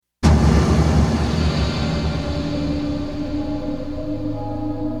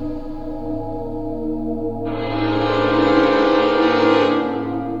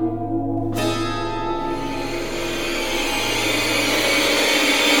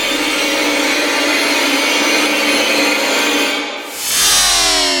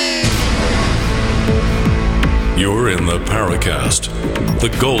in the Paracast, the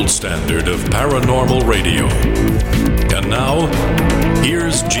gold standard of paranormal radio. And now,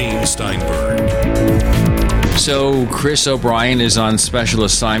 here's Gene Steinberg. So Chris O'Brien is on special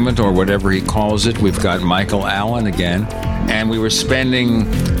assignment, or whatever he calls it. We've got Michael Allen again, and we were spending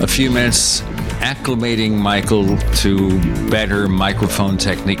a few minutes acclimating Michael to better microphone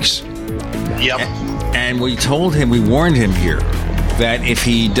techniques. Yep. And we told him, we warned him here, that if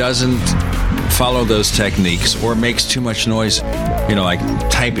he doesn't follow those techniques or makes too much noise, you know, like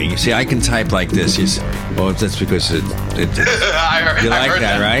typing. You see, I can type like this. You see, well, that's because you like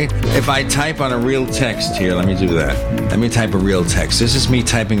that, right? If I type on a real text here, let me do that. Let me type a real text. This is me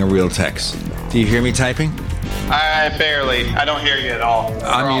typing a real text. Do you hear me typing? Barely. I don't hear you at all.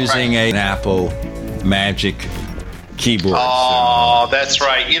 I'm using an Apple Magic keyboard. Oh, that's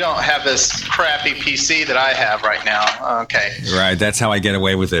right. You don't have this crappy PC that I have right now. Okay. Right. That's how I get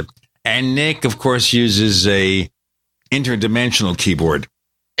away with it. And Nick, of course, uses a interdimensional keyboard.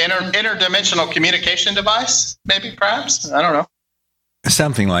 Interdimensional communication device, maybe, perhaps? I don't know.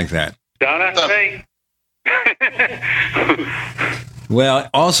 Something like that. Don't ask me. Well,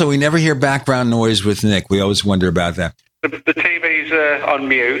 also, we never hear background noise with Nick. We always wonder about that. The TV's on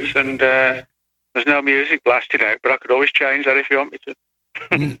mute, and there's no music blasted out, but I could always change that if you want me to.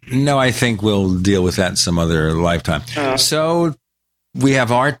 No, I think we'll deal with that in some other lifetime. So we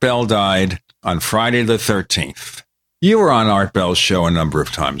have Art Bell died on Friday the 13th. You were on Art Bell's show a number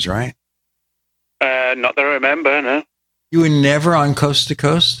of times, right? Not that I remember, no. You were never on Coast to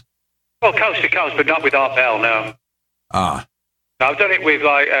Coast? Well, Coast to Coast, but not with Art Bell, no. Ah. I've done it with,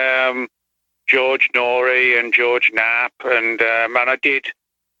 like, George Norrie and George Knapp, and I did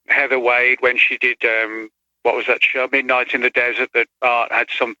Heather Wade when she did, what was that show, Midnight in the Desert, that Art had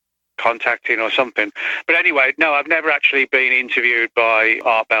some contacting or something. But anyway, no, I've never actually been interviewed by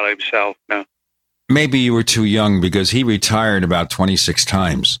Art Bell himself, no. Maybe you were too young, because he retired about 26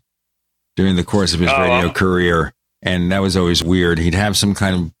 times during the course of his radio career, and that was always weird. He'd have some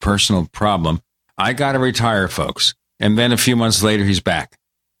kind of personal problem. I got to retire, folks. And then a few months later, he's back.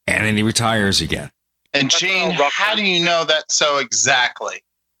 And then he retires again. And Gene, how do you know that so exactly?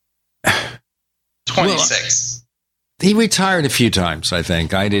 26. Well, he retired a few times, I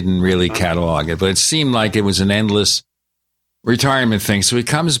think. I didn't really catalog it, but it seemed like it was an endless retirement thing. So he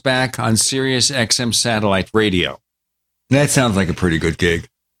comes back on Sirius XM satellite radio. That sounds like a pretty good gig.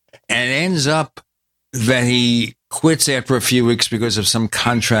 And it ends up that he quits after a few weeks because of some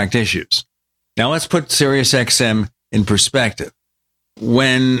contract issues. Now let's put Sirius XM in perspective.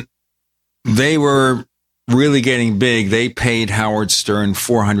 When they were really getting big, they paid Howard Stern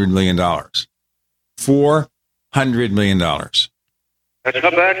 $400 million. $400 million. That's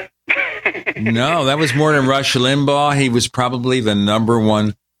not bad. No, that was more than Rush Limbaugh. He was probably the number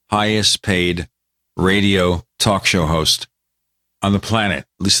one highest paid radio talk show host on the planet,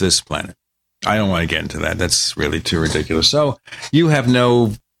 at least this planet. I don't want to get into that. That's really too ridiculous. So you have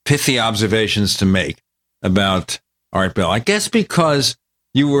no pithy observations to make about Art Bell. I guess because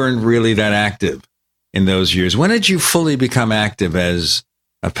you weren't really that active in those years. When did you fully become active as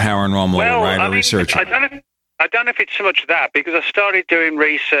a paranormal writer, researcher? I don't know if it's so much that, because I started doing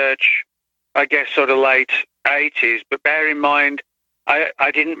research, I guess, sort of late 80s. But bear in mind,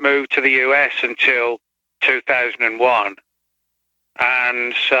 I didn't move to the US until 2001.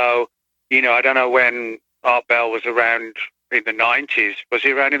 And so, you know, I don't know when Art Bell was around in the 90s. Was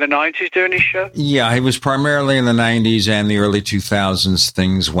he around in the 90s doing his show? Yeah, he was primarily in the 90s and the early 2000s.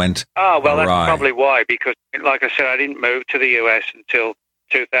 Things went awry. That's probably why, because, like I said, I didn't move to the US until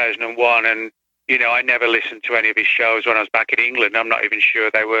 2001, and, you know, I never listened to any of his shows when I was back in England. I'm not even sure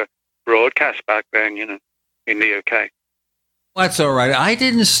they were broadcast back then, you know, in the UK. Well, that's all right. I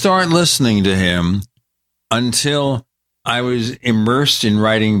didn't start listening to him until I was immersed in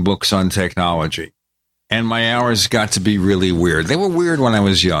writing books on technology. And my hours got to be really weird. They were weird when I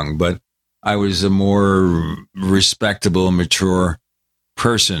was young, but I was a more respectable, mature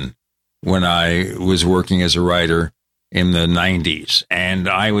person when I was working as a writer in the 90s. And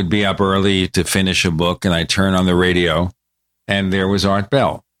I would be up early to finish a book, and I'd turn on the radio, and there was Art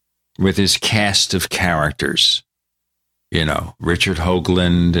Bell with his cast of characters. You know, Richard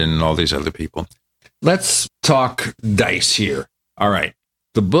Hoagland and all these other people. Let's talk dice here. All right.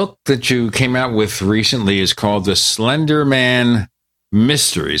 The book that you came out with recently is called The Slenderman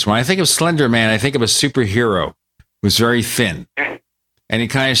Mysteries. When I think of Slenderman, I think of a superhero who's very thin, and he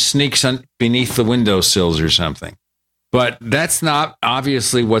kind of sneaks beneath the windowsills or something. But that's not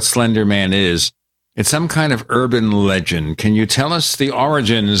obviously what Slenderman is. It's some kind of urban legend. Can you tell us the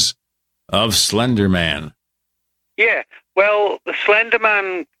origins of Slenderman? Yeah. Well, the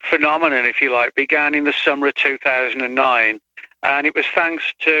Slenderman phenomenon, if you like, began in the summer of 2009. And it was thanks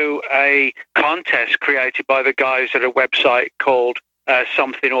to a contest created by the guys at a website called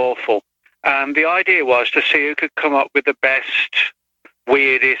Something Awful. And the idea was to see who could come up with the best,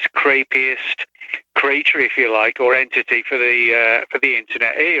 weirdest, creepiest creature, if you like, or entity for the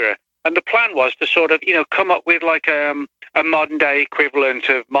internet era. And the plan was to sort of, come up with like a modern-day equivalent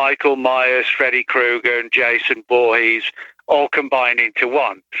of Michael Myers, Freddy Krueger, and Jason Voorhees all combined into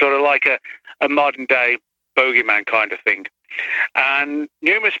one, sort of like a modern-day boogeyman kind of thing. And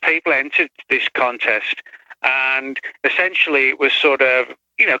numerous people entered this contest, and essentially it was sort of,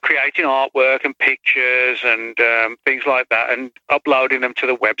 creating artwork and pictures and things like that, and uploading them to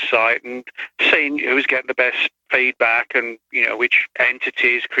the website and seeing who was getting the best feedback and, which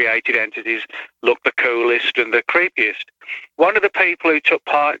created entities, looked the coolest and the creepiest. One of the people who took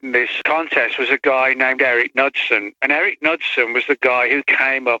part in this contest was a guy named Eric Knudsen, and Eric Knudsen was the guy who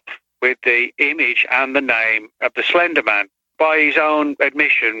came up with the image and the name of the Slenderman. By his own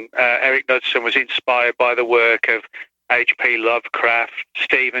admission, Eric Knudsen was inspired by the work of H.P. Lovecraft,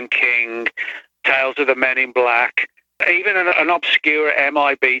 Stephen King, Tales of the Men in Black, even an obscure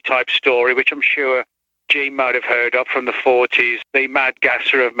MIB type story, which I'm sure Gene might have heard of from the 40s, The Mad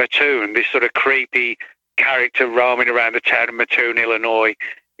Gasser of Mattoon, this sort of creepy character roaming around the town of Mattoon, Illinois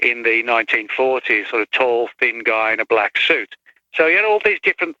in the 1940s, sort of tall, thin guy in a black suit. So you had all these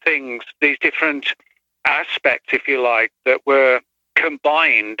different things, these different aspects, if you like, that were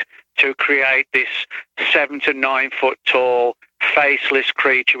combined to create this 7 to 9 foot tall, faceless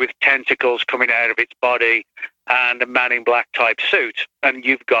creature with tentacles coming out of its body and a Man in Black type suit. And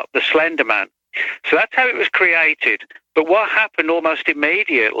you've got the Slenderman. So that's how it was created. But what happened almost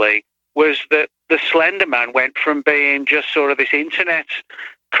immediately was that the Slenderman went from being just sort of this internet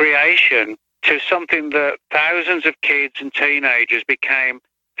creation to something that thousands of kids and teenagers became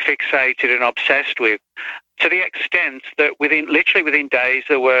fixated and obsessed with, to the extent that literally within days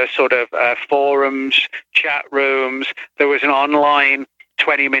there were sort of forums, chat rooms. There was an online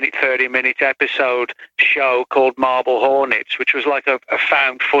 20-minute, 30-minute episode show called Marble Hornets, which was like a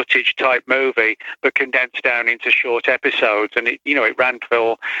found footage type movie, but condensed down into short episodes. And it ran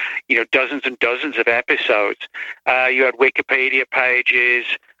for dozens and dozens of episodes. You had Wikipedia pages,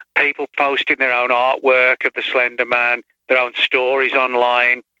 people posting their own artwork of the Slenderman, their own stories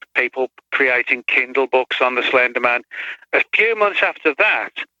online, people creating Kindle books on the Slenderman. A few months after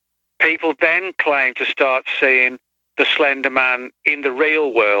that, people then claimed to start seeing the Slenderman in the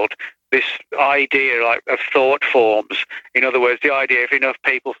real world, this idea of thought forms. In other words, the idea if enough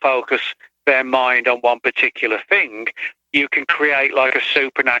people focus their mind on one particular thing, you can create like a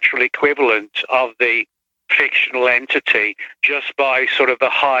supernatural equivalent of the fictional entity just by sort of the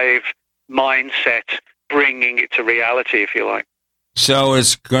hive mindset bringing it to reality, if you like. So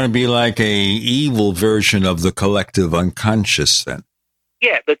it's going to be like a evil version of the collective unconscious then?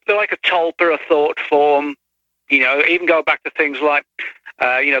 Yeah, they're like a tulpa, a thought form. Even go back to things like,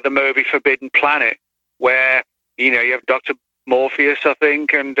 the movie Forbidden Planet, where, you have Dr. Morpheus, I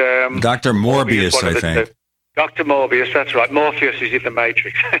think, and... Dr. Morbius, I think. Dr. Morbius, that's right. Morpheus is in the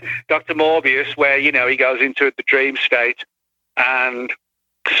Matrix. Dr. Morbius, where, he goes into the dream state, and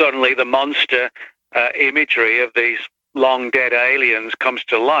suddenly the monster imagery of these long-dead aliens comes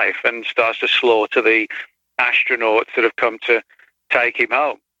to life and starts to slaughter the astronauts that have come to take him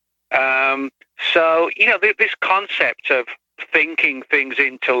home. So, this concept of thinking things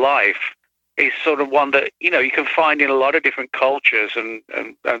into life is sort of one that, you can find in a lot of different cultures and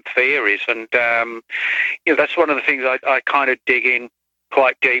theories. And, that's one of the things I kind of dig in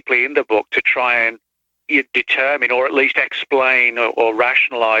quite deeply in the book to try and determine or at least explain or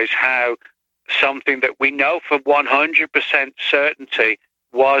rationalize how something that we know for 100% certainty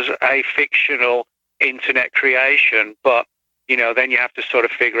was a fictional internet creation. But, then you have to sort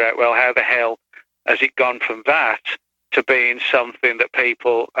of figure out, well, how the hell has it gone from that to being something that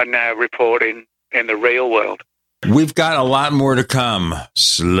people are now reporting in the real world? We've got a lot more to come.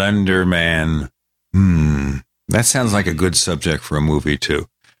 Slenderman. That sounds like a good subject for a movie, too.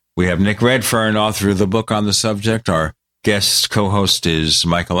 We have Nick Redfern, author of the book on the subject. Our guest co-host is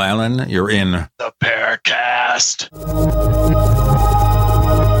Michael Allen. You're in the Paracast.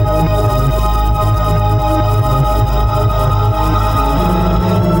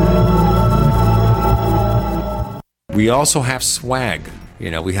 We also have swag.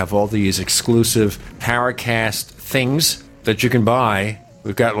 We have all these exclusive Paracast things that you can buy.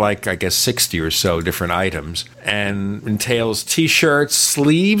 We've got 60 or so different items, and entails t-shirts,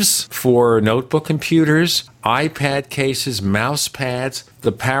 sleeves for notebook computers, iPad cases, mouse pads,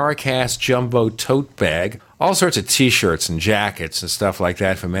 the Paracast Jumbo Tote Bag, all sorts of T-shirts and jackets and stuff like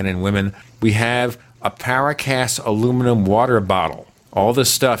that for men and women. We have a Paracast aluminum water bottle. All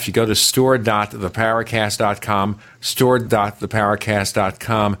this stuff, you go to store.theparacast.com,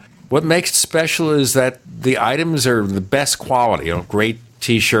 store.theparacast.com. What makes it special is that the items are the best quality, great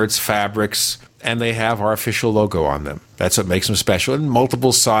T-shirts, fabrics, and they have our official logo on them. That's what makes them special, in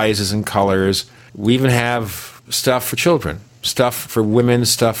multiple sizes and colors. We even have stuff for children, stuff for women,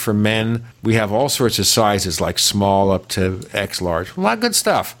 stuff for men. We have all sorts of sizes, like small up to X large. A lot of good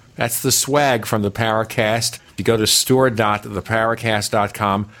stuff. That's the swag from the Paracast. You go to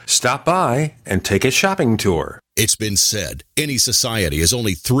store.theparacast.com, stop by, and take a shopping tour. It's been said, any society is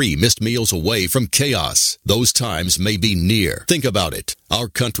only 3 missed meals away from chaos. Those times may be near. Think about it. Our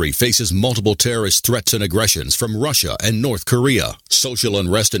country faces multiple terrorist threats and aggressions from Russia and North Korea. Social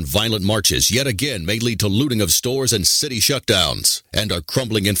unrest and violent marches yet again may lead to looting of stores and city shutdowns. And our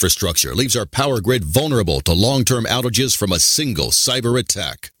crumbling infrastructure leaves our power grid vulnerable to long-term outages from a single cyber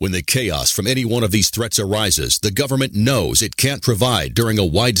attack. When the chaos from any one of these threats arises, the government knows it can't provide during a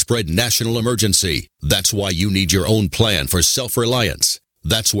widespread national emergency. That's why you need your own plan for self-reliance.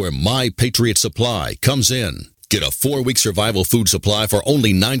 That's where My Patriot Supply comes in. Get a 4-week survival food supply for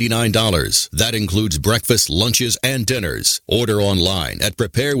only $99. That includes breakfast, lunches, and dinners. Order online at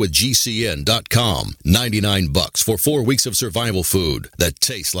preparewithgcn.com. $99 for 4 weeks of survival food that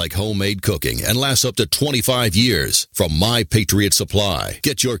tastes like homemade cooking and lasts up to 25 years. From My Patriot Supply.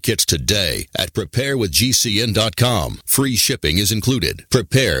 Get your kits today at preparewithgcn.com. Free shipping is included.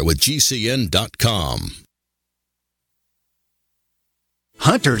 Preparewithgcn.com.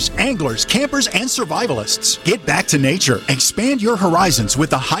 Hunters, anglers, campers, and survivalists. Get back to nature. Expand your horizons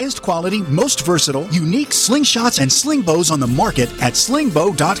with the highest quality, most versatile, unique slingshots and sling bows on the market at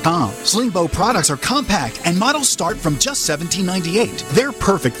slingbow.com. Slingbow products are compact and models start from just $17.98. They're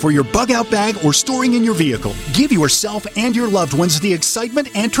perfect for your bug-out bag or storing in your vehicle. Give yourself and your loved ones the excitement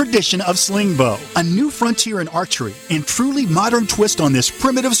and tradition of Slingbow, a new frontier in archery and truly modern twist on this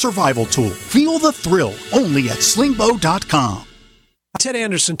primitive survival tool. Feel the thrill only at slingbow.com. Ted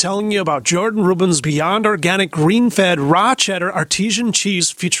Anderson telling you about Jordan Rubin's Beyond Organic Green-Fed Raw Cheddar Artesian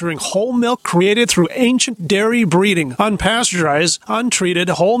Cheese featuring whole milk created through ancient dairy breeding, unpasteurized, untreated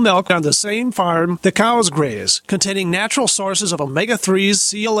whole milk on the same farm the cows graze, containing natural sources of omega-3s,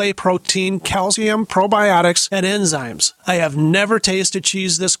 CLA protein, calcium, probiotics, and enzymes. I have never tasted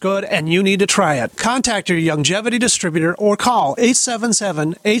cheese this good, and you need to try it. Contact your Longevity distributor or call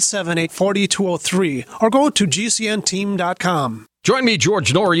 877-878-4203 or go to gcnteam.com. Join me,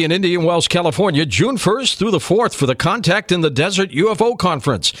 George Norrie, in Indian Wells, California, June 1st through the 4th for the Contact in the Desert UFO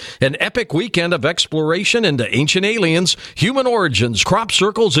Conference, an epic weekend of exploration into ancient aliens, human origins, crop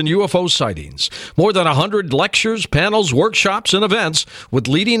circles, and UFO sightings. More than 100 lectures, panels, workshops, and events with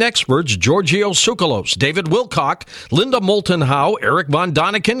leading experts Giorgio Tsoukalos, David Wilcock, Linda Moulton Howe, Eric Von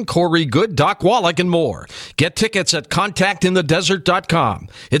Daniken, Corey Good, Doc Wallach, and more. Get tickets at contactinthedesert.com.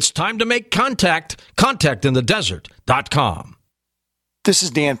 It's time to make contact. Contactinthedesert.com. This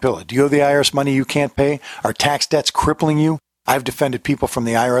is Dan Pilla. Do you owe the IRS money you can't pay? Are tax debts crippling you? I've defended people from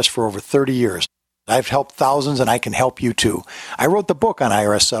the IRS for over 30 years. I've helped thousands, and I can help you too. I wrote the book on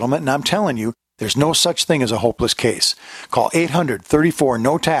IRS settlement, and I'm telling you, there's no such thing as a hopeless case. Call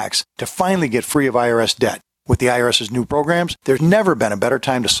 800-34-NO-TAX to finally get free of IRS debt. With the IRS's new programs, there's never been a better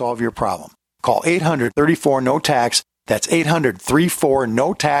time to solve your problem. Call 800-34-NO-TAX. That's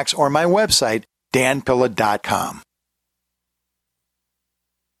 800-34-NO-TAX, or my website, danpilla.com.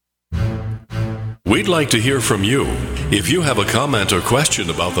 We'd like to hear from you. If you have a comment or question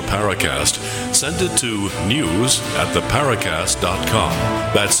about the Paracast, send it to news@theparacast.com.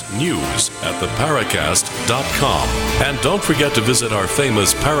 That's news@theparacast.com. And don't forget to visit our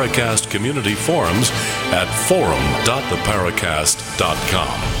famous Paracast community forums at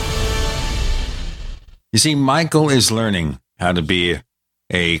forum.theparacast.com. You see, Michael is learning how to be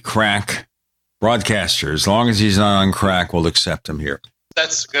a crack broadcaster. As long as he's not on crack, we'll accept him here.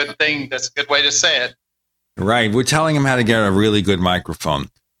 That's a good thing. That's a good way to say it. Right. We're telling him how to get a really good microphone.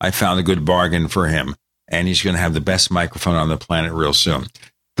 I found a good bargain for him, and he's going to have the best microphone on the planet real soon.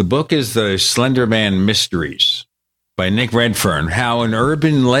 The book is the Slenderman Mysteries by Nick Redfern, how an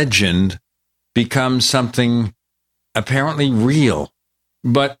urban legend becomes something apparently real.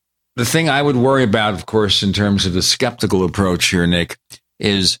 But the thing I would worry about, of course, in terms of the skeptical approach here, Nick,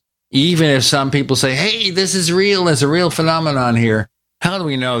 is even if some people say, hey, this is real, there's a real phenomenon here, how do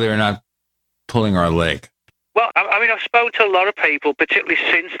we know they're not pulling our leg? Well, I mean, I've spoken to a lot of people, particularly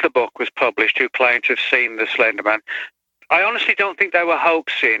since the book was published, who claim to have seen the Slenderman. I honestly don't think they were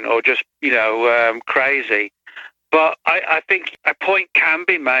hoaxing or just, crazy. But I think a point can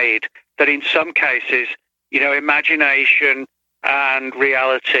be made that in some cases, imagination and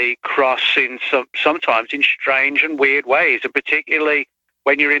reality cross sometimes in strange and weird ways, and particularly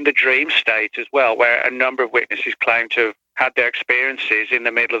when you're in the dream state as well, where a number of witnesses claim to have had their experiences in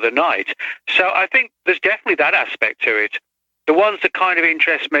the middle of the night. So I think there's definitely that aspect to it. The ones that kind of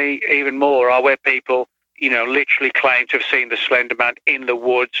interest me even more are where people, literally claim to have seen the Slender Man in the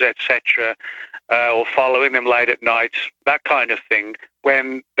woods, etc., or following them late at night, that kind of thing,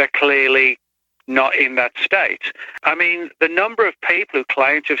 when they're clearly not in that state. I mean, the number of people who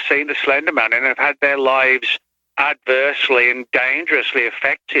claim to have seen the Slender Man and have had their lives adversely and dangerously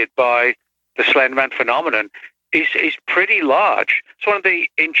affected by the Slender Man phenomenon is pretty large. It's one of the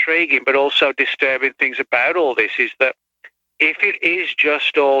intriguing but also disturbing things about all this is that if it is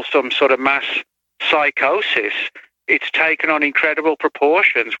just all some sort of mass psychosis, it's taken on incredible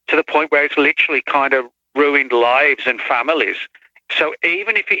proportions to the point where it's literally kind of ruined lives and families. So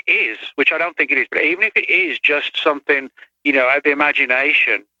even if it is, which I don't think it is, but even if it is just something, out of the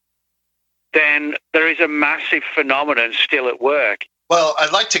imagination, then there is a massive phenomenon still at work. Well,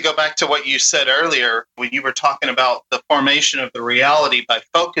 I'd like to go back to what you said earlier when you were talking about the formation of the reality by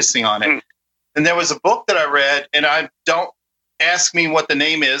focusing on it. And there was a book that I read, and I don't ask me what the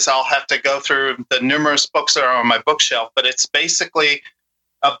name is. I'll have to go through the numerous books that are on my bookshelf, but it's basically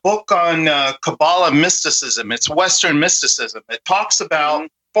a book on Kabbalah mysticism. It's Western mysticism. It talks about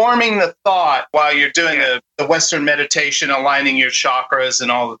forming the thought while you're doing the Western meditation, aligning your chakras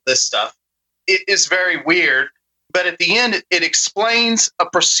and all of this stuff. It is very weird, but at the end, it explains a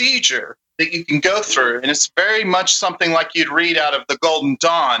procedure that you can go through, and it's very much something like you'd read out of the Golden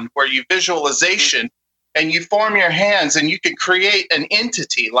Dawn, where you visualization and you form your hands and you can create an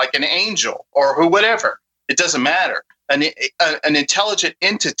entity like an angel or whatever. It doesn't matter. An intelligent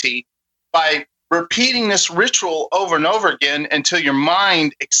entity by repeating this ritual over and over again until your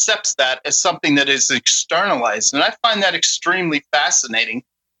mind accepts that as something that is externalized. And I find that extremely fascinating.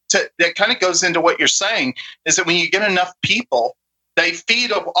 That kind of goes into what you're saying, is that when you get enough people, they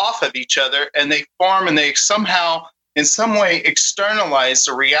feed off of each other and they form and they somehow, in some way, externalize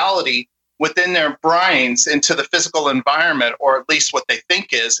the reality within their brains into the physical environment, or at least what they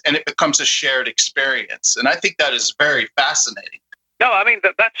think is, and it becomes a shared experience. And I think that is very fascinating. No, I mean,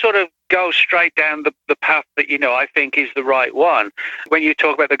 that sort of goes straight down the path that, I think is the right one. When you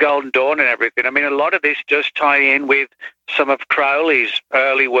talk about the Golden Dawn and everything, I mean, a lot of this does tie in with some of Crowley's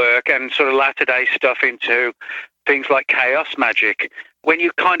early work and sort of latter-day stuff into things like chaos magic. When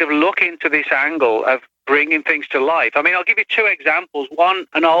you kind of look into this angle of bringing things to life, I mean, I'll give you two examples, one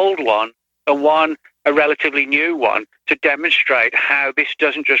an old one and one a relatively new one, to demonstrate how this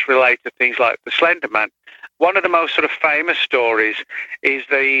doesn't just relate to things like the Slender Man. One of the most sort of famous stories is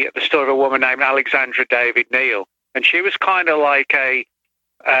the story of a woman named Alexandra David Neal. And she was kind of like a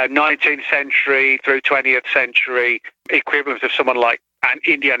 19th century through 20th century equivalent of someone like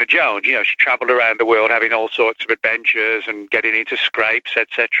Indiana Jones. She traveled around the world having all sorts of adventures and getting into scrapes,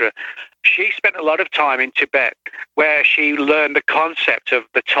 etc. She spent a lot of time in Tibet, where she learned the concept of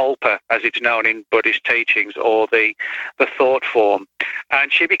the tulpa, as it's known in Buddhist teachings, or the thought form.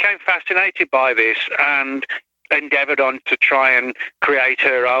 And she became fascinated by this and endeavored on to try and create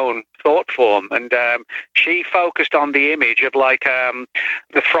her own thought form. And she focused on the image of like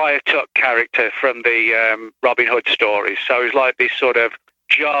the Friar Tuck character from the Robin Hood stories. So he's like this sort of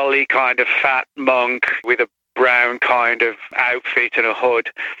jolly kind of fat monk with a brown kind of outfit and a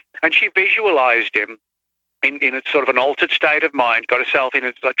hood. And she visualized him in a sort of an altered state of mind, got herself in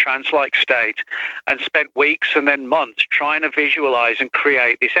a trance-like state, and spent weeks and then months trying to visualize and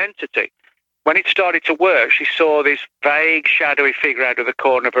create this entity. When it started to work, she saw this vague, shadowy figure out of the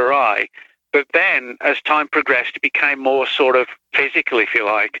corner of her eye. But then, as time progressed, it became more sort of physical, if you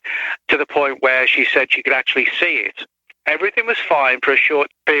like, to the point where she said she could actually see it. Everything was fine for a short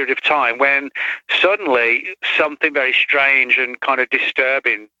period of time when suddenly something very strange and kind of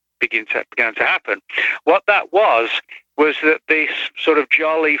disturbing began to happen. What that was that this sort of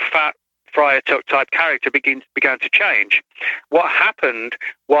jolly, fat, Friar Tuck type character began to change. What happened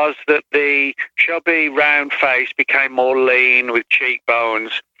was that the chubby, round face became more lean with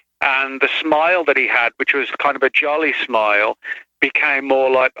cheekbones, and the smile that he had, which was kind of a jolly smile, became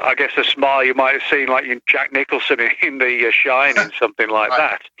more like, I guess, a smile you might have seen like in Jack Nicholson in The Shining, something like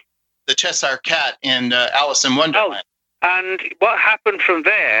that. The Cheshire Cat in Alice in Wonderland. And what happened from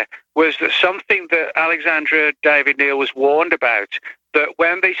there was that something that Alexandra David Neal was warned about, that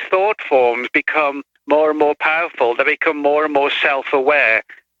when these thought forms become more and more powerful, they become more and more self-aware,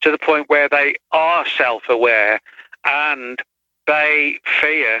 to the point where they are self-aware and they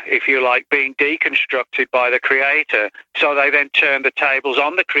fear, if you like, being deconstructed by the creator. So they then turn the tables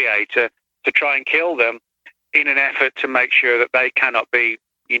on the creator to try and kill them. in an effort to make sure that they cannot be,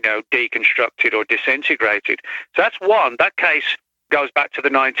 deconstructed or disintegrated. So that's one. That case goes back to the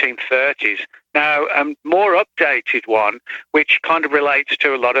 1930s. Now, a more updated one, which kind of relates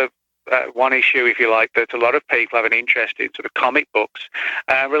to a lot of one issue, if you like, that a lot of people have an interest in, sort of comic books,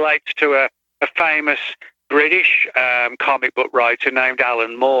 relates to a famous British comic book writer named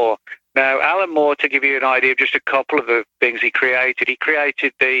Alan Moore. Now, Alan Moore, to give you an idea of just a couple of the things he created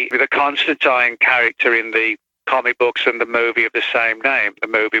the Constantine character in the comic books and the movie of the same name, the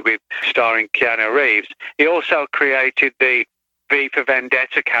movie with starring Keanu Reeves. He also created the V for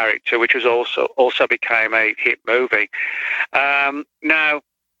Vendetta character, which was also became a hit movie. Now,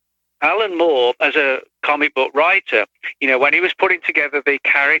 Alan Moore, as a comic book writer, when he was putting together the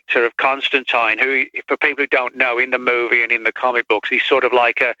character of Constantine, who, for people who don't know, in the movie and in the comic books, he's sort of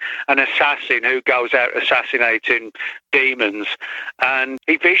like an assassin who goes out assassinating demons. And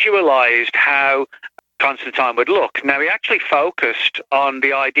he visualized how Constantine would look. Now, he actually focused on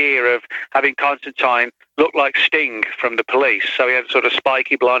the idea of having Constantine look like Sting from The Police. So he had sort of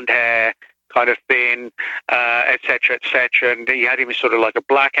spiky blonde hair, kind of thin, et cetera, and he had him in sort of like a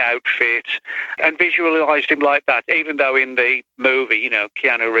black outfit and visualized him like that, even though in the movie,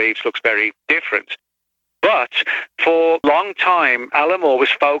 Keanu Reeves looks very different. But for a long time, Alan Moore was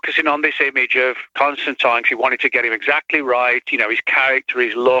focusing on this image of Constantine because he wanted to get him exactly right, his character,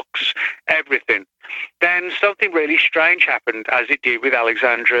 his looks, everything. Then something really strange happened, as it did with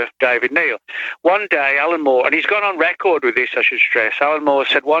Alexandra David Neal. One day, Alan Moore, and he's gone on record with this, I should stress, Alan Moore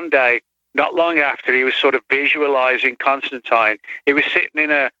said one day, not long after he was sort of visualizing Constantine, he was sitting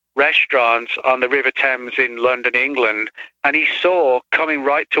in a restaurant on the River Thames in London, England, and he saw coming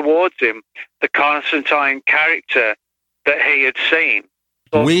right towards him the Constantine character that he had seen.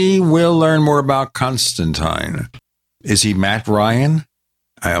 We will learn more about Constantine. Is he Matt Ryan?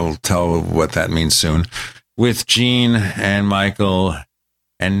 I'll tell what that means soon. With Gene and Michael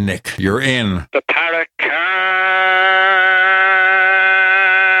and Nick, you're in the Paracast.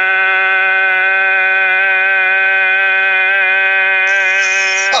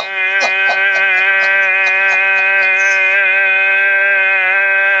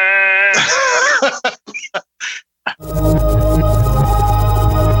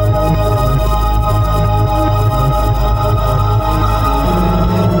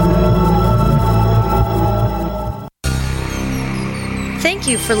 Thank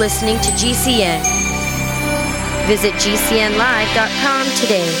you for listening to GCN. Visit GCNlive.com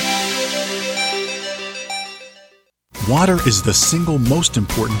today. Water is the single most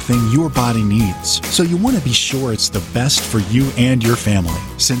important thing your body needs, so you want to be sure it's the best for you and your family.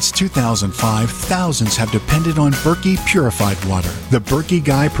 Since 2005, thousands have depended on Berkey purified water. The Berkey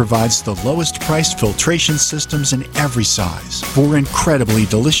Guy provides the lowest priced filtration systems in every size. For incredibly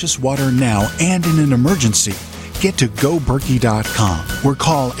delicious water now and in an emergency, get to goberkey.com or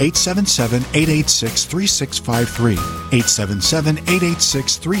call 877-886-3653.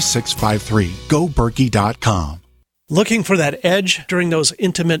 877-886-3653. goberkey.com. Looking for that edge during those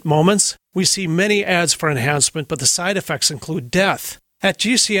intimate moments? We see many ads for enhancement, but the side effects include death. At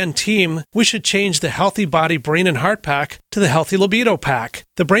GCN Team, we should change the Healthy Body, Brain, and Heart Pack to the Healthy Libido Pack.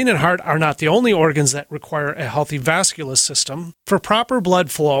 The brain and heart are not the only organs that require a healthy vascular system. For proper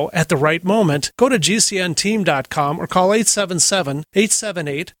blood flow at the right moment, go to GCNteam.com or call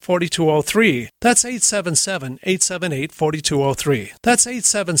 877-878-4203. That's 877-878-4203. That's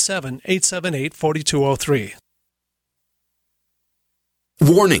 877-878-4203.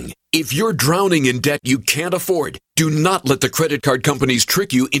 Warning, if you're drowning in debt you can't afford, do not let the credit card companies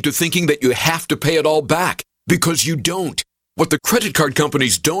trick you into thinking that you have to pay it all back, because you don't. What the credit card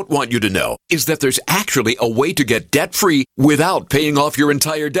companies don't want you to know is that there's actually a way to get debt-free without paying off your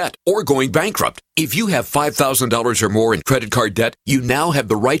entire debt or going bankrupt. If you have $5,000 or more in credit card debt, you now have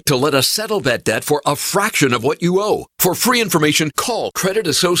the right to let us settle that debt for a fraction of what you owe. For free information, call Credit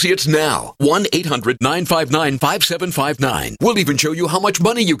Associates now. 1-800-959-5759. We'll even show you how much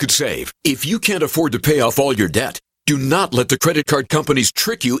money you could save. If you can't afford to pay off all your debt, do not let the credit card companies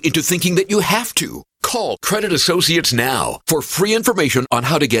trick you into thinking that you have to. Call Credit Associates now for free information on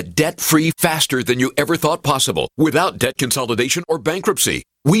how to get debt-free faster than you ever thought possible without debt consolidation or bankruptcy.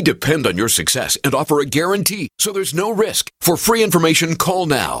 We depend on your success and offer a guarantee, so there's no risk. For free information, call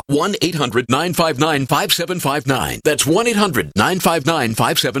now. 1-800-959-5759. That's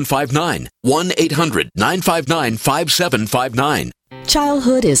 1-800-959-5759. 1-800-959-5759.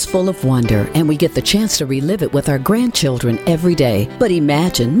 Childhood is full of wonder, and we get the chance to relive it with our grandchildren every day. But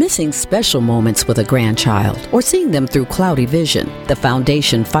imagine missing special moments with a grandchild or seeing them through cloudy vision. The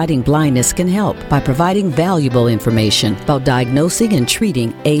Foundation Fighting Blindness can help by providing valuable information about diagnosing and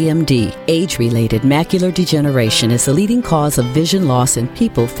treating AMD. Age-related macular degeneration is the leading cause of vision loss in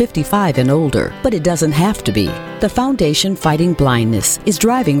people 55 and older, but it doesn't have to be. The Foundation Fighting Blindness is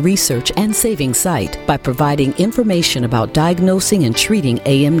driving research and saving sight by providing information about diagnosing and treating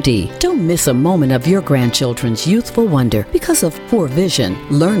AMD. Don't miss a moment of your grandchildren's youthful wonder because of poor vision.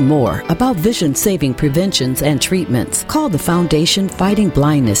 Learn more about vision-saving preventions and treatments. Call the Foundation Fighting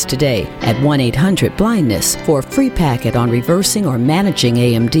Blindness today at 1-800-BLINDNESS for a free packet on reversing or managing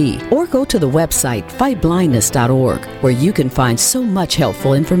AMD. Or go to the website fightblindness.org where you can find so much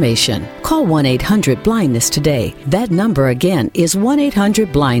helpful information. Call 1-800-BLINDNESS today. That number again is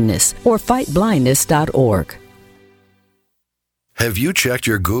 1-800-BLINDNESS or fightblindness.org. Have you checked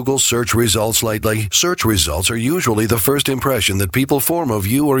your Google search results lately? Search results are usually the first impression that people form of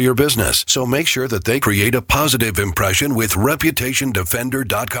you or your business, so make sure that they create a positive impression with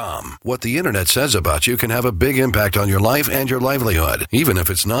ReputationDefender.com. What the internet says about you can have a big impact on your life and your livelihood, even if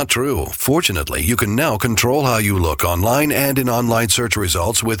it's not true. Fortunately, you can now control how you look online and in online search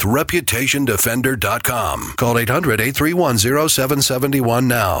results with ReputationDefender.com. Call 800-831-0771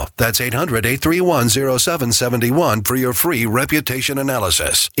 now. That's 800-831-0771 for your free reputation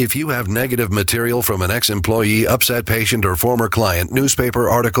analysis. If you have negative material from an ex-employee, upset patient, or former client, newspaper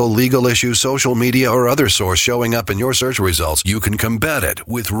article, legal issue, social media, or other source showing up in your search results, you can combat it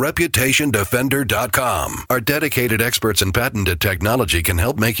with ReputationDefender.com. Our dedicated experts in patented technology can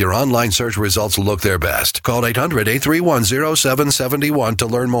help make your online search results look their best. Call 800-831-0771 to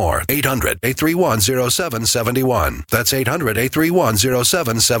learn more. 800-831-0771. That's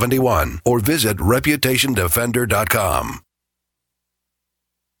 800-831-0771. Or visit ReputationDefender.com.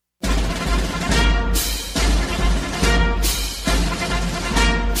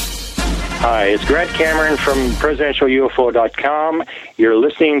 Hi, it's Grant Cameron from PresidentialUFO.com. You're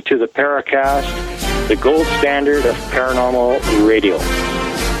listening to the Paracast, the gold standard of paranormal radio.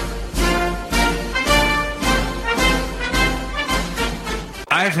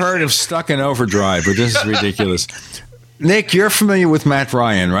 I've heard of Stuck in Overdrive, but this is ridiculous. Nick, you're familiar with Matt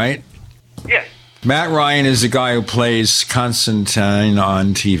Ryan, right? Yes. Matt Ryan is the guy who plays Constantine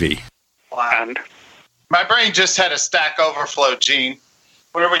on TV. And my brain just had a stack overflow, Gene.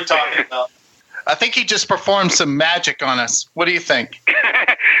 What are we talking about? I think he just performed some magic on us. What do you think?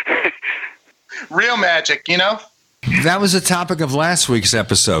 Real magic, you know? That was the topic of last week's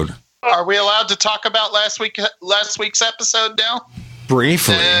episode. Are we allowed to talk about last week's episode now?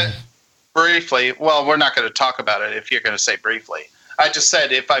 Briefly. Briefly. Well, we're not going to talk about it if you're going to say briefly. I just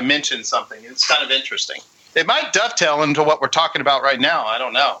said if I mention something. It's kind of interesting. It might dovetail into what we're talking about right now. I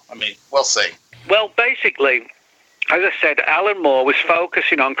don't know. I mean, we'll see. Well, basically, as I said, Alan Moore was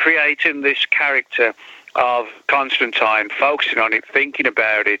focusing on creating this character of Constantine, focusing on it, thinking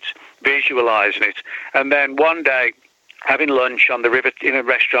about it, visualizing it. And then one day, having lunch on the river in a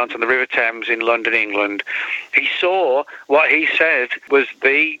restaurant on the River Thames in London, England, he saw what he said was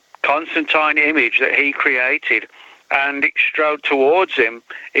the Constantine image that he created. And it strode towards him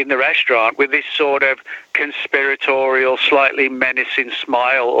in the restaurant with this sort of conspiratorial, slightly menacing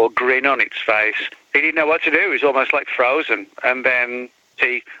smile or grin on its face. He didn't know what to do. He was almost like frozen. And then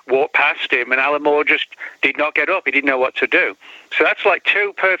he walked past him, and Alan Moore just did not get up. He didn't know what to do. So that's like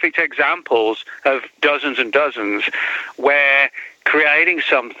two perfect examples of dozens and dozens where creating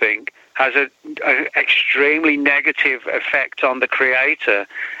something has an extremely negative effect on the creator,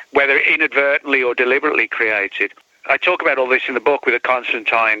 whether inadvertently or deliberately created. I talk about all this in the book with a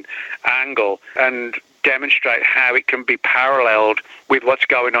Constantine angle and demonstrate how it can be paralleled with what's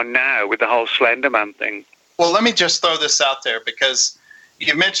going on now with the whole Slenderman thing. Well, let me just throw this out there because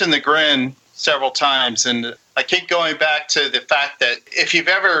you mentioned the grin several times, and I keep going back to the fact that if you've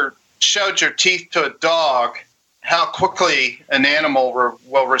ever showed your teeth to a dog, how quickly an animal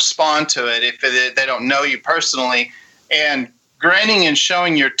will respond to it if they don't know you personally. And grinning and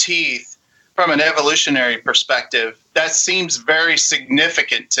showing your teeth from an evolutionary perspective, that seems very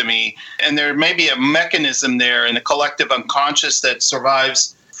significant to me. And there may be a mechanism there in the collective unconscious that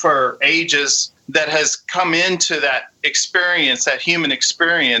survives for ages that has come into that experience, that human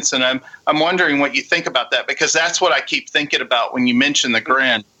experience. And I'm wondering what you think about that, because that's what I keep thinking about when you mention the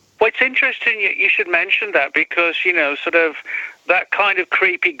grin. Well, it's interesting you should mention that because, you know, sort of that kind of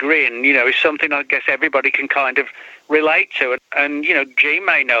creepy grin, you know, is something I guess everybody can kind of relate to. And you know, Gene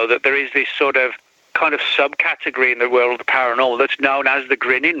may know that there is this sort of kind of subcategory in the world of the paranormal that's known as the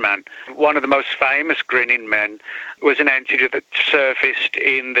grinning man. One of the most famous grinning men was an entity that surfaced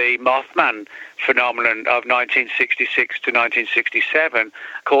in the Mothman phenomenon of 1966 to 1967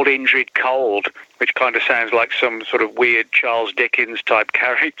 called Indrid Cold, which kind of sounds like some sort of weird Charles Dickens type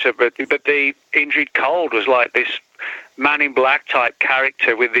character. But the Indrid Cold was like this Man in Black type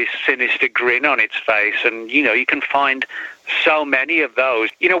character with this sinister grin on its face. And, you can find so many of those.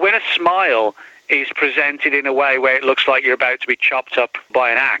 When a smile is presented in a way where it looks like you're about to be chopped up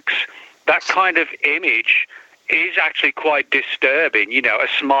by an axe, that kind of image is actually quite disturbing. A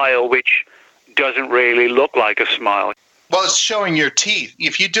smile which doesn't really look like a smile. Well, it's showing your teeth.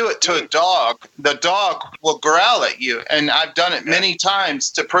 If you do it to a dog, the dog will growl at you. And I've done it many times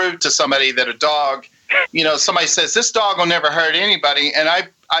to prove to somebody that a dog, somebody says, this dog will never hurt anybody. And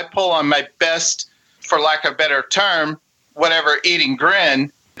I pull on my best, for lack of a better term, whatever, eating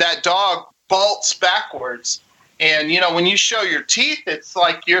grin. That dog bolts backwards. And, when you show your teeth, it's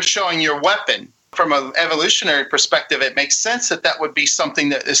like you're showing your weapon. From an evolutionary perspective, it makes sense that would be something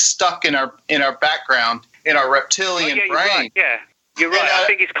that is stuck in our background, in our reptilian brain. Right. Yeah, you're right. I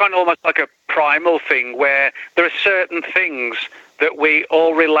think it's kind of almost like a primal thing where there are certain things that we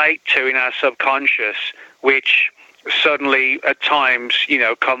all relate to in our subconscious, which suddenly at times,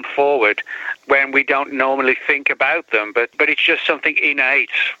 come forward when we don't normally think about them, but it's just something innate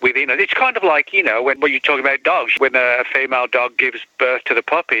within us. It's kind of like, when you're talking about dogs, when a female dog gives birth to the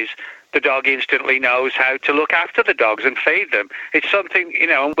puppies, the dog instantly knows how to look after the dogs and feed them. It's something,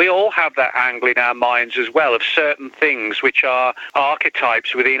 and we all have that angle in our minds as well of certain things which are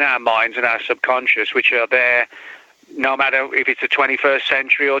archetypes within our minds and our subconscious, which are there no matter if it's the 21st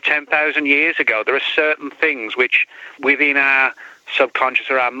century or 10,000 years ago. There are certain things which within our subconscious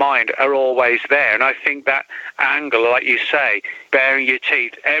or our mind are always there. And I think that angle, like you say, baring your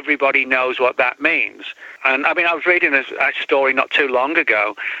teeth, everybody knows what that means. And I mean, I was reading a story not too long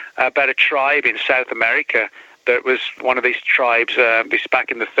ago about a tribe in South America that was one of these tribes this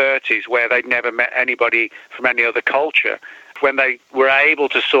back in the 30s where they'd never met anybody from any other culture. When they were able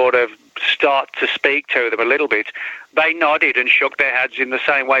to sort of start to speak to them a little bit, they nodded and shook their heads in the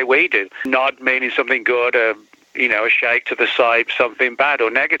same way we did. Nod meaning something good, a shake to the side, something bad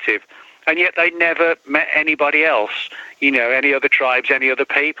or negative. And yet they never met anybody else, any other tribes, any other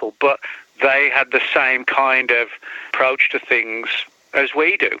people. But they had the same kind of approach to things as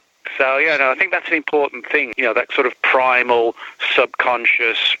we do. So, I think that's an important thing, that sort of primal,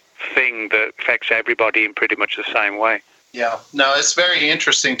 subconscious thing that affects everybody in pretty much the same way. Yeah, no, it's very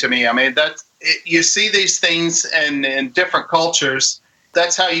interesting to me. I mean, you see these things in different cultures.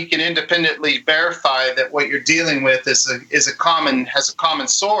 That's how you can independently verify that what you're dealing with has a common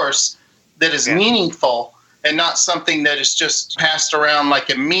source that is meaningful and not something that is just passed around like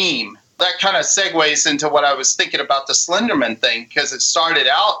a meme. That kind of segues into what I was thinking about the Slenderman thing, because it started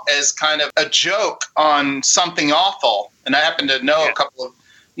out as kind of a joke on something awful. And I happen to know a couple of,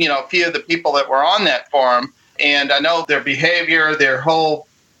 a few of the people that were on that forum. And I know their behavior, their whole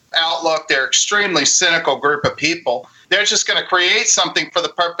outlook, they're extremely cynical group of people. They're just going to create something for the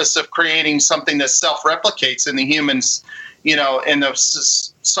purpose of creating something that self-replicates in the humans, in the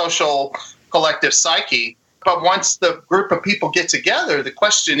social collective psyche. But once the group of people get together, the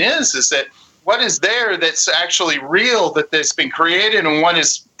question is that what is there that's actually real that's been created, and what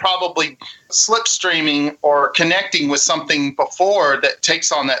is probably slipstreaming or connecting with something before that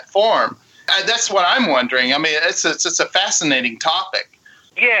takes on that form? That's what I'm wondering. I mean, it's a fascinating topic.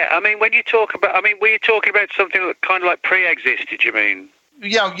 Yeah, I mean, were you talking about something that kind of like pre-existed, you mean?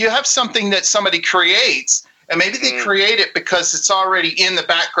 Yeah, you have something that somebody creates, and maybe they create it because it's already in the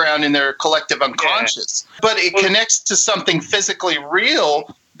background in their collective unconscious. Yeah. But it connects to something physically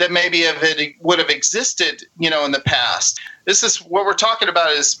real that maybe it would have existed, in the past. This is what we're talking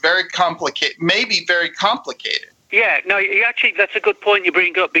about is very complicated, maybe very complicated. Yeah, no, actually, that's a good point you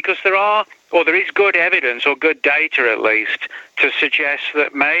bring up, because there is good evidence, or good data at least, to suggest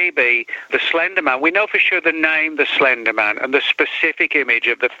that maybe the Slenderman, we know for sure the name the Slenderman and the specific image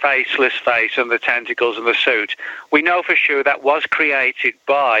of the faceless face and the tentacles and the suit, we know for sure that was created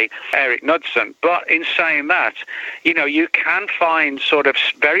by Eric Knudsen. But in saying that, you can find sort of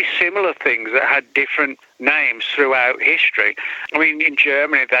very similar things that had different names throughout history. I mean, in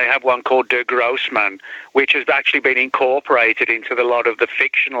Germany, they have one called Der Grossmann, which has actually been incorporated into a lot of the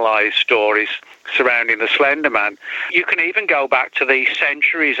fictionalized stories surrounding the Slenderman. You can even go back to the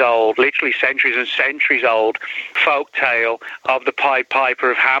centuries-old, literally centuries and centuries-old folk tale of the Pied Piper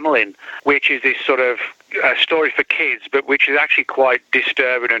of Hamelin, which is this sort of a story for kids, but which is actually quite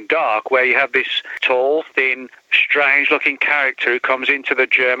disturbing and dark, where you have this tall, thin, strange-looking character who comes into the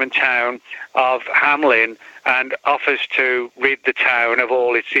German town of Hamelin and offers to rid the town of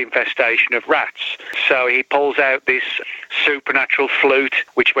all its infestation of rats. So he pulls out this supernatural flute,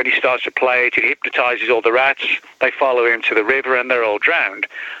 which when he starts to play it, it hypnotizes all the rats. They follow him to the river and they're all drowned.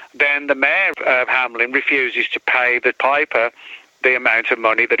 Then the mayor of Hamelin refuses to pay the piper the amount of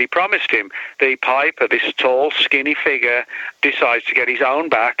money that he promised him. The piper, this tall, skinny figure, decides to get his own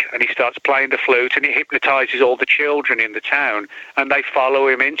back, and he starts playing the flute, and he hypnotizes all the children in the town, and they follow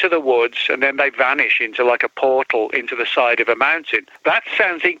him into the woods, and then they vanish into like a portal into the side of a mountain. That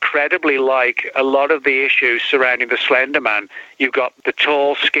sounds incredibly like a lot of the issues surrounding the Slender Man. You've got the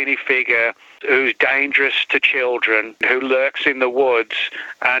tall, skinny figure who's dangerous to children, who lurks in the woods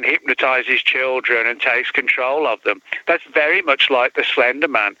and hypnotizes children and takes control of them. That's very much like the Slender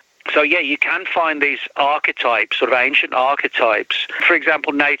Man. So yeah, you can find these archetypes, sort of ancient archetypes. For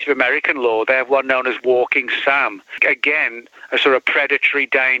example, Native American law, they have one known as Walking Sam. Again, a sort of predatory,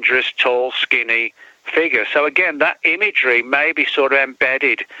 dangerous, tall, skinny figure. So again, that imagery may be sort of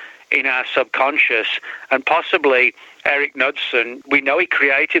embedded in our subconscious, and possibly Eric Knudsen, we know he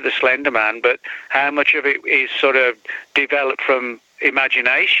created the Slender Man, but how much of it is sort of developed from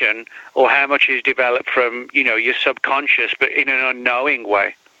imagination, or how much is developed from, your subconscious, but in an unknowing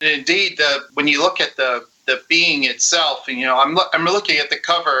way? Indeed, when you look at the being itself, and I'm looking at the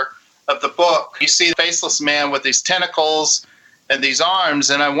cover of the book, you see the faceless man with these tentacles and these arms,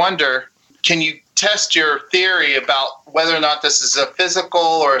 and I wonder, can you test your theory about whether or not this is a physical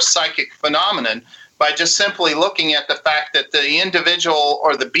or a psychic phenomenon by just simply looking at the fact that the individual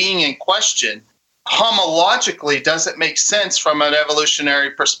or the being in question homologically doesn't make sense from an evolutionary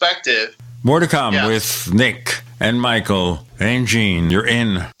perspective? More to come with Nick and Michael and Gene. You're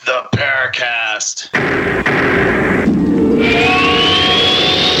in the Paracast.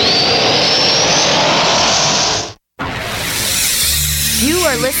 You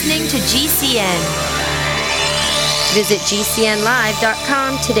are listening to GCN. Visit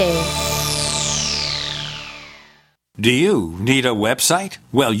GCNlive.com today. Do you need a website?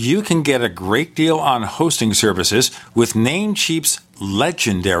 Well, you can get a great deal on hosting services with Namecheap's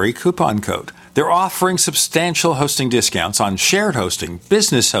legendary coupon code. They're offering substantial hosting discounts on shared hosting,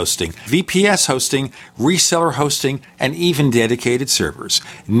 business hosting, VPS hosting, reseller hosting, and even dedicated servers.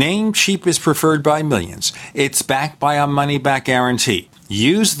 Namecheap is preferred by millions. It's backed by a money-back guarantee.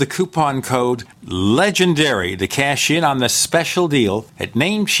 Use the coupon code LEGENDARY to cash in on the special deal at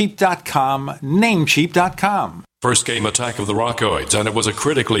Namecheap.com, Namecheap.com. First came Attack of the Rockoids, and it was a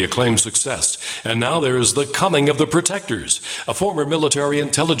critically acclaimed success. And now there is The Coming of the Protectors. A former military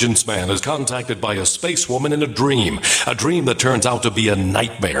intelligence man is contacted by a space woman in a dream that turns out to be a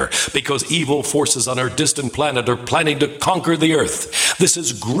nightmare because evil forces on her distant planet are planning to conquer the Earth. This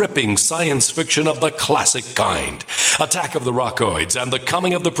is gripping science fiction of the classic kind. Attack of the Rockoids and The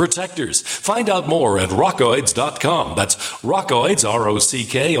Coming of the Protectors. Find out more at rockoids.com. That's Rockoids,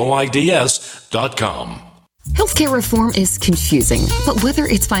 ROCKOIDS.com. Healthcare reform is confusing, but whether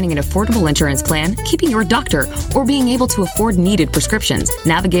it's finding an affordable insurance plan, keeping your doctor, or being able to afford needed prescriptions,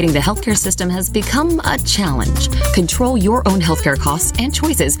 navigating the healthcare system has become a challenge. Control your own healthcare costs and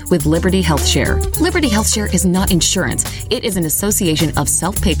choices with Liberty HealthShare. Liberty HealthShare is not insurance. It is an association of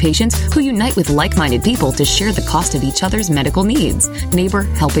self-pay patients who unite with like-minded people to share the cost of each other's medical needs. Neighbor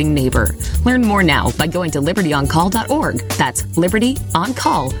helping neighbor. Learn more now by going to libertyoncall.org. That's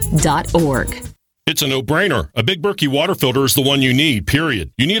libertyoncall.org. It's a no-brainer. A Big Berkey water filter is the one you need,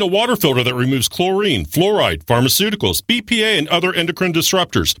 period. You need a water filter that removes chlorine, fluoride, pharmaceuticals, BPA, and other endocrine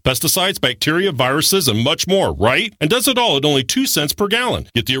disruptors, pesticides, bacteria, viruses, and much more, right? And does it all at only 2 cents per gallon.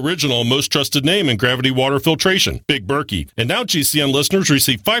 Get the original, most trusted name in gravity water filtration, Big Berkey. And now GCN listeners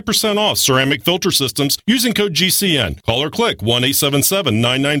receive 5% off ceramic filter systems using code GCN. Call or click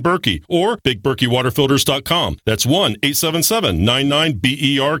 1-877-99-BERKEY or BigBerkeyWaterFilters.com. That's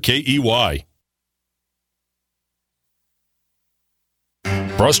 1-877-99-BERKEY.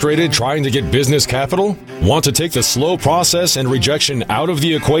 Frustrated trying to get business capital? Want to take the slow process and rejection out of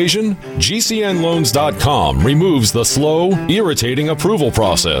the equation? GCNloans.com removes the slow, irritating approval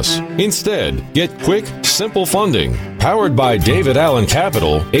process. Instead, get quick, simple funding. Powered by David Allen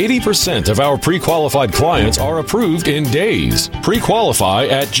Capital, 80% of our pre-qualified clients are approved in days. Pre-qualify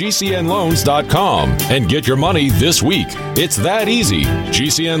at GCNloans.com and get your money this week. It's that easy.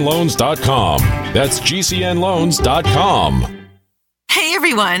 GCNloans.com. That's GCNloans.com. Hey, Hey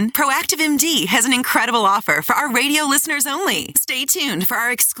everyone, Proactive MD has an incredible offer for our radio listeners only. Stay tuned for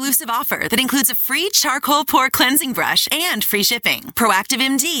our exclusive offer that includes a free charcoal pore cleansing brush and free shipping. Proactive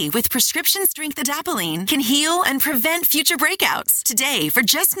MD with prescription strength adapalene can heal and prevent future breakouts. Today, for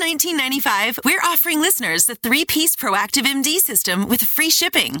just $19.95, we're offering listeners the 3-piece Proactive MD system with free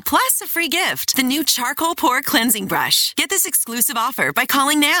shipping, plus a free gift, the new charcoal pore cleansing brush. Get this exclusive offer by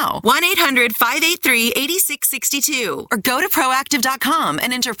calling now, 1-800-583-8662, or go to proactive.com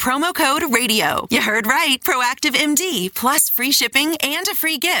and enter promo code RADIO. You heard right, Proactive MD, plus free shipping and a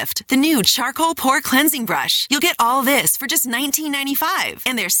free gift, the new charcoal pore cleansing brush. You'll get all this for just $19.95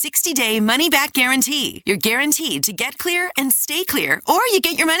 and their 60-day money-back guarantee. You're guaranteed to get clear and stay clear, or you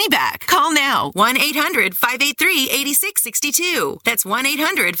get your money back. Call now, 1-800-583-8662. That's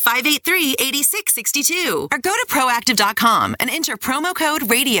 1-800-583-8662. Or go to proactive.com and enter promo code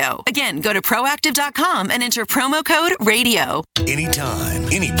RADIO. Again, go to proactive.com and enter promo code RADIO. Anytime,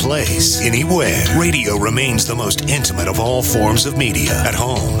 any place, anywhere. Radio remains the most intimate of all forms of media. At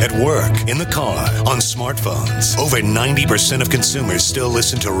home, at work, in the car, on smartphones. Over 90% of consumers still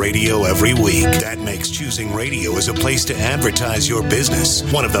listen to radio every week. That makes choosing radio as a place to advertise your business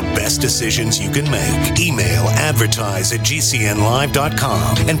one of the best decisions you can make. Email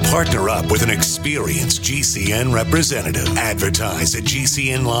advertise@gcnlive.com and partner up with an experienced GCN representative.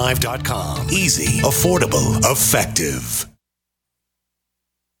 Advertise@gcnlive.com. Easy, affordable, effective.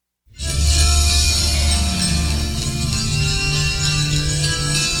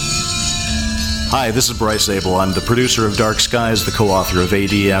 Hi, this is Bryce Abel. I'm the producer of Dark Skies, the co-author of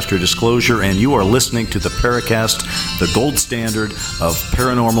AD After Disclosure, and you are listening to the Paracast, the gold standard of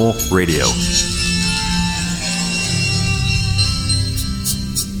paranormal radio.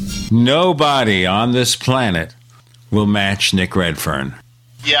 Nobody on this planet will match Nick Redfern.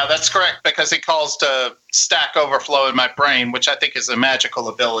 Yeah, that's correct, because he calls to stack overflow in my brain, which I think is a magical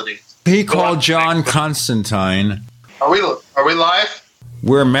ability. He called John Constantine. Are we live?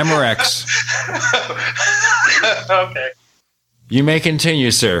 We're Memoirs. Okay. You may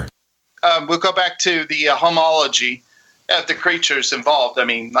continue, sir. We'll go back to the homology of the creatures involved. I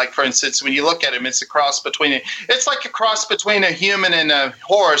mean, like, for instance, when you look at him, it's a cross between it's like a cross between a human and a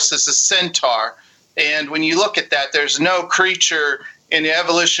horse. It's a centaur. And when you look at that, there's no creature in the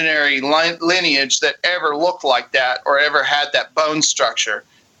evolutionary lineage that ever looked like that or ever had that bone structure.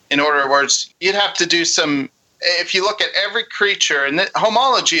 In other words, you'd have to do some... If you look at every creature, and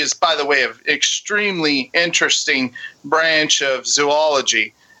homology is, by the way, an extremely interesting branch of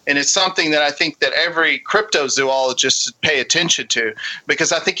zoology, and it's something that I think that every cryptozoologist should pay attention to,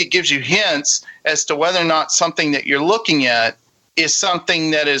 because I think it gives you hints as to whether or not something that you're looking at is something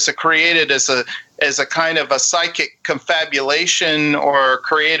that is created as a kind of a psychic confabulation or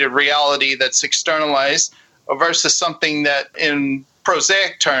created reality that's externalized, versus something that in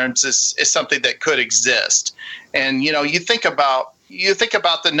prosaic terms is something that could exist. And you think about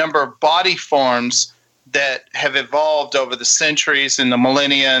the number of body forms that have evolved over the centuries and the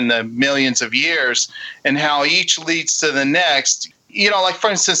millennia and the millions of years, and how each leads to the next. Like,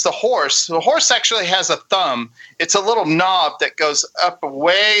 for instance, the horse. The horse actually has a thumb. It's a little knob that goes up,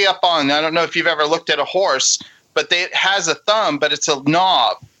 way up on. I don't know if you've ever looked at a horse, but it has a thumb, but it's a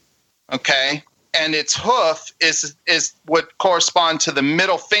knob. Okay. And its hoof is would correspond to the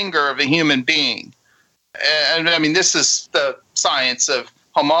middle finger of a human being. And I mean, this is the science of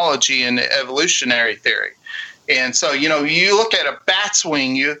homology and evolutionary theory. And so, you look at a bat's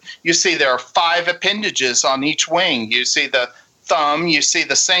wing, you see there are 5 appendages on each wing. You see the thumb, you see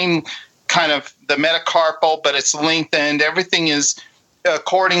the same kind of the metacarpal, but it's lengthened. Everything is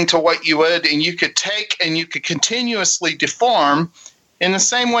according to what you would, and you could take and you could continuously deform in the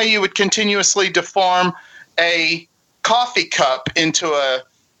same way you would continuously deform a coffee cup into a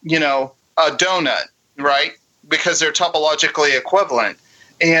donut, right? Because they're topologically equivalent.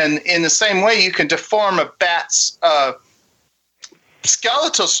 And in the same way, you can deform a bat's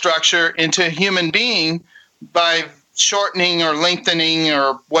skeletal structure into a human being by shortening or lengthening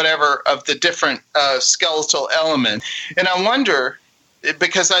or whatever of the different skeletal element. And I wonder,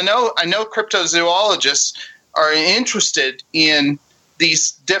 because I know cryptozoologists are interested in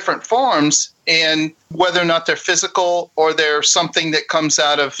these different forms and whether or not they're physical or they're something that comes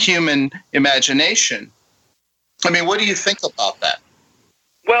out of human imagination. I mean, what do you think about that?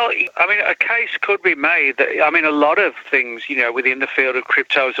 Well, I mean, a case could be made that, a lot of things, within the field of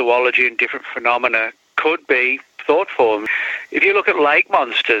cryptozoology and different phenomena could be thought form. If you look at lake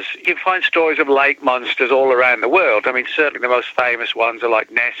monsters, you find stories of lake monsters all around the world. I mean, certainly the most famous ones are like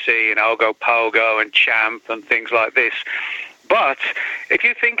Nessie and Ogopogo and Champ and things like this. But if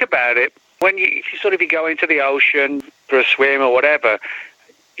you think about it, if you go into the ocean for a swim or whatever,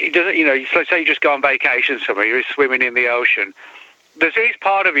 it doesn't, let's say you just go on vacation somewhere, you're swimming in the ocean. There's this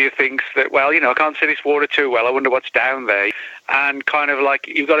part of you thinks that, well, I can't see this water too well. I wonder what's down there. And kind of like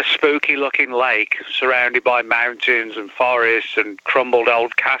you've got a spooky-looking lake surrounded by mountains and forests and crumbled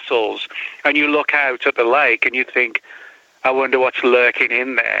old castles. And you look out at the lake and you think, I wonder what's lurking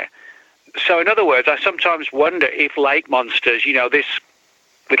in there. So in other words, I sometimes wonder if lake monsters, this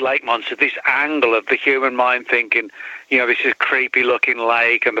angle of the human mind thinking, this is a creepy-looking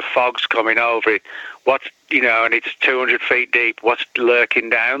lake and the fog's coming over it. And it's 200 feet deep. What's lurking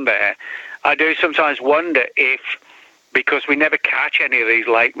down there? I do sometimes wonder if, because we never catch any of these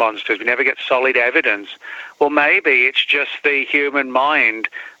lake monsters, we never get solid evidence, well, maybe it's just the human mind,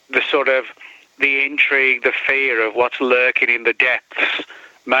 the intrigue, the fear of what's lurking in the depths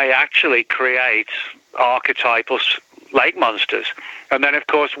may actually create archetypal lake monsters. And then, of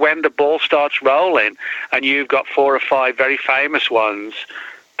course, when the ball starts rolling and you've got 4 or 5 very famous ones,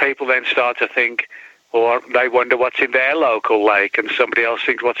 people then start to think, or they wonder what's in their local lake, and somebody else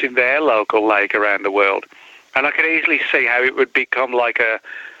thinks what's in their local lake around the world. And I can easily see how it would become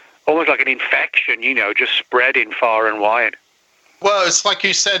almost like an infection, just spreading far and wide. Well, it's like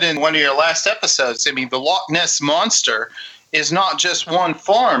you said in one of your last episodes. I mean, the Loch Ness Monster is not just one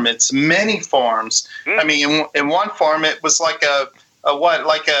form; it's many forms. I mean, in one form, it was like a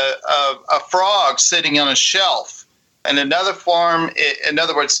frog sitting on a shelf, and another form. In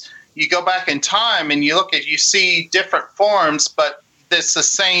other words, you go back in time and you see different forms, but it's the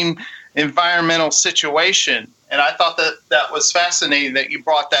same environmental situation. And I thought that was fascinating that you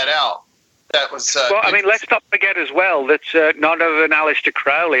brought that out. That was let's not forget as well that none other than Aleister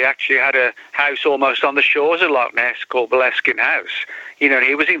Crowley actually had a house almost on the shores of Loch Ness called Boleskine House. And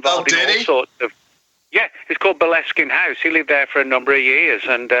he was involved in all sorts of... Yeah, it's called Boleskine House. He lived there for a number of years,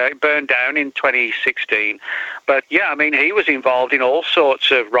 and it burned down in 2016. But he was involved in all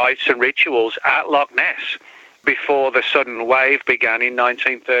sorts of rites and rituals at Loch Ness before the sudden wave began in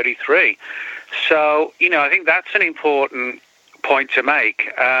 1933. So, I think that's an important point to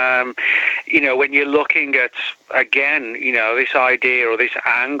make. When you're looking at, again, this idea or this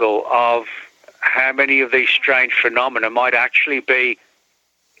angle of how many of these strange phenomena might actually be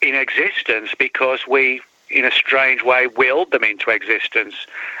in existence because we, in a strange way, willed them into existence.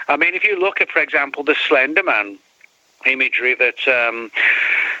 I mean, if you look at, for example, the Slenderman imagery that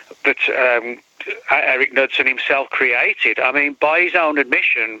Eric Knudsen himself created, I mean, by his own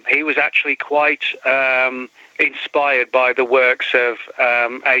admission, he was actually quite inspired by the works of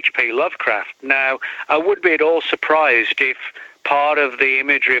H.P. Lovecraft. Now, I would be at all surprised if part of the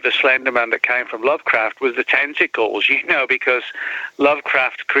imagery of the Slenderman that came from Lovecraft was the tentacles, because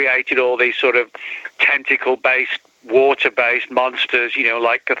Lovecraft created all these sort of tentacle-based, water-based monsters,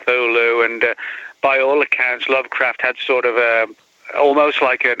 like Cthulhu, and by all accounts, Lovecraft had sort of almost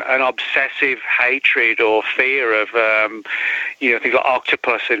like an obsessive hatred or fear of, things like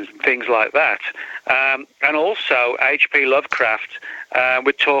octopus and things like that. And also, H.P. Lovecraft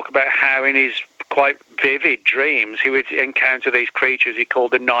would talk about how in his quite vivid dreams he would encounter these creatures he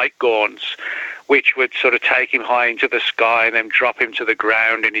called the night gaunts, which would sort of take him high into the sky and then drop him to the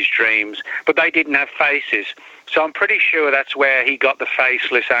ground in his dreams. But they didn't have faces. So I'm pretty sure that's where he got the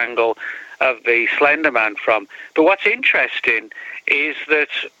faceless angle of the Slenderman from. But what's interesting is that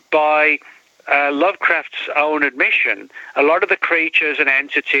by Lovecraft's own admission, a lot of the creatures and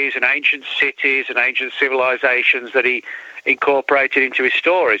entities and ancient cities and ancient civilizations that he incorporated into his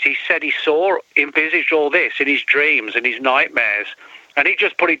stories, he said he envisaged all this in his dreams and his nightmares, and he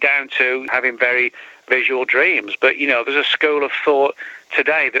just put it down to having very visual dreams. But, there's a school of thought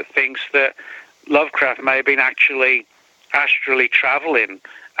today that thinks that Lovecraft may have been actually astrally traveling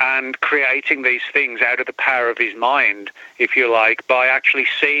and creating these things out of the power of his mind, if you like, by actually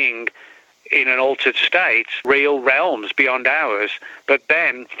seeing in an altered state real realms beyond ours, but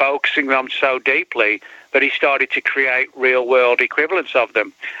then focusing them so deeply that he started to create real-world equivalents of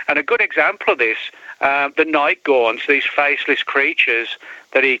them. And a good example of this, the night gaunts, these faceless creatures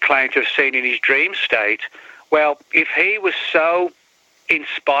that he claimed to have seen in his dream state, well, if he was so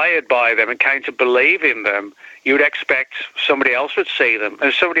inspired by them and came to believe in them, you would expect somebody else would see them.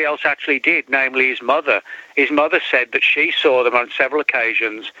 And somebody else actually did, namely his mother. His mother said that she saw them on several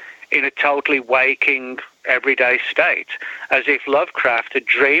occasions in a totally waking, everyday state, as if Lovecraft had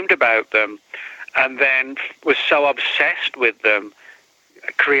dreamed about them and then was so obsessed with them,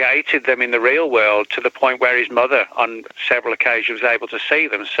 created them in the real world to the point where his mother on several occasions was able to see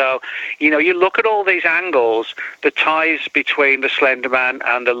them. So, you look at all these angles, the ties between the Slenderman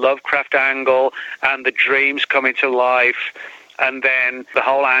and the Lovecraft angle and the dreams coming to life And then the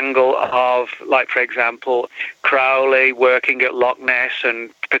whole angle of, like, for example, Crowley working at Loch Ness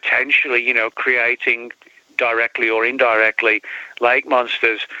and potentially, creating directly or indirectly lake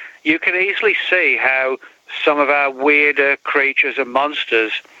monsters. You can easily see how some of our weirder creatures and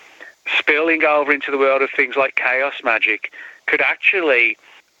monsters spilling over into the world of things like chaos magic could actually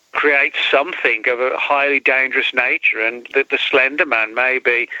create something of a highly dangerous nature, and that the Slender Man may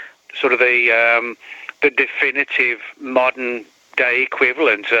be sort of the definitive modern day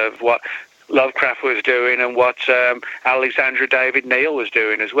equivalent of what Lovecraft was doing and what Alexandra David Neal was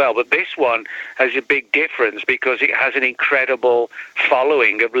doing as well. But this one has a big difference because it has an incredible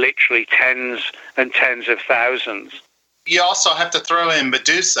following of literally tens and tens of thousands. You also have to throw in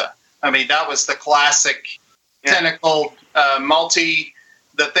Medusa. I mean, that was the classic tentacle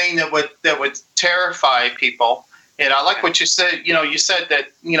the thing that would terrify people. And I like what you said. You said that,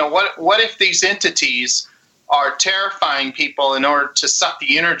 what if these entities are terrifying people in order to suck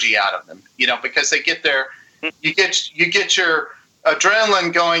the energy out of them, because they get you get your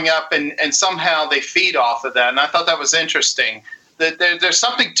adrenaline going up and somehow they feed off of that. And I thought that was interesting, that there's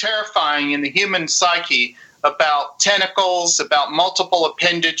something terrifying in the human psyche about tentacles, about multiple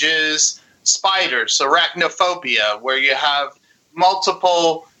appendages, spiders, arachnophobia, where you have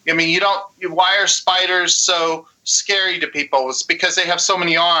multiple. I mean, why are spiders so scary to people? It's because they have so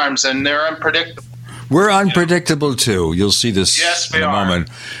many arms and they're unpredictable. We're unpredictable too. You'll see this in a moment.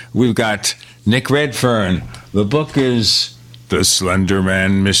 We've got Nick Redfern. The book is The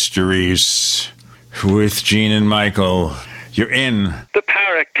Slenderman Mysteries with Gene and Michael. You're in the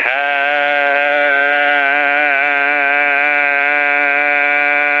Paracast.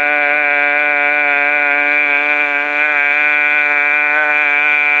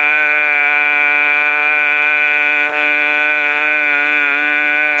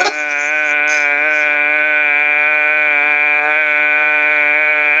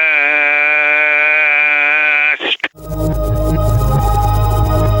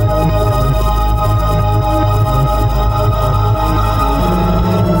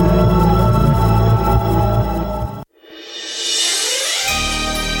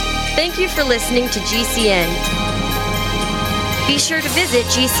 Listening to GCN. Be sure to visit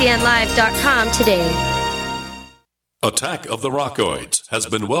GCNlive.com today. Attack of the Rockoids has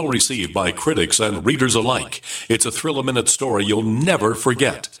been well received by critics and readers alike. It's a thrill-a-minute story you'll never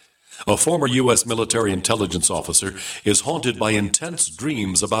forget. A former U.S. military intelligence officer is haunted by intense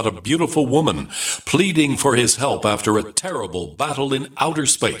dreams about a beautiful woman pleading for his help after a terrible battle in outer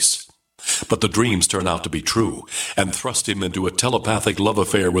space. But the dreams turn out to be true and thrust him into a telepathic love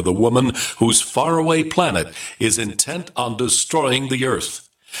affair with a woman whose faraway planet is intent on destroying the Earth.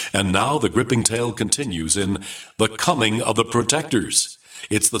 And now the gripping tale continues in The Coming of the Protectors.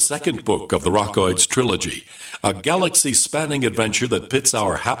 It's the second book of the Rockoids trilogy, a galaxy-spanning adventure that pits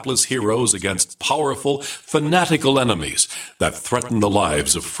our hapless heroes against powerful, fanatical enemies that threaten the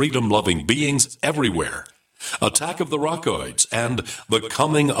lives of freedom-loving beings everywhere. Attack of the Rockoids and The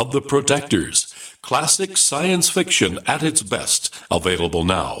Coming of the Protectors. Classic science fiction at its best. Available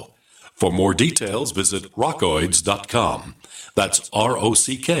now. For more details, visit rockoids.com. That's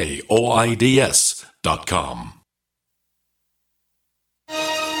ROCKOIDS.com.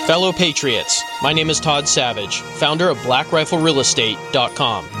 Fellow Patriots, my name is Todd Savage, founder of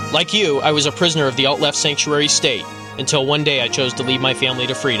BlackRifleRealEstate.com. Like you, I was a prisoner of the alt-left sanctuary state until one day I chose to lead my family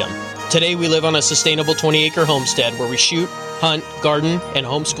to freedom. Today we live on a sustainable 20-acre homestead where we shoot, hunt, garden, and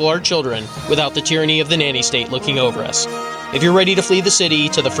homeschool our children without the tyranny of the nanny state looking over us. If you're ready to flee the city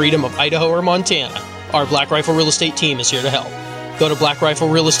to the freedom of Idaho or Montana, our Black Rifle Real Estate team is here to help. Go to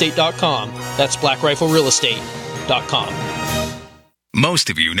BlackRifleRealEstate.com. That's BlackRifleRealEstate.com. Most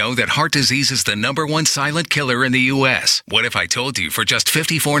of you know that heart disease is the #1 silent killer in the U.S. What if I told you for just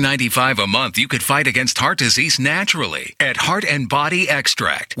 $54.95 a month you could fight against heart disease naturally? At Heart and Body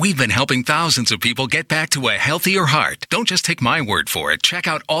Extract, we've been helping thousands of people get back to a healthier heart. Don't just take my word for it. Check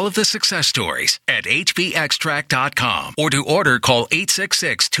out all of the success stories at hbextract.com. Or to order, call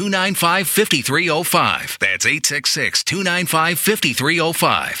 866-295-5305. That's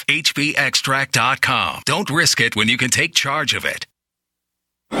 866-295-5305. hbextract.com. Don't risk it when you can take charge of it.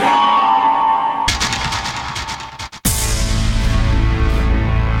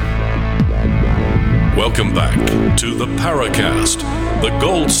 Welcome back to the Paracast, the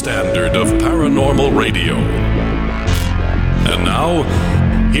gold standard of paranormal radio. And now,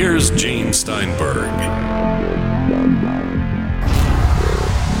 here's Gene Steinberg.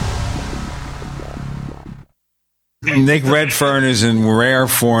 Nick Redfern is in rare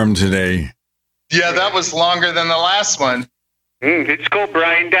form today. Yeah, that was longer than the last one. It's called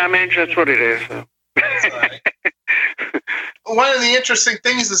brain damage. That's what it is. one of the interesting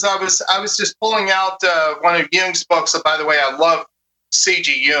things is I was just pulling out one of Jung's books. By the way, I love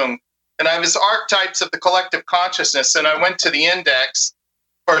C.G. Jung, and I have his Archetypes of the Collective Consciousness, and I went to the index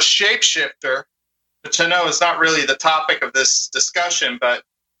for shapeshifter, which I know is not really the topic of this discussion, but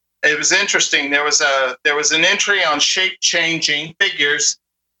it was interesting. There was an entry on shape-changing figures.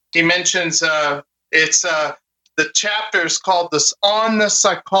 He mentions it's the chapter is called "This on the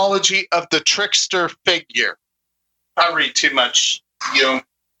Psychology of the Trickster Figure." I read too much Jung.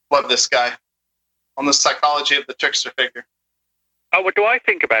 Love this guy. On the psychology of the trickster figure. Oh, what do I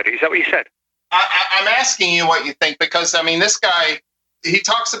think about it? Is that what you said? I'm asking you what you think, because, I mean, this guy, he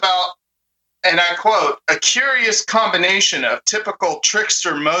talks about, and I quote, "A curious combination of typical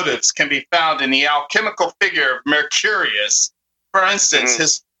trickster motives can be found in the alchemical figure of Mercurius. For instance,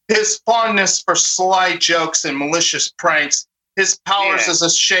 his fondness for sly jokes and malicious pranks, his powers as a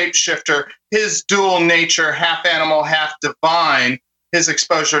shapeshifter, his dual nature, half animal, half divine, his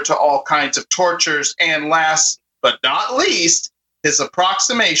exposure to all kinds of tortures, and last but not least, his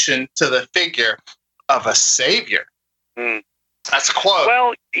approximation to the figure of a savior." That's a quote.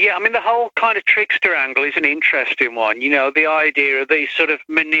 Well, yeah, I mean, the whole kind of trickster angle is an interesting one. You know, the idea of these sort of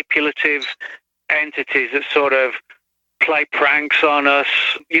manipulative entities that sort of play pranks on us.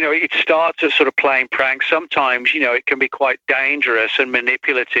 You know, it starts as sort of playing pranks. Sometimes, you know, it can be quite dangerous and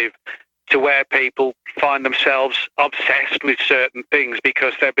manipulative to where people find themselves obsessed with certain things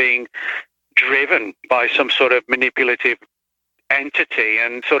because they're being driven by some sort of manipulative entity,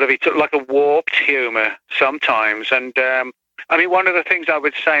 and sort of it's like a warped humor sometimes. And I mean, one of the things I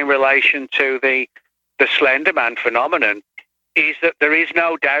would say in relation to the Slenderman phenomenon is that there is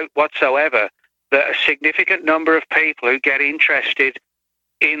no doubt whatsoever that a significant number of people who get interested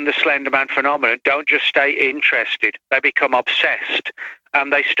in the Slenderman phenomenon don't just stay interested, they become obsessed,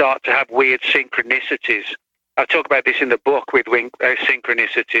 and they start to have weird synchronicities. I talk about this in the book with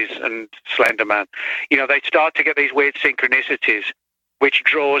synchronicities and Slenderman. You know, they start to get these weird synchronicities, which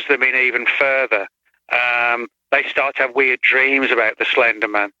draws them in even further. They start to have weird dreams about the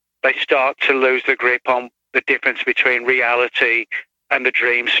Slenderman. They start to lose the grip on the difference between reality and the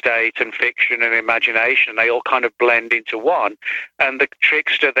dream state and fiction and imagination. They all kind of blend into one. And the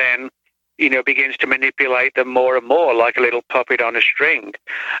trickster then, you know, begins to manipulate them more and more like a little puppet on a string.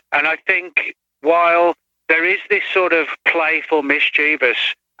 And I think while there is this sort of playful,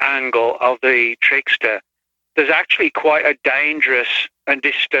 mischievous angle of the trickster, there's actually quite a dangerous and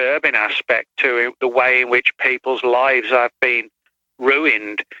disturbing aspect to the way in which people's lives have been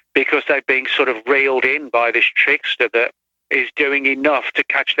ruined because they've been sort of reeled in by this trickster that is doing enough to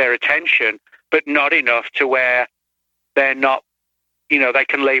catch their attention, but not enough to where they're not, you know, they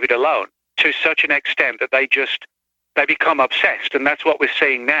can leave it alone to such an extent that they become obsessed. And that's what we're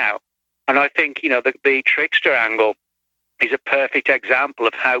seeing now. And I think, you know, the trickster angle is a perfect example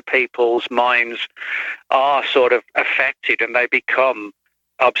of how people's minds are sort of affected and they become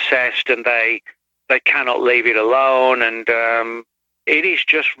obsessed and they cannot leave it alone. And it is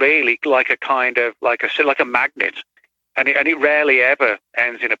just really like a kind of, like a magnet. And it rarely ever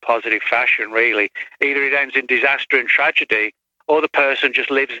ends in a positive fashion, really. Either it ends in disaster and tragedy, or the person just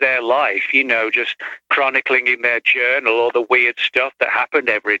lives their life, you know, just chronicling in their journal all the weird stuff that happened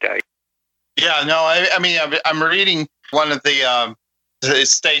every day. Yeah, no, I mean, I'm reading one of the it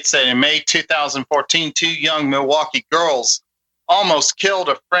states that in May 2014, 2 young Milwaukee girls almost killed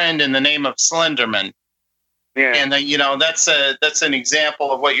a friend in the name of Slenderman. Yeah. And, you know, that's an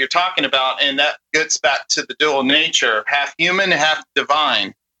example of what you're talking about. And that gets back to the dual nature, half human, half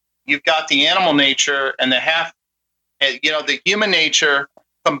divine. You've got the animal nature and the half, you know, the human nature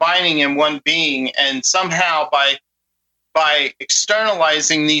combining in one being. And somehow by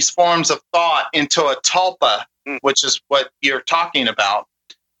externalizing these forms of thought into a tulpa, which is what you're talking about,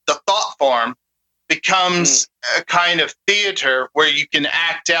 the thought form becomes a kind of theater where you can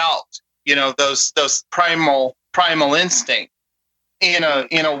act out, you know, those primal instinct in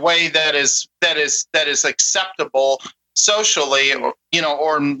a way that is acceptable socially, or, you know,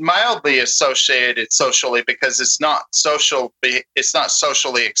 or mildly associated socially, because it's not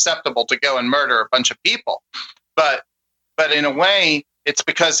socially acceptable to go and murder a bunch of people, but in a way it's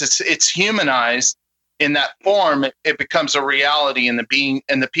because it's humanized in that form. It becomes a reality in the being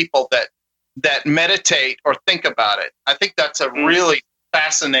and the people that meditate or think about it. I think that's a really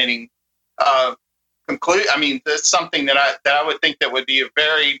fascinating conclude. I mean, that's something that I would think that would be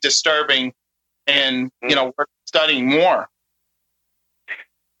very disturbing, and you know, we're studying more.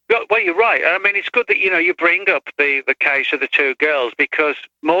 Well, you're right. I mean, it's good that, you know, you bring up the case of the 2 girls, because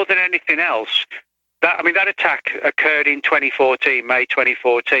more than anything else, that attack occurred in 2014, May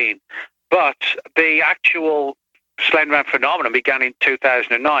 2014, but the actual Slenderman phenomenon began in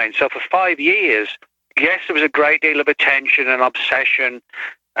 2009. So for 5 years, yes, there was a great deal of attention and obsession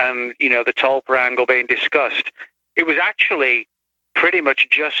and, the tulpa angle being discussed. It was actually pretty much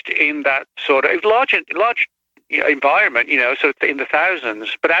just in that sort of large environment, so in the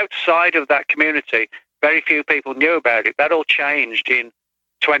thousands. But outside of that community, very few people knew about it. That all changed in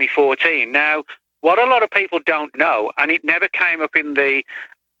 2014. Now, what a lot of people don't know, and it never came up in the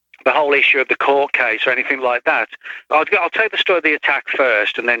whole issue of the court case or anything like that. I'll take the story of the attack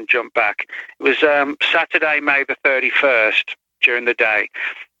first and then jump back. It was Saturday, May the 31st, during the day,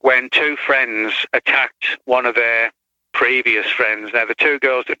 when two friends attacked one of their previous friends. Now, the two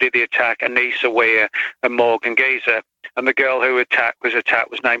girls that did the attack, Anissa Weir and Morgan Geezer, and the girl who was attacked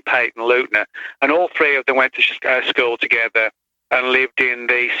was named Peyton Leutner. And all three of them went to school together and lived in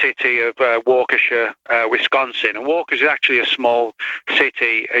the city of Waukesha, Wisconsin. And Waukesha is actually a small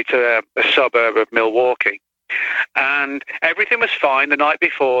city. It's a suburb of Milwaukee. And everything was fine the night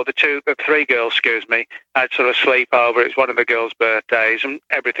before. The three girls, had sort of sleepover. It was one of the girls' birthdays, and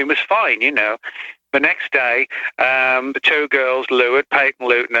everything was fine, The next day, the two girls lured Peyton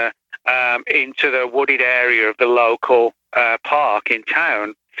Leutner into the wooded area of the local park in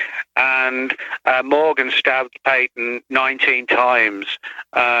town. And Morgan stabbed Peyton 19 times.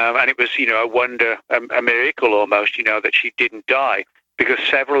 And it was, a wonder, a miracle almost, that she didn't die, because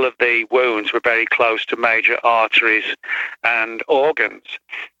several of the wounds were very close to major arteries and organs.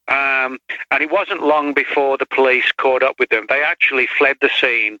 And it wasn't long before the police caught up with them. They actually fled the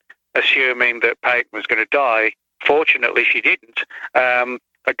scene, assuming that Peyton was going to die. Fortunately, she didn't.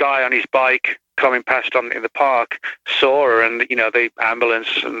 A guy on his bike coming past in the park saw her, and the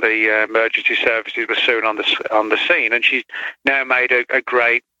ambulance and the emergency services were soon on the scene, and she's now made a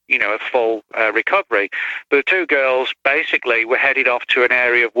great, a full recovery. But the two girls basically were headed off to an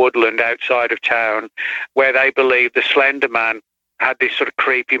area of woodland outside of town where they believed the Slender Man had this sort of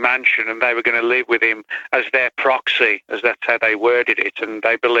creepy mansion, and they were going to live with him as their proxy, as that's how they worded it. And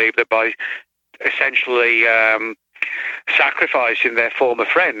they believed that by essentially sacrificing their former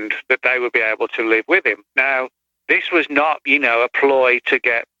friend, that they would be able to live with him. Now, this was not, a ploy to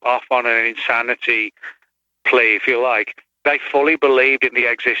get off on an insanity plea, if you like. They fully believed in the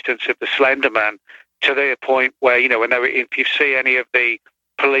existence of the Slender Man, to the point where, if you see any of the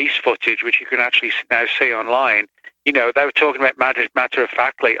police footage, which you can actually now see online, they were talking about matter of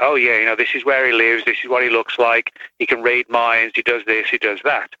factly, oh yeah, this is where he lives, this is what he looks like, he can read minds, he does this, he does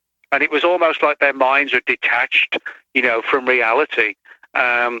that. And it was almost like their minds were detached, from reality.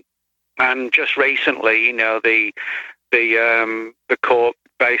 And just recently, the court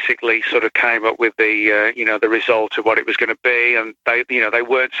basically sort of came up with the, the result of what it was going to be. And they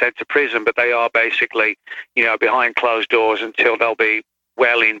weren't sent to prison, but they are basically, behind closed doors until they'll be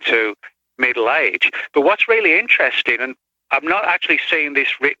well into middle age. But what's really interesting, and I've not actually seen this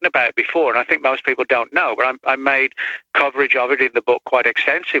written about before, and I think most people don't know, but I made coverage of it in the book quite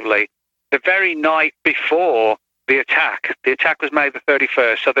extensively. The very night before the attack was May the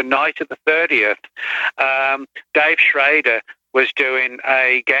 31st, so the night of the 30th, Dave Schrader was doing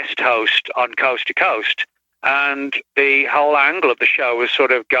a guest host on Coast to Coast, and the whole angle of the show was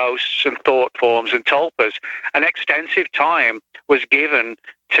sort of ghosts and thought forms and tulpas. An extensive time was given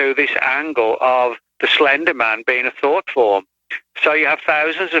to this angle of the Slender Man being a thought form. So you have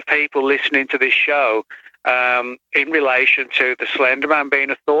thousands of people listening to this show in relation to the Slender Man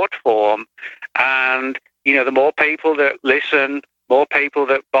being a thought form. And, the more people that listen, more people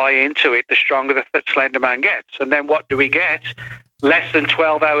that buy into it, the stronger the Slender Man gets. And then what do we get? Less than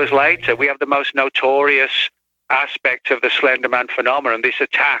 12 hours later, we have the most notorious aspect of the Slender Man phenomenon, this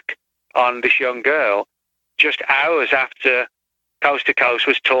attack on this young girl, just hours after Coast to Coast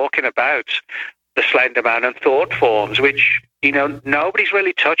was talking about the Slender Man and thought forms, which, nobody's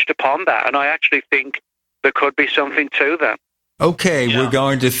really touched upon that. And I actually think there could be something to that. Okay, we're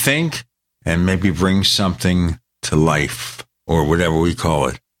going to think and maybe bring something to life, or whatever we call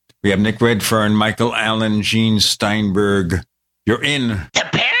it. We have Nick Redfern, Michael Allen, Gene Steinberg. You're in the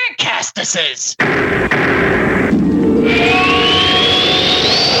Paracastuses.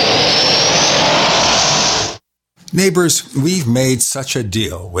 Neighbors, we've made such a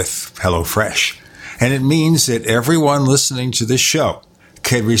deal with HelloFresh, and it means that everyone listening to this show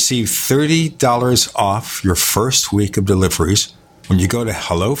can receive $30 off your first week of deliveries when you go to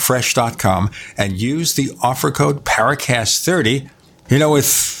HelloFresh.com and use the offer code Paracast30.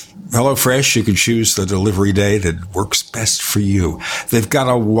 With HelloFresh, you can choose the delivery day that works best for you. They've got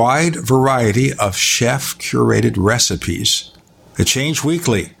a wide variety of chef-curated recipes that change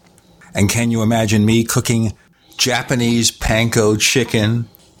weekly. And can you imagine me cooking Japanese panko chicken?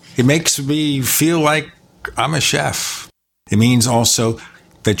 It makes me feel like I'm a chef. It means also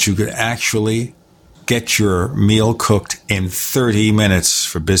that you could actually get your meal cooked in 30 minutes.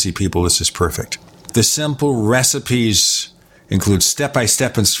 For busy people, this is perfect. The simple recipes include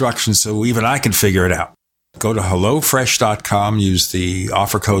step-by-step instructions so even I can figure it out. Go to HelloFresh.com, use the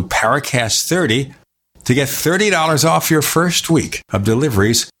offer code Paracast30 to get $30 off your first week of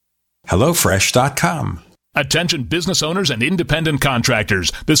deliveries. HelloFresh.com. Attention business owners and independent contractors.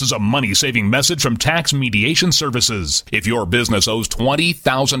 This is a money-saving message from Tax Mediation Services. If your business owes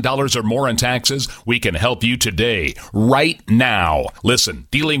 $20,000 or more in taxes, we can help you today, right now. Listen,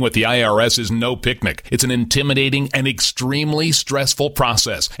 dealing with the IRS is no picnic. It's an intimidating and extremely stressful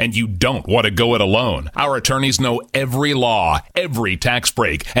process, and you don't want to go it alone. Our attorneys know every law, every tax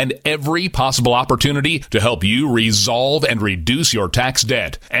break, and every possible opportunity to help you resolve and reduce your tax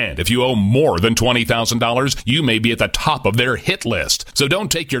debt. And if you owe more than $20,000, you may be at the top of their hit list. So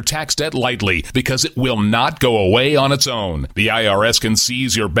don't take your tax debt lightly, because it will not go away on its own. The IRS can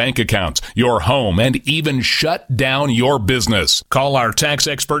seize your bank accounts, your home, and even shut down your business. Call our tax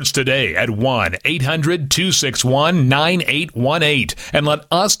experts today at 1-800-261-9818 and let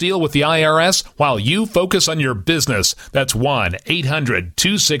us deal with the IRS while you focus on your business. That's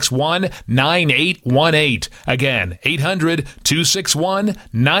 1-800-261-9818. Again,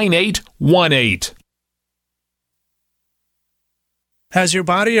 800-261-9818. Has your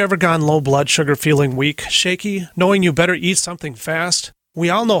body ever gone low blood sugar, feeling weak, shaky, knowing you better eat something fast? We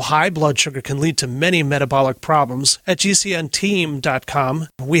all know high blood sugar can lead to many metabolic problems. At GCNteam.com,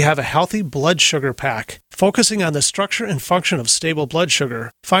 we have a healthy blood sugar pack, focusing on the structure and function of stable blood sugar.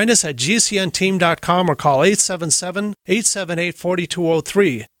 Find us at GCNteam.com or call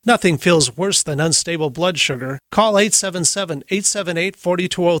 877-878-4203. Nothing feels worse than unstable blood sugar. Call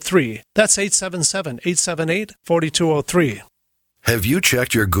 877-878-4203. That's 877-878-4203. Have you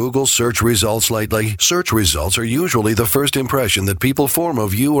checked your Google search results lately? Search results are usually the first impression that people form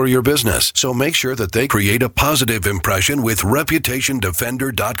of you or your business. So make sure that they create a positive impression with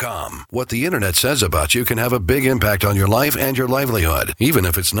ReputationDefender.com. What the internet says about you can have a big impact on your life and your livelihood, even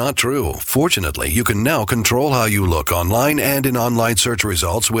if it's not true. Fortunately, you can now control how you look online and in online search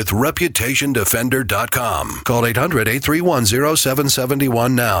results with ReputationDefender.com. Call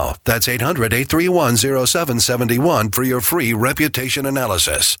 800-831-0771 now. That's 800-831-0771 for your free reputation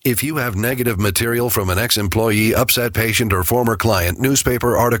analysis. If you have negative material from an ex-employee, upset patient, or former client,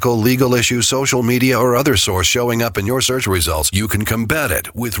 newspaper article, legal issue, social media, or other source showing up in your search results, you can combat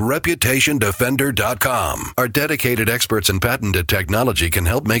it with ReputationDefender.com. Our dedicated experts in patented technology can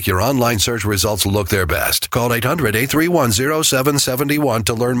help make your online search results look their best. Call 800-831-0771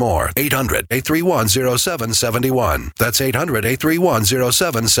 to learn more. 800-831-0771. That's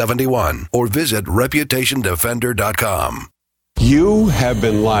 800-831-0771. Or visit ReputationDefender.com. You have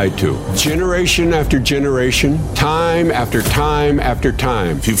been lied to, generation after generation, time after time after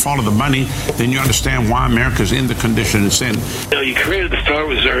time. If you follow the money, then you understand why America's in the condition it's in. You know, you created the Federal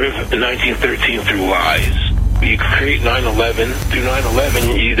Reserve in 1913 through lies. You create 9/11. Through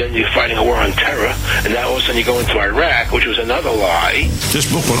 9/11, you're fighting a war on terror, and now all of a sudden you go into Iraq, which was another lie.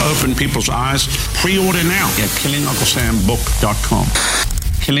 This book will open people's eyes. Pre-order now at KillingUncleSamBook.com.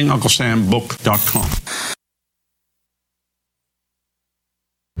 KillingUncleSamBook.com.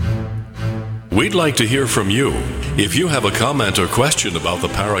 We'd like to hear from you. If you have a comment or question about the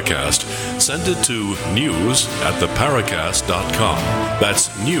Paracast, send it to news@theparacast.com. That's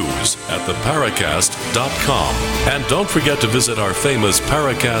news@theparacast.com. And don't forget to visit our famous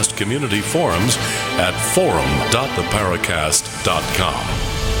Paracast community forums at forum.theparacast.com.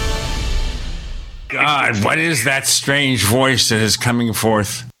 God, what is that strange voice that is coming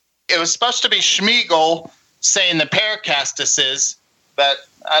forth? It was supposed to be Schmeagol saying the Paracastuses, but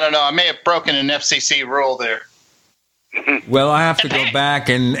I don't know. I may have broken an FCC rule there. Well, I have to go back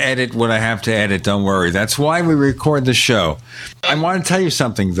and edit what I have to edit. Don't worry. That's why we record the show. I want to tell you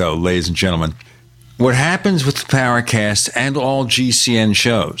something, though, ladies and gentlemen. What happens with the Paracast and all GCN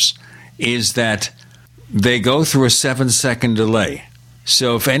shows is that they go through a 7-second delay.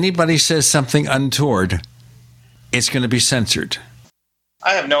 So if anybody says something untoward, it's going to be censored.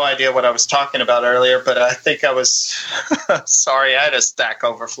 I have no idea what I was talking about earlier, but I think I was sorry. I had a Stack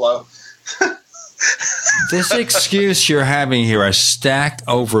Overflow. This excuse you're having here, a Stack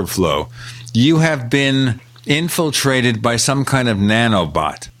Overflow, you have been infiltrated by some kind of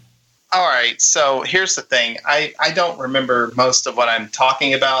nanobot. All right, so here's the thing. I don't remember most of what I'm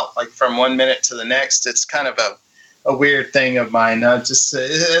talking about, like from 1 minute to the next. It's kind of a weird thing of mine. They have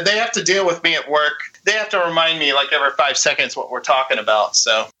to deal with me at work. They have to remind me like every 5 seconds what we're talking about.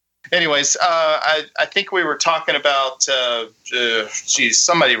 So anyways, I think we were talking about,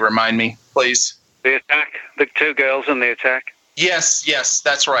 somebody remind me, please. The attack, the two girls in the attack. Yes,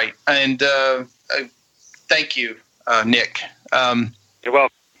 that's right. And thank you, Nick. You're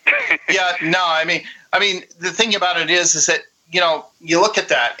welcome. Yeah, no, I mean, the thing about it is that, you look at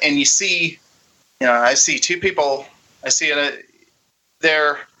that and you see, I see two people. I see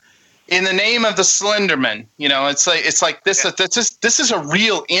they're in the name of the Slenderman. It's like this. Yeah. This is a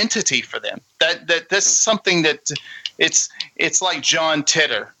real entity for them. That this is something that it's like John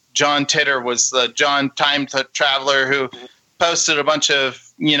Titor. John Titor was the time traveler who posted a bunch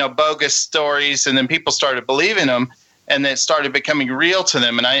of bogus stories, and then people started believing them, and it started becoming real to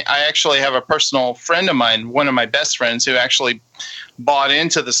them. And I actually have a personal friend of mine, one of my best friends, who actually bought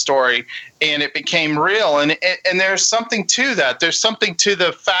into the story, and it became real. And there's something to that. There's something to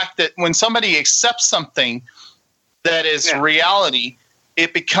the fact that when somebody accepts something that is reality,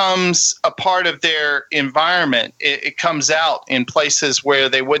 it becomes a part of their environment. It comes out in places where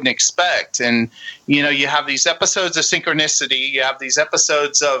they wouldn't expect. And, you have these episodes of synchronicity. You have these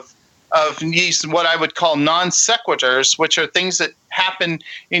episodes of these, what I would call non sequiturs, which are things that happen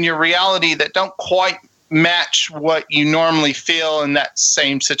in your reality that don't quite match what you normally feel in that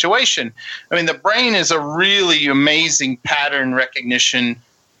same situation. I mean, the brain is a really amazing pattern recognition,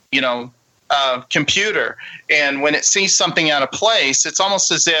 computer. And when it sees something out of place, it's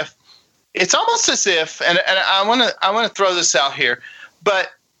almost as if, and I want to throw this out here,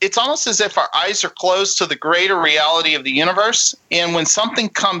 but it's almost as if our eyes are closed to the greater reality of the universe. And when something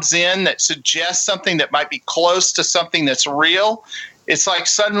comes in that suggests something that might be close to something that's real, it's like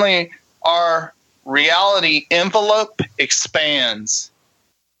suddenly our reality envelope expands.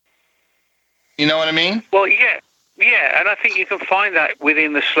 You know what I mean? Well, yeah, and I think you can find that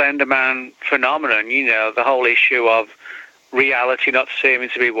within the Slenderman phenomenon, the whole issue of reality not seeming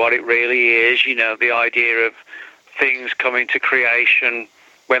to be what it really is, the idea of things coming to creation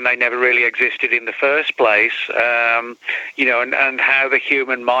when they never really existed in the first place, and how the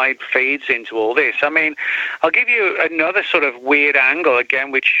human mind feeds into all this. I mean, I'll give you another sort of weird angle,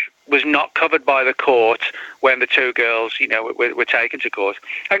 again, which was not covered by the court when the two girls, were taken to court.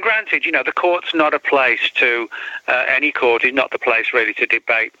 And granted, the court's not a place to, any court is not the place really to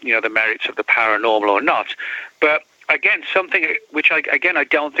debate, the merits of the paranormal or not. But again, something which I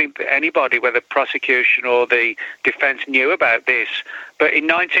don't think that anybody, whether prosecution or the defense, knew about this. But in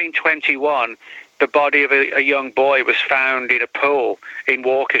 1921, the body of a young boy was found in a pool in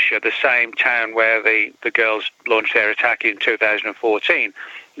Waukesha, the same town where the girls launched their attack in 2014.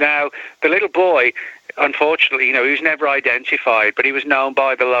 Now, the little boy, unfortunately, he was never identified, but he was known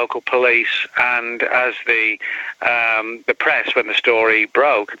by the local police and as the press when the story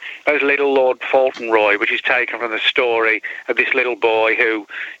broke as Little Lord Fauntleroy, which is taken from the story of this little boy who,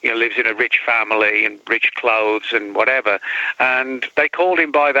 lives in a rich family and rich clothes and whatever. And they called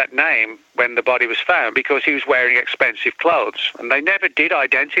him by that name when the body was found because he was wearing expensive clothes, and they never did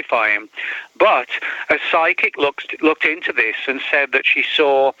identify him. But a psychic looked into this and said that she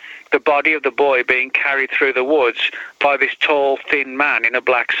saw the body of the boy being carried through the woods by this tall, thin man in a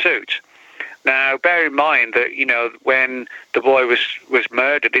black suit. Now, bear in mind that, when the boy was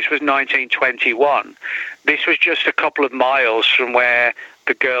murdered, this was 1921. This was just a couple of miles from where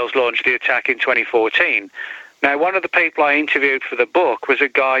the girls launched the attack in 2014. Now, one of the people I interviewed for the book was a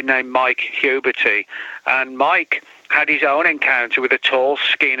guy named Mike Huberty, and Mike had his own encounter with a tall,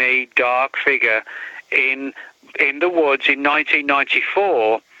 skinny, dark figure in the woods in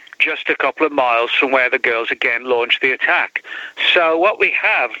 1994, just a couple of miles from where the girls again launched the attack. So what we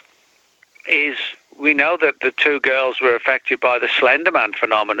have is, we know that the two girls were affected by the Slenderman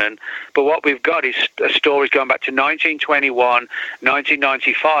phenomenon, but what we've got is stories going back to 1921,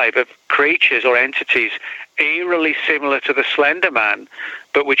 1995 of creatures or entities eerily similar to the Slenderman,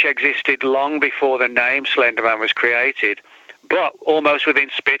 but which existed long before the name Slenderman was created, but almost within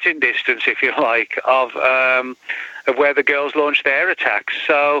spitting distance, if you like, of where the girls launched their attacks.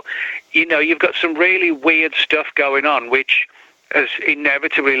 So, you've got some really weird stuff going on, which has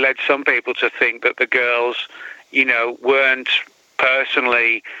inevitably led some people to think that the girls, weren't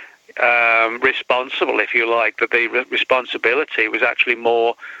personally responsible, if you like, that the responsibility was actually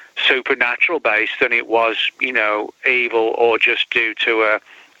more supernatural based than it was, evil or just due to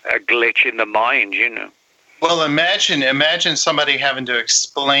a glitch in the mind, Well, imagine somebody having to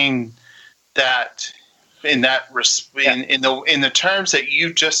explain that in the terms that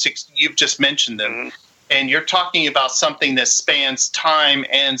you've just mentioned them. Mm-hmm. And you're talking about something that spans time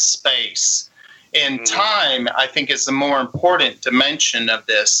and space. And time, I think, is the more important dimension of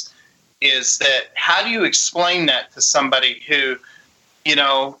this, is that how do you explain that to somebody who, in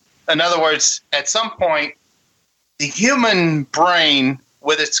other words, at some point, the human brain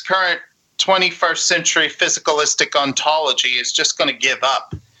with its current 21st century physicalistic ontology is just going to give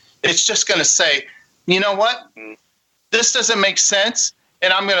up. It's just going to say, you know what? This doesn't make sense,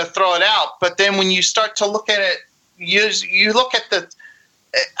 and I'm going to throw it out. But then when you start to look at it, you look at the –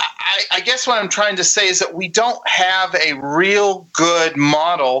 I guess what I'm trying to say is that we don't have a real good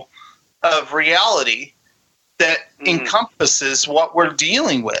model of reality that encompasses what we're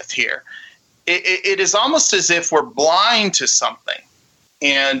dealing with here. It is almost as if we're blind to something.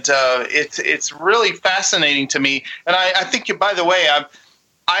 And it's really fascinating to me. And I think, by the way,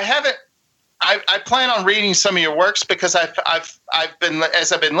 I plan on reading some of your works because I've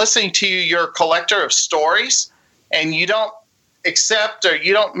been listening to you, you're a collector of stories, and you don't accept or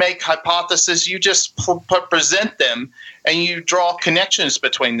you don't make hypotheses. You just present them and you draw connections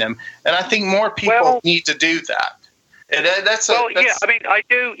between them. And I think more people need to do that. And yeah, I mean, I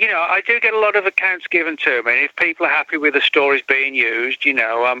do get a lot of accounts given to me. If people are happy with the stories being used,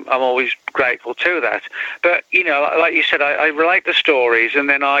 I'm always grateful to that. But, like you said, I relate the stories, and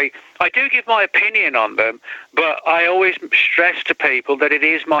then I do give my opinion on them, but I always stress to people that it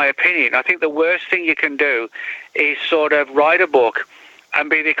is my opinion. I think the worst thing you can do is sort of write a book and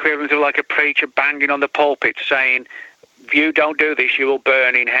be the equivalent of like a preacher banging on the pulpit saying, if you don't do this, you will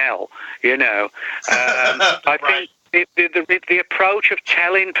burn in hell, I think the approach of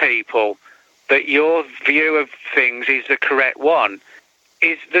telling people that your view of things is the correct one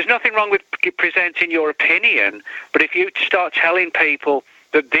is, there's nothing wrong with presenting your opinion, but if you start telling people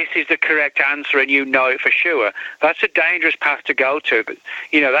that this is the correct answer and you know it for sure, that's a dangerous path to go to. But,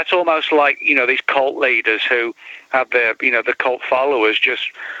 that's almost like, these cult leaders who have the cult followers just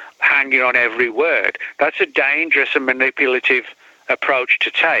hanging on every word. That's a dangerous and manipulative approach to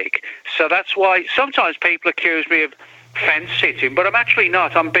take. So that's why sometimes people accuse me of fence sitting, but I'm actually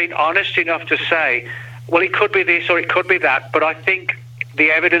not. I'm being honest enough to say, well, it could be this or it could be that, but I think the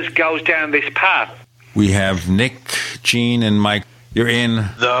evidence goes down this path. We have Nick, Gene, and Mike. You're in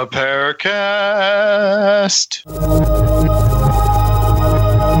the Paracast.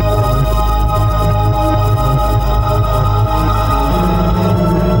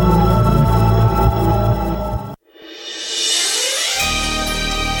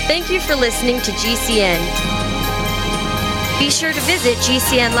 Thank you for listening to GCN. Be sure to visit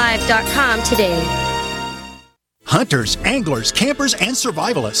GCNlive.com today. Hunters, anglers, campers, and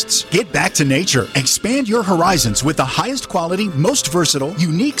survivalists. Get back to nature. Expand your horizons with the highest quality, most versatile,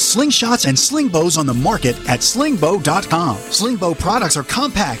 unique slingshots and sling bows on the market at slingbow.com. Slingbow products are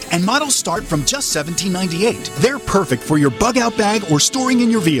compact and models start from just $17.98. They're perfect for your bug-out bag or storing in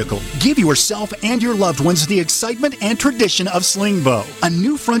your vehicle. Give yourself and your loved ones the excitement and tradition of Slingbow, a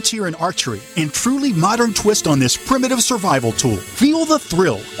new frontier in archery and truly modern twist on this primitive survival tool. Feel the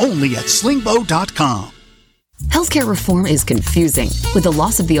thrill only at slingbow.com. Healthcare reform is confusing. With the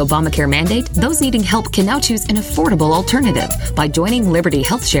loss of the Obamacare mandate, those needing help can now choose an affordable alternative. By joining Liberty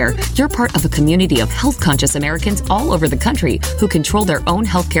HealthShare, you're part of a community of health-conscious Americans all over the country who control their own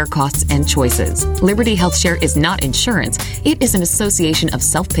healthcare costs and choices. Liberty HealthShare is not insurance. It is an association of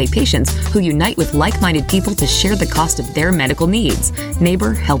self-pay patients who unite with like-minded people to share the cost of their medical needs.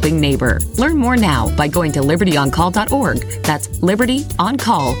 Neighbor helping neighbor. Learn more now by going to libertyoncall.org. That's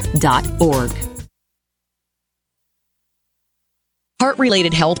libertyoncall.org.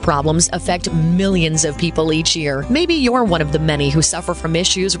 Heart-related health problems affect millions of people each year. Maybe you're one of the many who suffer from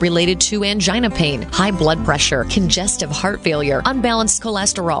issues related to angina pain, high blood pressure, congestive heart failure, unbalanced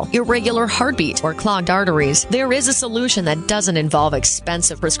cholesterol, irregular heartbeat, or clogged arteries. There is a solution that doesn't involve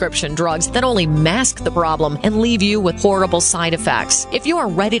expensive prescription drugs that only mask the problem and leave you with horrible side effects. If you are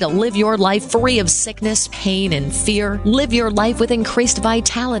ready to live your life free of sickness, pain, and fear, live your life with increased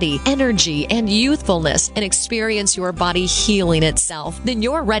vitality, energy, and youthfulness, and experience your body healing itself, then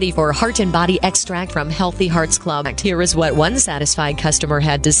you're ready for Heart and Body Extract from Healthy Hearts Club. Here is what one satisfied customer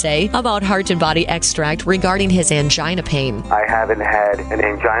had to say about Heart and Body Extract regarding his angina pain. I haven't had an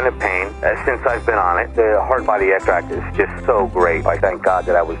angina pain since I've been on it. The Heart Body Extract is just so great. I thank God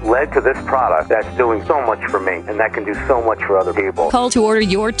that I was led to this product that's doing so much for me and that can do so much for other people. Call to order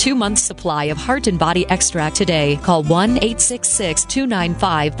your 2-month supply of Heart and Body Extract today. Call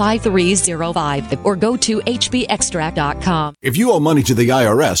 1-866-295-5305 or go to hbextract.com. If you owe money to the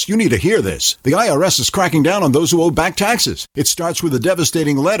IRS, you need to hear this. The IRS is cracking down on those who owe back taxes. It starts with a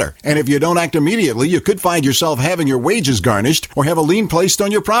devastating letter, and if you don't act immediately, you could find yourself having your wages garnished or have a lien placed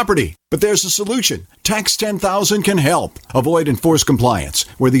on your property. But there's a solution. Tax 10,000 can help. Avoid enforced compliance,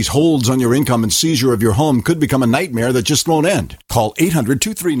 where these holds on your income and seizure of your home could become a nightmare that just won't end. Call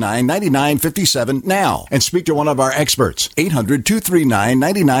 800-239-9957 now and speak to one of our experts.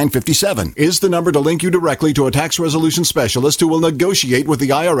 800-239-9957 is the number to link you directly to a tax resolution specialist who will negotiate with the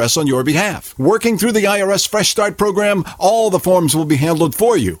IRS on your behalf. Working through the IRS Fresh Start program, all the forms will be handled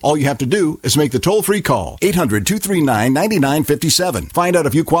for you. All you have to do is make the toll-free call. 800-239-9957. Find out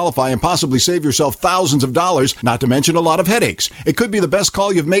if you qualify and possibly save yourself thousands of dollars, not to mention a lot of headaches. It could be the best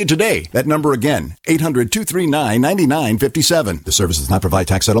call you've made today. That number again, 800-239-9957. The service does not provide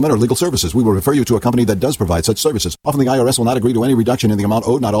tax settlement or legal services. We will refer you to a company that does provide such services. Often the IRS will not agree to any reduction in the amount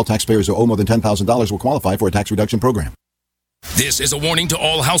owed. Not all taxpayers who owe more than $10,000 will qualify for a tax reduction program. This is a warning to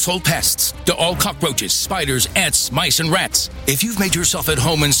all household pests, to all cockroaches, spiders, ants, mice, and rats. If you've made yourself at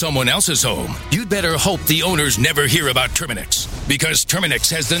home in someone else's home, you'd better hope the owners never hear about Terminix. Because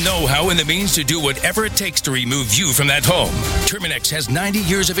Terminix has the know-how and the means to do whatever it takes to remove you from that home. Terminix has 90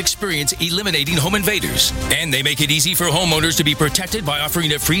 years of experience eliminating home invaders. And they make it easy for homeowners to be protected by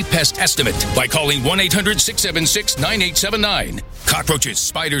offering a free pest estimate by calling 1-800-676-9879. Cockroaches,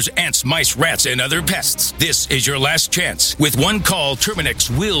 spiders, ants, mice, rats, and other pests. This is your last chance. With one call, Terminix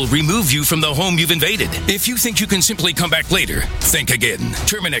will remove you from the home you've invaded. If you think you can simply come back later, think again.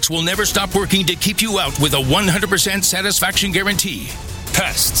 Terminix will never stop working to keep you out with a 100% satisfaction guarantee.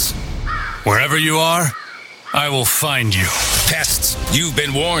 Pests. Wherever you are, I will find you. Pests, you've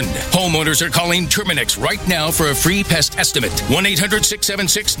been warned. Homeowners are calling Terminix right now for a free pest estimate.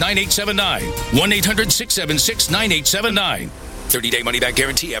 1-800-676-9879. 1-800-676-9879. 30-day money-back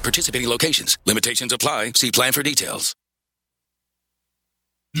guarantee at participating locations. Limitations apply. See plan for details.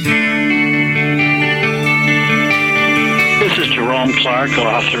 This is Jerome Clark,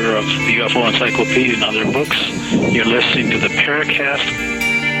 author of the UFO Encyclopedia and other books. You're listening to the Paracast.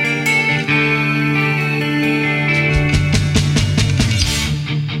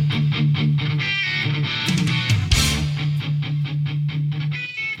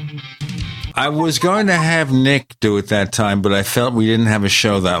 I was going to have Nick do it that time, but I felt we didn't have a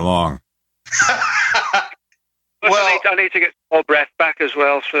show that long. Well, I need to get more breath back as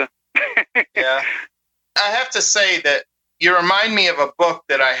well. So. Yeah. I have to say that you remind me of a book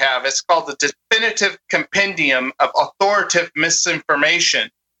that I have. It's called The Definitive Compendium of Authoritative Misinformation.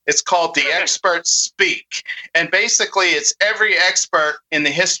 It's called The Experts Speak. And basically, it's every expert in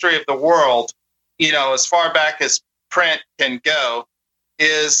the history of the world, you know, as far back as print can go,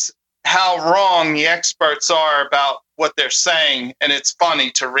 is how wrong the experts are about what they're saying. And it's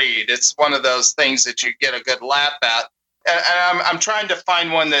funny to read. It's one of those things that you get a good laugh at. And I'm trying to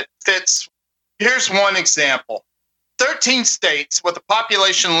find one that fits. Here's one example. 13 states with a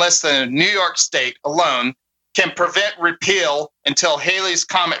population less than New York State alone can prevent repeal until Halley's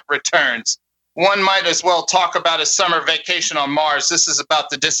Comet returns. One might as well talk about a summer vacation on Mars. This is about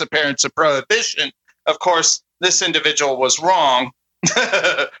the disappearance of prohibition. Of course, this individual was wrong.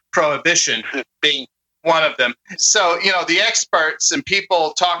 Prohibition being one of them. So, you know, the experts and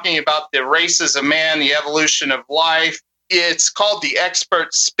people talking about the races of man, the evolution of life, it's called The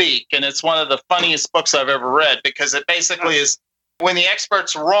Experts Speak, and it's one of the funniest books I've ever read because it basically is when the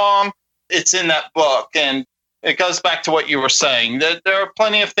expert's wrong, it's in that book. And it goes back to what you were saying. There are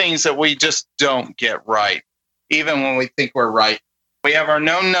plenty of things that we just don't get right, even when we think we're right. We have our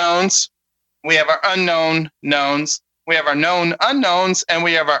known knowns, we have our unknown knowns, we have our known unknowns, and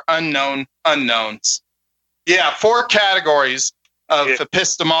we have our unknown unknowns. Yeah, 4 categories of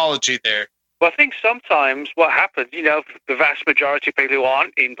epistemology there. Well, I think sometimes what happens, you know, the vast majority of people who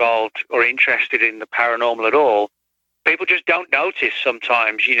aren't involved or interested in the paranormal at all, people just don't notice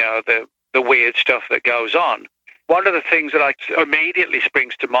sometimes, you know, the weird stuff that goes on. One of the things that immediately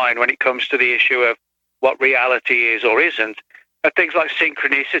springs to mind when it comes to the issue of what reality is or isn't are things like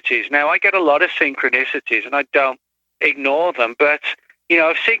synchronicities. Now, I get a lot of synchronicities, and I don't ignore them, but, you know,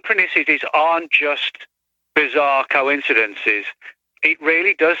 if synchronicities aren't just bizarre coincidences, it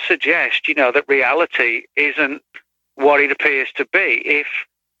really does suggest, you know, that reality isn't what it appears to be. If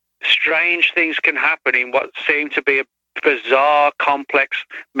strange things can happen in what seem to be a bizarre, complex,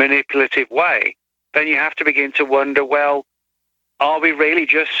 manipulative way, then you have to begin to wonder, well, are we really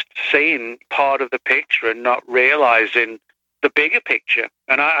just seeing part of the picture and not realizing the bigger picture?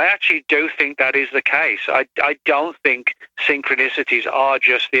 And I actually do think that is the case. I don't think synchronicities are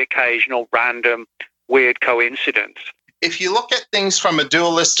just the occasional random, weird coincidence. If you look at things from a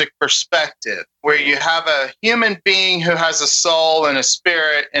dualistic perspective, where you have a human being who has a soul and a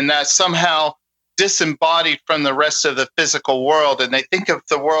spirit, and that's somehow disembodied from the rest of the physical world, and they think of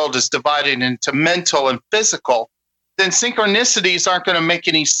the world as divided into mental and physical, then synchronicities aren't going to make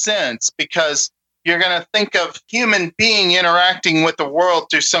any sense, because you're going to think of human being interacting with the world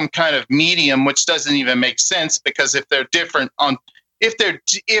through some kind of medium, which doesn't even make sense, because if they're different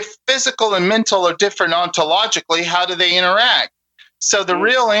if physical and mental are different ontologically, how do they interact? So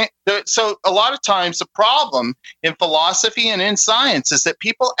so a lot of times the problem in philosophy and in science is that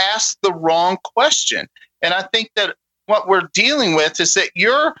people ask the wrong question. And I think that what we're dealing with is that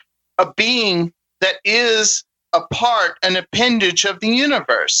you're a being that is an appendage of the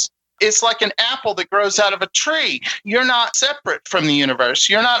universe. It's like an apple that grows out of a tree. You're not separate from the universe.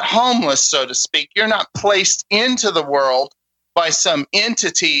 You're not homeless, so to speak. You're not placed into the world by some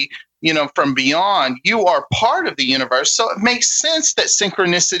entity, from beyond. You are part of the universe. So it makes sense that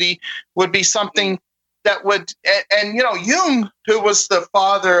synchronicity would be something that would, and Jung, who was the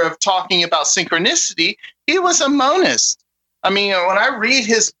father of talking about synchronicity, he was a monist. I mean, when I read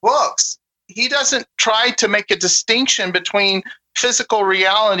his books, he doesn't try to make a distinction between physical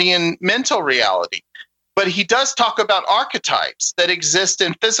reality and mental reality. But he does talk about archetypes that exist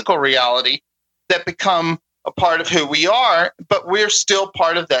in physical reality that become a part of who we are, but we're still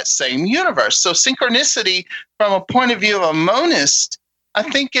part of that same universe. So synchronicity, from a point of view of a monist, I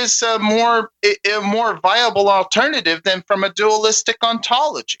think is a more viable alternative than from a dualistic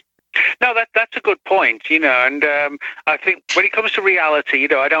ontology. No, that's a good point, and I think when it comes to reality,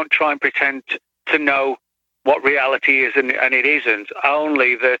 I don't try and pretend to know what reality is and it isn't,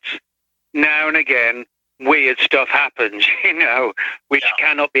 only that now and again weird stuff happens, which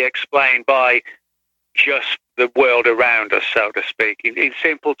cannot be explained by just the world around us, so to speak. In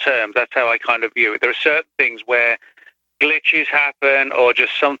simple terms, that's how I kind of view it. There are certain things where glitches happen, or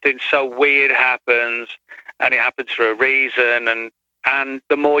just something so weird happens, and it happens for a reason, and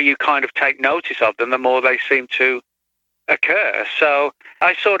the more you kind of take notice of them, the more they seem to occur. So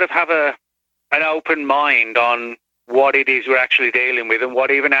I sort of have an open mind on what it is we're actually dealing with and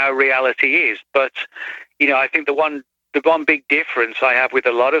what even our reality is. But, I think the one big difference I have with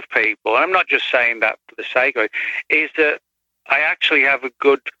a lot of people, and I'm not just saying that for the sake of it, is that I actually have a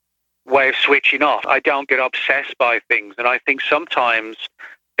good way of switching off. I don't get obsessed by things. And I think sometimes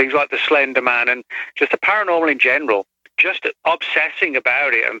things like the Slender Man and just the paranormal in general, just obsessing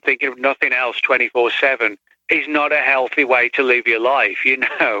about it and thinking of nothing else 24/7 is not a healthy way to live your life,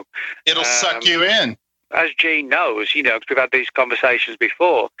 It'll suck you in. As Gene knows, because we've had these conversations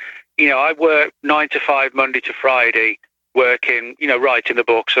before, I work 9 to 5, Monday to Friday, working, writing the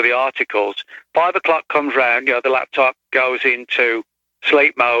books or the articles. 5 o'clock comes round, the laptop goes into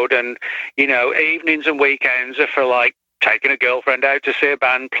sleep mode, and, evenings and weekends are for like taking a girlfriend out to see a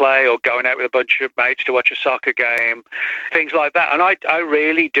band play or going out with a bunch of mates to watch a soccer game, things like that. And I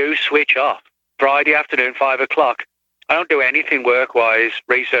really do switch off. Friday afternoon, 5 o'clock. I don't do anything work-wise,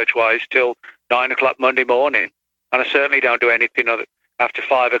 research-wise, till 9 o'clock Monday morning. And I certainly don't do anything after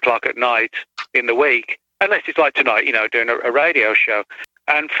 5 o'clock at night in the week, unless it's like tonight, doing a radio show.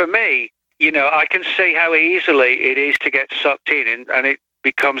 And for me, I can see how easily it is to get sucked in, and it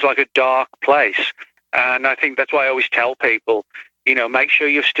becomes like a dark place. And I think that's why I always tell people, make sure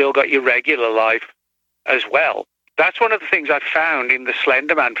you've still got your regular life as well. That's one of the things I've found in the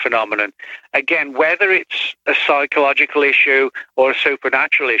Slenderman phenomenon. Again, whether it's a psychological issue or a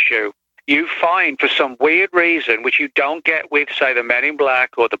supernatural issue, you find for some weird reason, which you don't get with, say, the Men in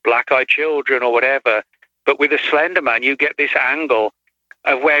Black or the Black-Eyed Children or whatever, but with the Slenderman, you get this angle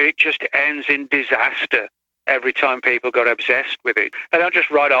of where it just ends in disaster every time people got obsessed with it. They don't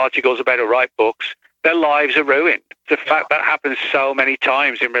just write articles about it or write books. Their lives are ruined. The fact that happens so many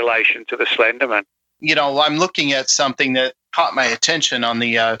times in relation to the Slenderman. I'm looking at something that caught my attention on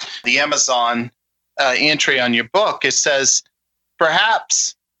the Amazon entry on your book. It says,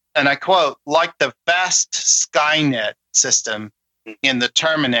 perhaps, and I quote, like the vast Skynet system in the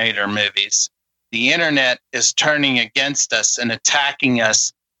Terminator movies, the internet is turning against us and attacking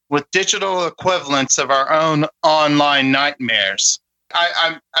us with digital equivalents of our own online nightmares.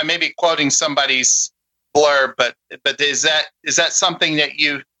 I may be quoting somebody's blurb, but is that something that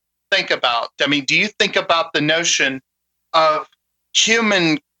you think about? I mean, do you think about the notion of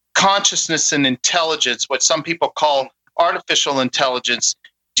human consciousness and intelligence, what some people call artificial intelligence?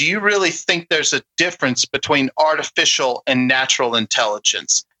 Do you really think there's a difference between artificial and natural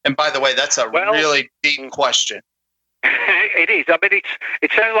intelligence? And by the way, that's a really deep question. It is. I mean,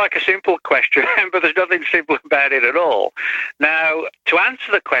 it sounds like a simple question, but there's nothing simple about it at all. Now, to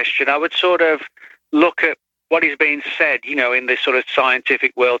answer the question, I would sort of look at what is being said, in this sort of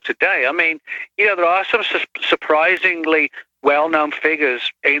scientific world today. I mean, there are some surprisingly well-known figures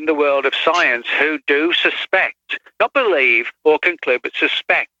in the world of science who do suspect, not believe or conclude, but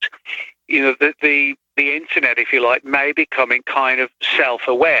suspect, that the the internet, if you like, may be becoming kind of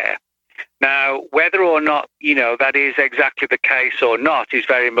self-aware. Now, whether or not, that is exactly the case or not is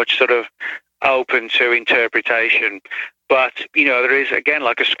very much sort of open to interpretation. But, there is, again,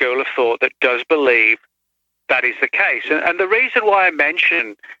 like a school of thought that does believe that is the case. And the reason why I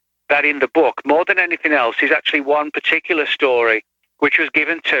mention that in the book, more than anything else, is actually one particular story which was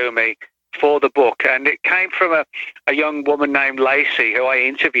given to me for the book. And it came from a young woman named Lacey, who I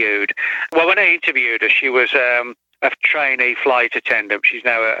interviewed. Well, when I interviewed her, she was a trainee flight attendant. She's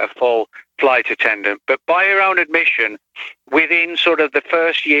now a full flight attendant. But by her own admission, within sort of the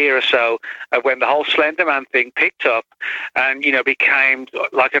first year or so of when the whole Slenderman thing picked up and, became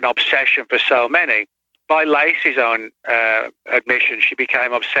like an obsession for so many, by Lacey's own admission, she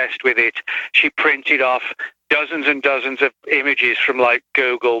became obsessed with it. She printed off dozens and dozens of images from like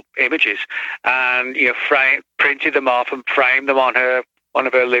Google Images and, printed them off and framed them on one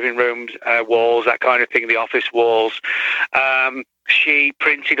of her living room walls, that kind of thing, the office walls. She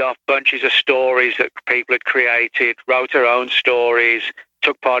printed off bunches of stories that people had created, wrote her own stories,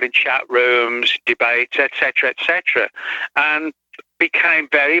 took part in chat rooms, debates, etc., etc., and became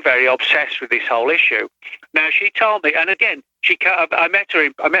very, very obsessed with this whole issue. Now, she told me, and again, I met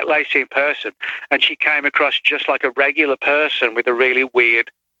Lacey in person, and she came across just like a regular person with a really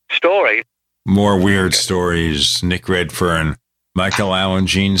weird story. More weird stories. Nick Redfern, Michael Allen,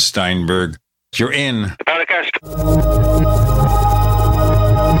 Gene Steinberg. You're in the Paracast.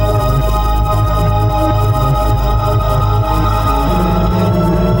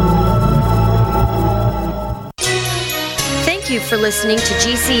 Thank you for listening to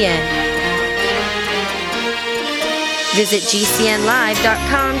GCN. Visit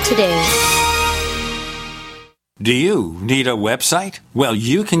GCNlive.com today. Do you need a website? Well,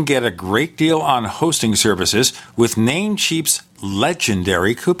 you can get a great deal on hosting services with Namecheap's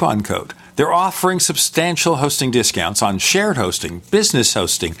legendary coupon code. They're offering substantial hosting discounts on shared hosting, business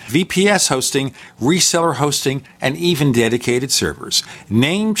hosting, VPS hosting, reseller hosting, and even dedicated servers.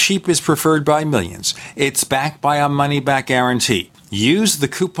 Namecheap is preferred by millions. It's backed by a money-back guarantee. Use the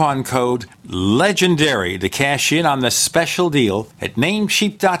coupon code LEGENDARY to cash in on the special deal at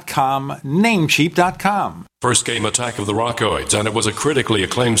Namecheap.com, Namecheap.com. First came Attack of the Rockoids, and it was a critically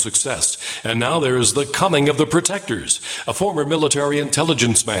acclaimed success. And now there is The Coming of the Protectors. A former military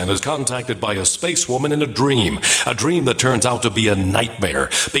intelligence man is contacted by a space woman in a dream that turns out to be a nightmare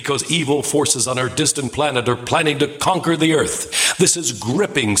because evil forces on her distant planet are planning to conquer the Earth. This is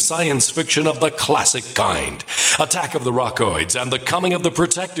gripping science fiction of the classic kind. Attack of the Rockoids and The Coming of the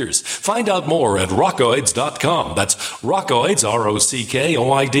Protectors. Find out more at rockoids.com. That's Rockoids,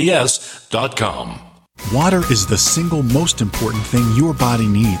 ROCKOIDS.com. Water is the single most important thing your body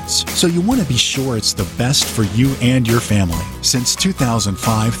needs, so you want to be sure it's the best for you and your family. Since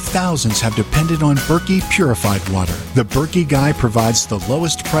 2005, thousands have depended on Berkey purified water. The Berkey Guy provides the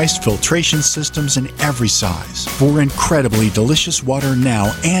lowest priced filtration systems in every size. For incredibly delicious water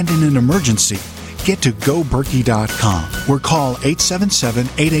now and in an emergency, get to GoBerkey.com or call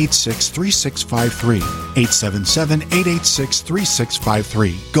 877-886-3653.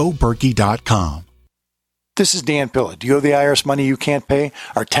 877-886-3653. GoBerkey.com. This is Dan Pilla. Do you owe the IRS money you can't pay?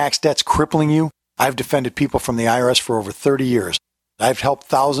 Are tax debts crippling you? I've defended people from the IRS for over 30 years. I've helped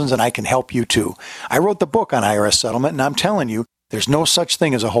thousands, and I can help you too. I wrote the book on IRS settlement, and I'm telling you, there's no such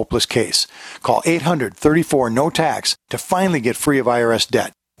thing as a hopeless case. Call 800-34-NO-TAX to finally get free of IRS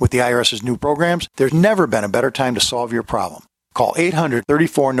debt. With the IRS's new programs, there's never been a better time to solve your problem. Call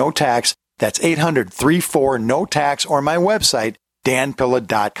 800-34-NO-TAX. That's 800-34-NO-TAX, or my website,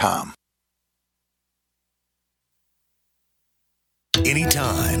 danpilla.com.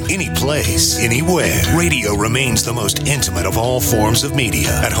 Anytime, any place, anywhere. Radio remains the most intimate of all forms of media.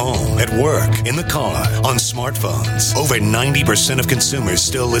 At home, at work, in the car, on smartphones. Over 90% of consumers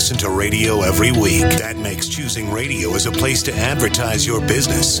still listen to radio every week. That makes choosing radio as a place to advertise your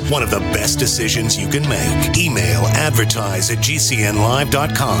business one of the best decisions you can make. Email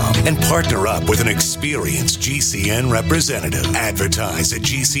advertise@gcnlive.com and partner up with an experienced GCN representative.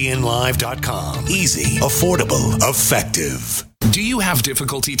 Advertise@gcnlive.com. Easy, affordable, effective. Do you have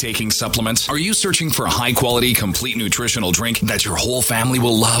difficulty taking supplements? Are you searching for a high-quality, complete nutritional drink that your whole family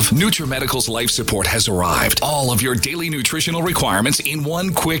will love? NutriMedical's Life Support has arrived. All of your daily nutritional requirements in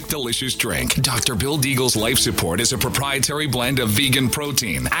one quick, delicious drink. Dr. Bill Deagle's Life Support is a proprietary blend of vegan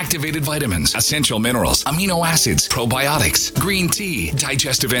protein, activated vitamins, essential minerals, amino acids, probiotics, green tea,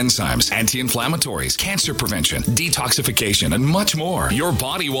 digestive enzymes, anti-inflammatories, cancer prevention, detoxification, and much more. Your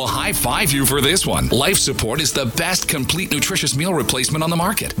body will high-five you for this one. Life Support is the best complete nutritious cheapest meal replacement on the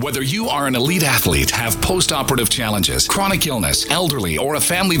market. Whether you are an elite athlete, have post-operative challenges, chronic illness, elderly, or a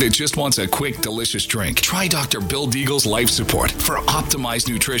family that just wants a quick, delicious drink, try Dr. Bill Deagle's Life Support for optimized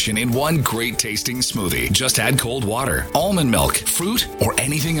nutrition in one great tasting smoothie. Just add cold water, almond milk, fruit, or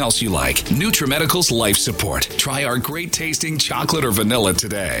anything else you like. NutriMedical's Life Support. Try our great tasting chocolate or vanilla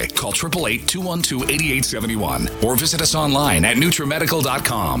today. Call 888-212-8871 or visit us online at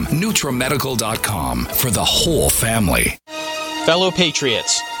NutriMedical.com. NutriMedical.com for the whole family. Fellow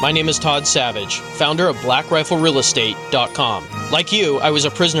Patriots, my name is Todd Savage, founder of BlackRifleRealEstate.com. Like you, I was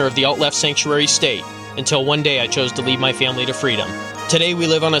a prisoner of the alt-left sanctuary state until one day I chose to lead my family to freedom. Today we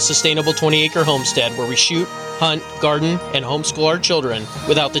live on a sustainable 20-acre homestead where we shoot, hunt, garden, and homeschool our children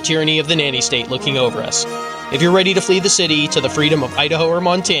without the tyranny of the nanny state looking over us. If you're ready to flee the city to the freedom of Idaho or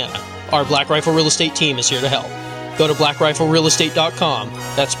Montana, our Black Rifle Real Estate team is here to help. Go to BlackRifleRealEstate.com.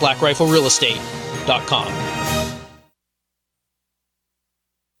 That's BlackRifleRealEstate.com.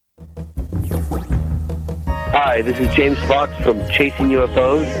 Hi, this is James Fox from Chasing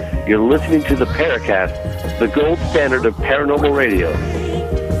UFOs. You're listening to the Paracast, the gold standard of paranormal radio.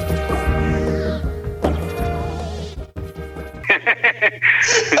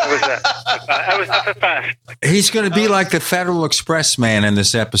 How was that for fast? He's going to be like the Federal Express man in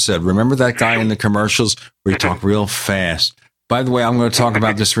this episode. Remember that guy in the commercials where he talked real fast? By the way, I'm going to talk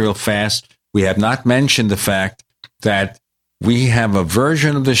about this real fast. We have not mentioned the fact that we have a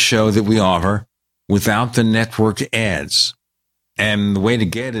version of the show that we offer without the network ads. And the way to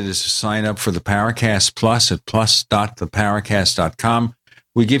get it is to sign up for the Paracast Plus at plus.theparacast.com.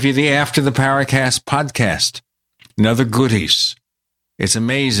 We give you the After the Paracast podcast and other goodies. It's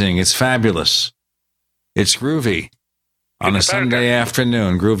amazing. It's fabulous. It's groovy on a Sunday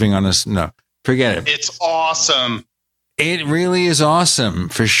afternoon. Grooving on a... No, forget it. It's awesome. It really is awesome,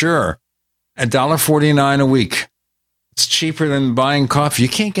 for sure. $1.49 a week. It's cheaper than buying coffee. You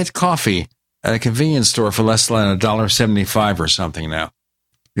can't get coffee at a convenience store for less than $1.75 or something now.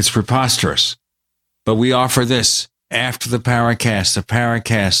 It's preposterous. But we offer this after the Paracast, the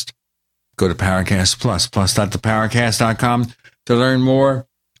Paracast. Go to Paracast Plus, plus.theparacast.com to learn more.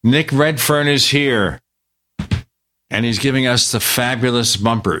 Nick Redfern is here, and he's giving us the fabulous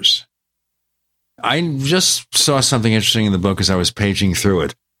bumpers. I just saw something interesting in the book as I was paging through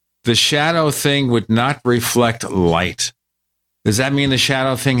it. The shadow thing would not reflect light. Does that mean the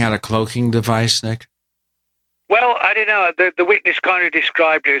shadow thing had a cloaking device, Nick? Well, I don't know. The witness kind of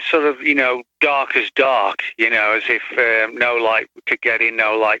described it as sort of, dark as dark, as if no light could get in,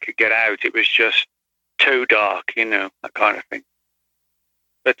 no light could get out. It was just too dark, that kind of thing.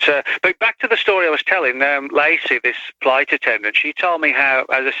 But back to the story I was telling, Lacey, this flight attendant, she told me how,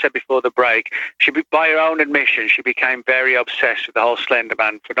 as I said before the break, by her own admission, she became very obsessed with the whole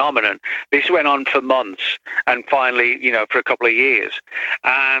Slenderman phenomenon. This went on for months and finally, for a couple of years.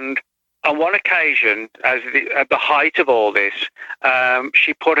 And on one occasion, at the height of all this,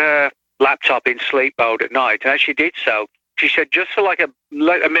 she put her laptop in sleep mode at night. And as she did so, she said just for like a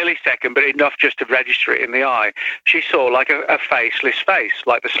millisecond, but enough just to register it in the eye, she saw like a faceless face,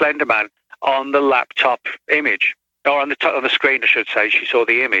 like the Slender Man on the laptop image, or on the screen, I should say. She saw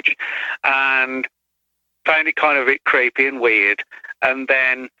the image and found it kind of a bit creepy and weird. And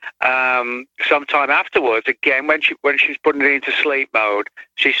then sometime afterwards, again, when she was putting it into sleep mode,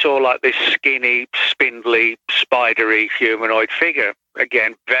 she saw like this skinny, spindly, spidery humanoid figure,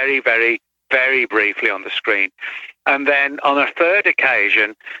 again, very, very, very briefly on the screen. And then on a third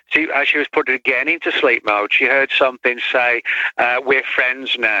occasion, as she was putting it again into sleep mode, she heard something say, "We're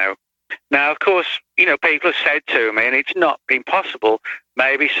friends now." Now, of course, people have said to me, and it's not impossible,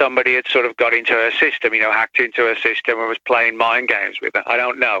 maybe somebody had sort of got into her system, hacked into her system and was playing mind games with her. I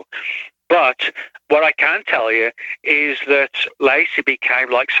don't know. But what I can tell you is that Lacey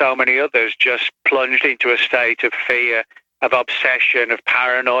became, like so many others, just plunged into a state of fear, of obsession, of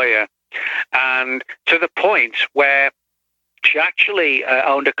paranoia. And to the point where she actually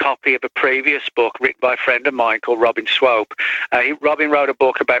owned a copy of a previous book written by a friend of mine called Robin Swope. Robin wrote a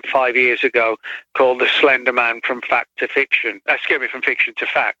book about 5 years ago called The Slender Man from Fiction to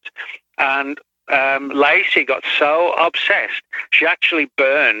Fact. And Lacey got so obsessed, she actually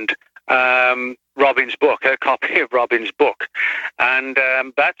burned Robin's book, her copy of Robin's book. And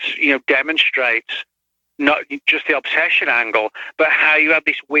that's, demonstrates not just the obsession angle, but how you have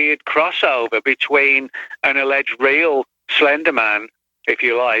this weird crossover between an alleged real Slender Man, if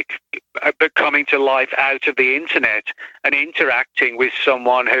you like, but coming to life out of the internet and interacting with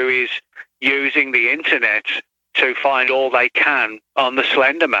someone who is using the internet to find all they can on the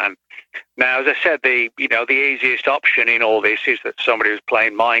Slender Man. Now, as I said, the easiest option in all this is that somebody was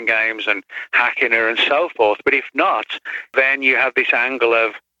playing mind games and hacking her and so forth. But if not, then you have this angle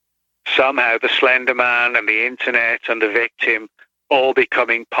of somehow the Slender Man and the internet and the victim all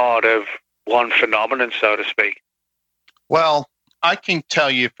becoming part of one phenomenon, so to speak. Well, I can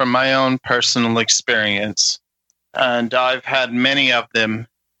tell you from my own personal experience, and I've had many of them.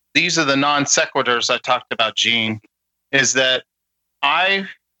 These are the non sequiturs I talked about, Gene, is that I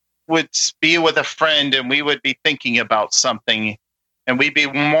would be with a friend and we would be thinking about something and we'd be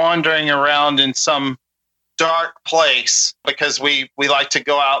wandering around in some dark place because we like to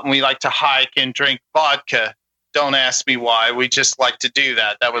go out and we like to hike and drink vodka. Don't ask me why. We just like to do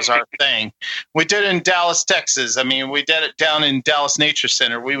that. That was our thing. We did it in Dallas, Texas. I mean, we did it down in Dallas Nature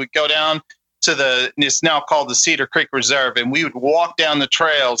Center. We would go down to it's now called the Cedar Creek Reserve, and we would walk down the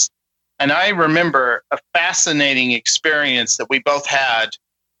trails. And I remember a fascinating experience that we both had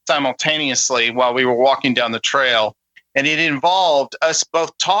simultaneously while we were walking down the trail. And it involved us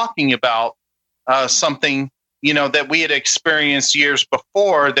both talking about something, that we had experienced years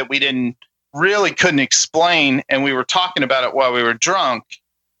before that we couldn't explain. And we were talking about it while we were drunk.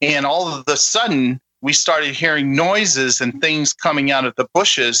 And all of a sudden, we started hearing noises and things coming out of the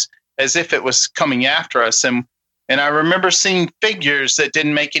bushes as if it was coming after us. And I remember seeing figures that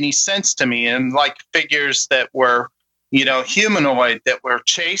didn't make any sense to me, and like figures that were, humanoid, that were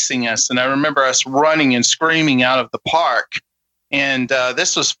chasing us. And I remember us running and screaming out of the park. And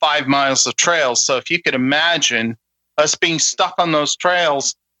this was 5 miles of trails. So if you could imagine us being stuck on those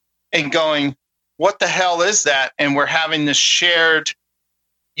trails and going, what the hell is that? And we're having this shared,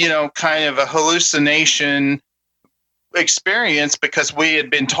 kind of a hallucination experience because we had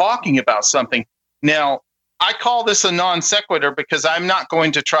been talking about something. Now, I call this a non sequitur because I'm not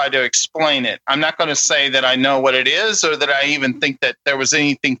going to try to explain it. I'm not going to say that I know what it is or that I even think that there was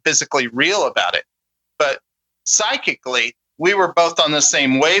anything physically real about it. But psychically, we were both on the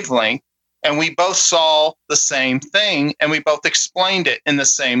same wavelength and we both saw the same thing and we both explained it in the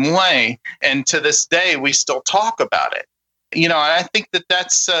same way. And to this day, we still talk about it. And I think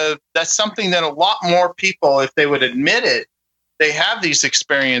that's something that a lot more people, if they would admit it, they have these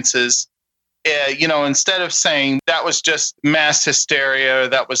experiences. Instead of saying that was just mass hysteria, or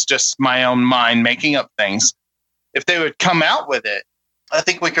that was just my own mind making up things, if they would come out with it, I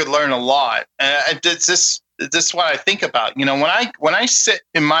think we could learn a lot. And this is what I think about. When I sit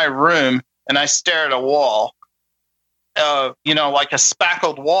in my room and I stare at a wall, like a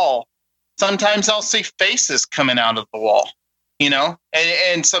spackled wall, sometimes I'll see faces coming out of the wall,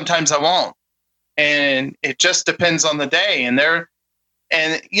 and sometimes I won't. And it just depends on the day. And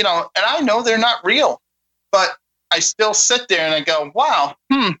and I know they're not real, but I still sit there and I go, wow,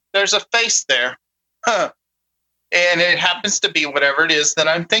 there's a face there. Huh. And it happens to be whatever it is that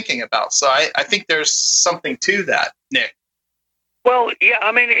I'm thinking about. So I think there's something to that, Nick. Well, yeah,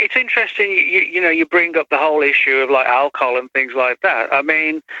 I mean, it's interesting. You bring up the whole issue of like alcohol and things like that. I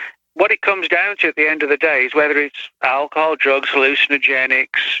mean, what it comes down to at the end of the day is whether it's alcohol, drugs,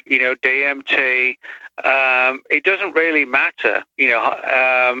 hallucinogenics, DMT, it doesn't really matter,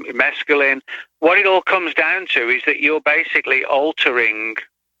 mescaline. What it all comes down to is that you're basically altering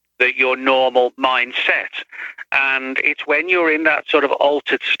your normal mindset. And it's when you're in that sort of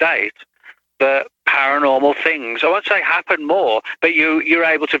altered state that paranormal things, I won't say happen more, but you're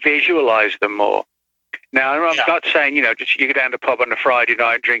able to visualize them more. Now, I'm not saying, just you go down to the pub on a Friday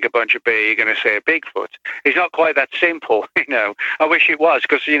night, drink a bunch of beer, you're going to see a Bigfoot. It's not quite that simple, I wish it was,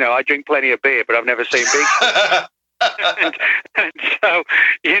 because, I drink plenty of beer, but I've never seen Bigfoot. and so,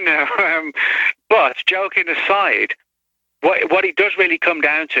 but joking aside, what it does really come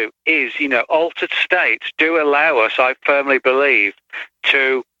down to is, altered states do allow us, I firmly believe,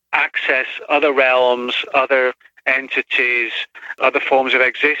 to access other realms, other entities, other forms of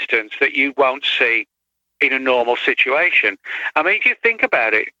existence that you won't see in a normal situation. I mean, if you think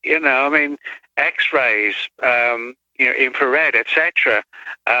about it, X-rays, infrared, etc.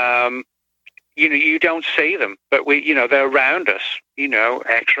 You don't see them, but they're around us.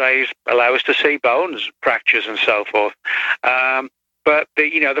 X-rays allow us to see bones, fractures, and so forth. But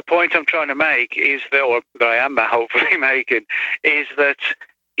the point I'm trying to make is that I am hopefully making, is that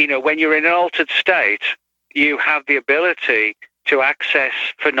when you're in an altered state, you have the ability to access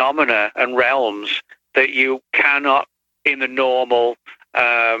phenomena and realms that you cannot in the normal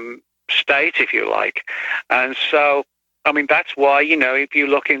state, if you like. And so, I mean, that's why, if you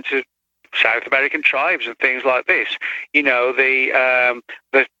look into South American tribes and things like this, the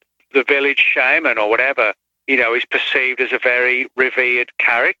village shaman or whatever, is perceived as a very revered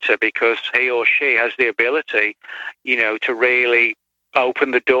character because he or she has the ability, to really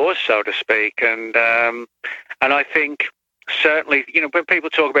open the doors, so to speak. And I think certainly, when people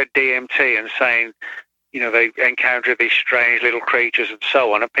talk about DMT and saying, they encounter these strange little creatures and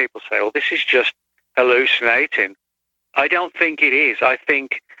so on, and people say, "Oh, this is just hallucinating." I don't think it is. I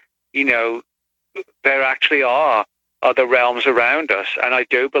think, there actually are other realms around us, and I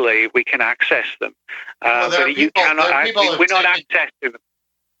do believe we can access them. But we're not accessing them.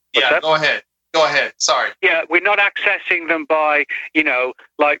 Yeah, go ahead. Go ahead. Sorry. Yeah, we're not accessing them by,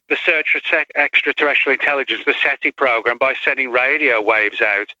 like the Search for Extraterrestrial Intelligence, the SETI program, by sending radio waves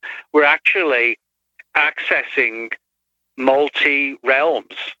out. We're actually accessing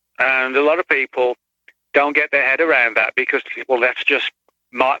multi-realms. And a lot of people don't get their head around that because, well, that's just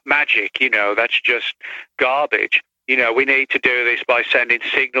magic, that's just garbage. We need to do this by sending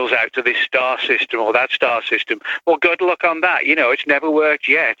signals out to this star system or that star system. Well, good luck on that. It's never worked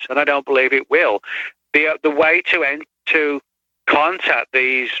yet, and I don't believe it will. The way to contact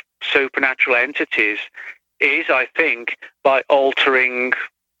these supernatural entities is, I think, by altering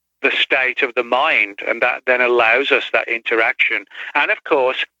the state of the mind, and that then allows us that interaction. And, of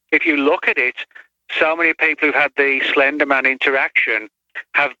course, if you look at it, so many people who've had the Slenderman interaction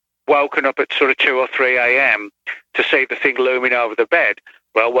have woken up at sort of 2 or 3 a.m. to see the thing looming over the bed.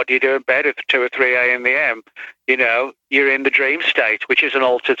 Well, what do you do in bed at 2 or 3 a.m.? You're in the dream state, which is an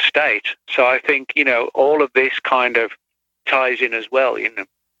altered state. So I think, all of this kind of ties in as well,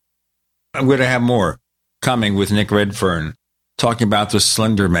 I'm going to have more coming with Nick Redfern, talking about the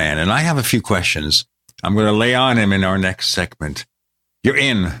Slender Man. And I have a few questions I'm going to lay on him in our next segment. You're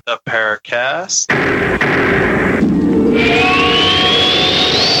in the Paracast.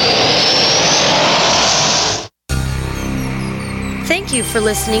 Thank you for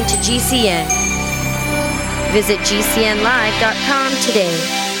listening to GCN. Visit GCNlive.com today.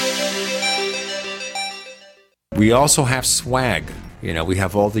 We also have swag. We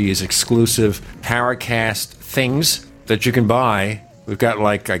have all these exclusive Paracast things that you can buy. We've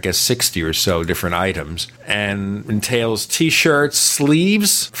got 60 or so different items, and entails T-shirts,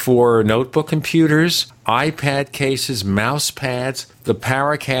 sleeves for notebook computers, iPad cases, mouse pads, the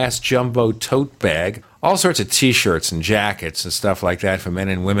Paracast Jumbo Tote Bag, all sorts of T-shirts and jackets and stuff like that for men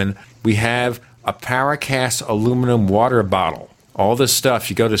and women. We have a Paracast aluminum water bottle. All this stuff,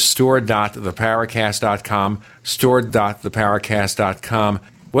 you go to store.theparacast.com, store.theparacast.com.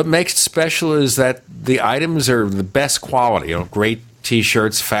 What makes it special is that the items are the best quality, great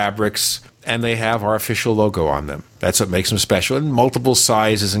T-shirts, fabrics, and they have our official logo on them. That's what makes them special, in multiple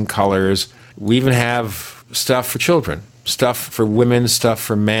sizes and colors. We even have stuff for children, stuff for women, stuff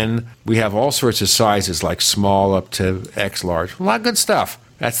for men. We have all sorts of sizes, like small up to X large. A lot of good stuff.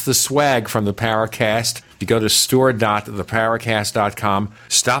 That's the swag from the Paracast. You go to store.theparacast.com,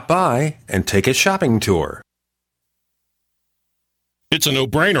 stop by, and take a shopping tour. It's a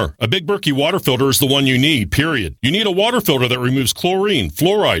no-brainer. A Big Berkey water filter is the one you need, period. You need a water filter that removes chlorine,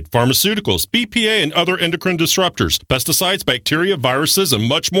 fluoride, pharmaceuticals, BPA, and other endocrine disruptors, pesticides, bacteria, viruses, and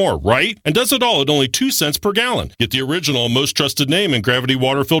much more, right? And does it all at only 2 cents per gallon. Get the original, most trusted name in gravity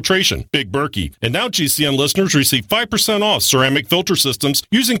water filtration, Big Berkey. And now GCN listeners receive 5% off ceramic filter systems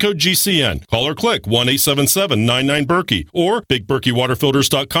using code GCN. Call or click 1-877-99-BERKEY or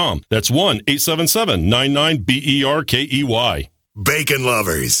BigBerkeyWaterFilters.com. That's 1-877-99-BERKEY. Bacon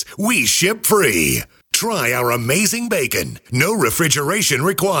lovers, we ship free. Try our amazing bacon. No refrigeration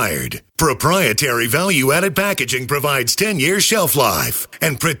required. Proprietary value-added packaging provides 10-year shelf life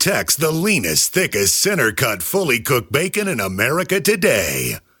and protects the leanest, thickest, center-cut, fully cooked bacon in America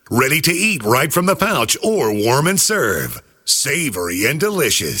today. Ready to eat right from the pouch or warm and serve. Savory and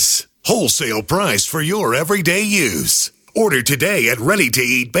delicious. Wholesale price for your everyday use. Order today at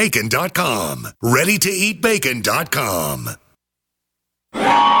readytoeatbacon.com. readytoeatbacon.com.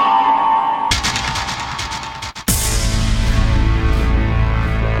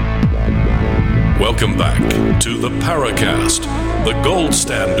 Welcome back to the Paracast, the gold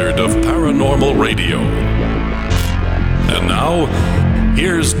standard of paranormal radio. And now,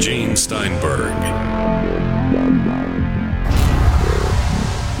 here's Gene Steinberg.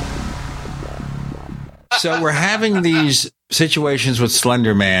 So we're having these situations with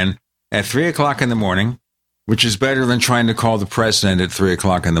Slender Man at 3 o'clock in the morning, which is better than trying to call the president at 3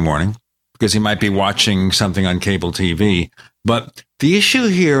 o'clock in the morning, because he might be watching something on cable TV. But the issue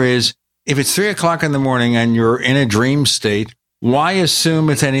here is, if it's 3 o'clock in the morning and you're in a dream state, why assume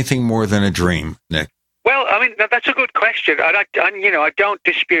it's anything more than a dream, Nick? Well, no, that's a good question. I don't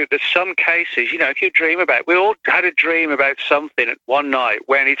dispute that some cases, if you dream about, we all had a dream about something at one night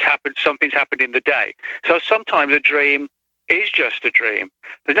when something's happened in the day. So sometimes a dream is just a dream.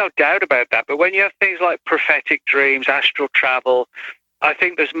 There's no doubt about that. But when you have things like prophetic dreams, astral travel, I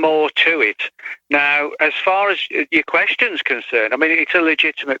think there's more to it. Now, as far as your question's concerned, I mean, it's a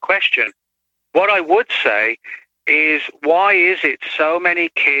legitimate question. What I would say is, why is it so many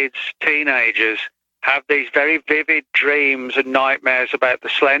kids, teenagers, have these very vivid dreams and nightmares about the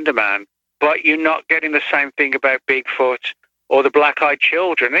Slender Man, but you're not getting the same thing about Bigfoot or the Black-Eyed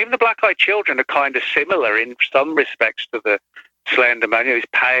Children? Even the Black-Eyed Children are kind of similar in some respects to the Slender Man. He's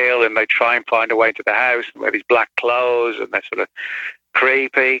pale and they try and find a way into the house and wear these black clothes and they're sort of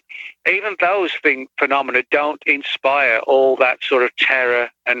creepy. Even those phenomena don't inspire all that sort of terror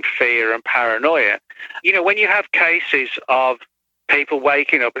and fear and paranoia. When you have cases of people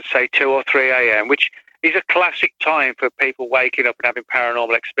waking up at, say, 2 or 3 a.m., which is a classic time for people waking up and having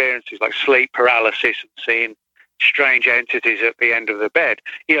paranormal experiences like sleep paralysis and seeing strange entities at the end of the bed.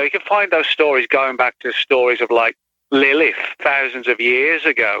 You can find those stories going back to stories of like Lilith thousands of years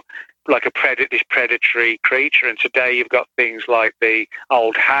ago, like this predatory creature. And today you've got things like the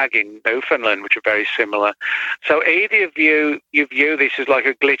old hag in Newfoundland, which are very similar. So either you view this as like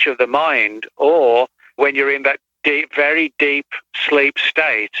a glitch of the mind, or when you're in that deep, very deep sleep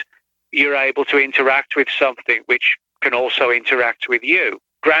state, you're able to interact with something which can also interact with you.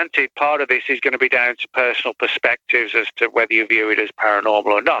 Granted, part of this is going to be down to personal perspectives as to whether you view it as paranormal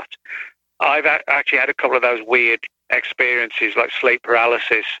or not. I've actually had a couple of those weird experiences like sleep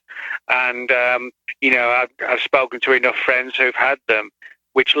paralysis, and I've spoken to enough friends who've had them,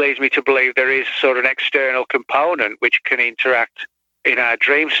 which leads me to believe there is sort of an external component which can interact in our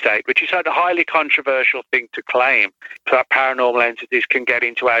dream state, which is a highly controversial thing to claim, that paranormal entities can get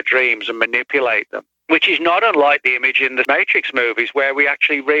into our dreams and manipulate them, which is not unlike the image in the Matrix movies where we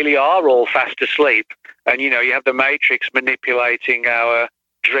actually really are all fast asleep, and you have the Matrix manipulating our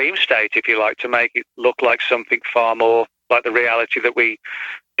dream state, if you like, to make it look like something far more like the reality that we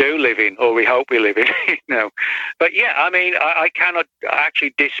do live in, or we hope we live in. But yeah, I mean, I cannot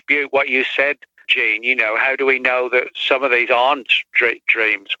actually dispute what you said, Gene. How do we know that some of these aren't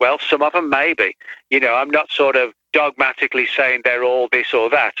dreams? Well, some of them maybe. I'm not sort of dogmatically saying they're all this or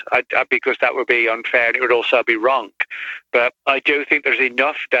that, because that would be unfair and it would also be wrong. But I do think there's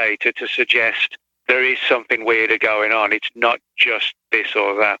enough data to suggest there is something weirder going on. It's not just this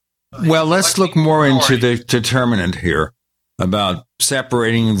or that. Well, let's look more into the determinant here about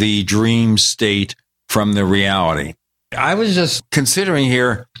separating the dream state from the reality. I was just considering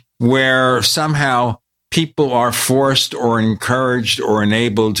here where somehow people are forced or encouraged or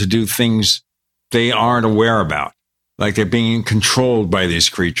enabled to do things they aren't aware about, like they're being controlled by these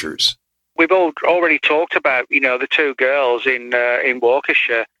creatures. We've already talked about, the two girls in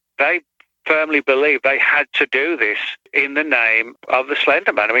Waukesha. They firmly believe they had to do this in the name of the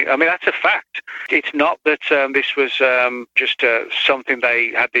Slender Man. I mean that's a fact. It's not that this was just something they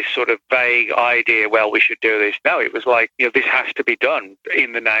had this sort of vague idea, well, we should do this. No, it was like, this has to be done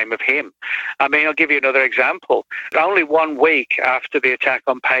in the name of him. I mean, I'll give you another example. Only 1 week after the attack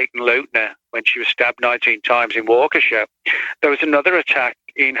on Peyton Leutner, when she was stabbed 19 times in Waukesha, there was another attack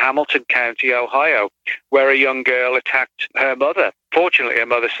in Hamilton County, Ohio, where a young girl attacked her mother. Fortunately, her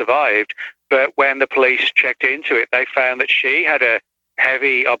mother survived, but when the police checked into it, they found that she had a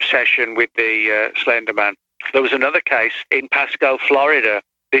heavy obsession with the Slender Man. There was another case in Pasco, Florida.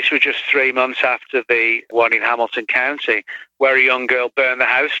 This was just 3 months after the one in Hamilton County, where a young girl burned the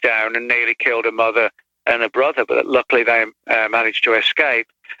house down and nearly killed her mother and her brother, but luckily they managed to escape.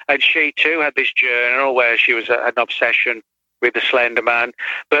 And she too had this journal where she was an obsession with the Slender Man.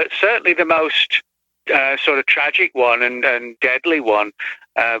 But certainly the most sort of tragic one and deadly one,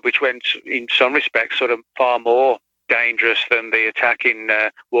 which went in some respects sort of far more dangerous than the attack in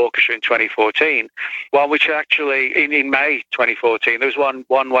Waukesha in 2014. One which actually, in May 2014, there was one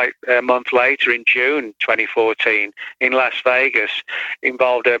month later in June 2014 in Las Vegas,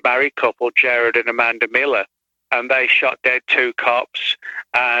 involved a married couple, Jared and Amanda Miller. And they shot dead 2 cops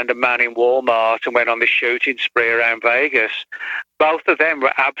and a man in Walmart and went on this shooting spree around Vegas. Both of them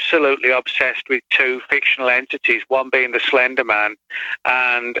were absolutely obsessed with 2 fictional entities, one being the Slender Man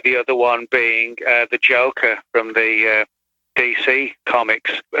and the other one being the Joker from the DC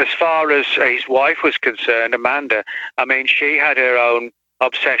comics. As far as his wife was concerned, Amanda, I mean, she had her own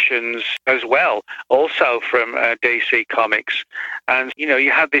obsessions as well, also from DC comics. And,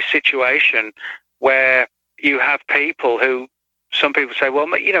 you have this situation where you have people who, some people say, well,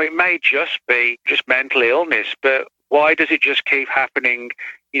 it may just be just mental illness, but why does it just keep happening,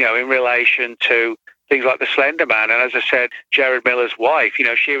 in relation to things like the Slender Man. And as I said, Jared Miller's wife,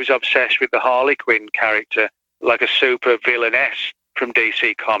 she was obsessed with the Harley Quinn character, like a super villainess from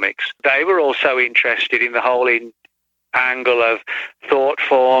DC Comics. They were also interested in the whole angle of thought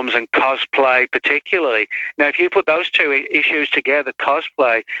forms and cosplay particularly. Now, if you put those two issues together,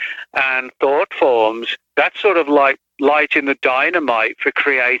 cosplay and thought forms, that's sort of like lighting the dynamite for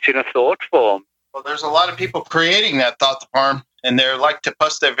creating a thought form. Well, there's a lot of people creating that thought form, and they like to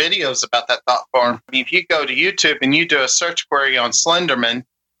post their videos about that thought form. I mean, if you go to YouTube and you do a search query on Slenderman,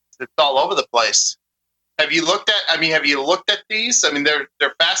 it's all over the place. Have you looked at these? I mean,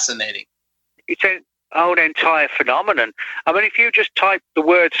 they're fascinating. It's an own entire phenomenon. I mean, if you just type the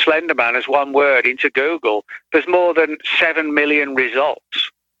word Slenderman as one word into Google, there's more than 7 million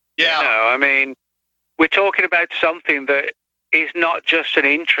results. Yeah. I mean, we're talking about something that is not just an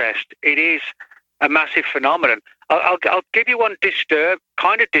interest. It is a massive phenomenon. I'll give you one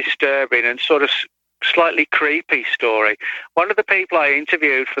kind of disturbing and sort of slightly creepy story. One of the people I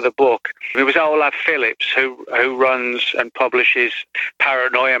interviewed for the book, it was Olaf Phillips, who runs and publishes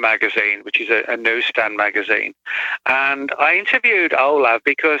Paranoia magazine, which is a newsstand magazine. And I interviewed Olaf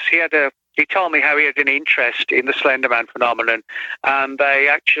because he told me how he had an interest in the Slenderman phenomenon, and they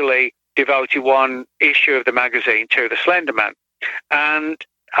actually devoted one issue of the magazine to the Slenderman. And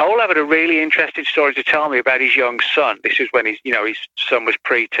Olaf had a really interesting story to tell me about his young son. This is when his son was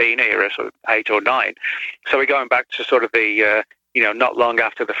pre-teen era, sort of 8 or 9. So we're going back to sort of the, not long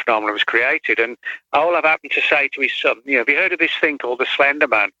after the phenomenon was created. And Olaf happened to say to his son, have you heard of this thing called the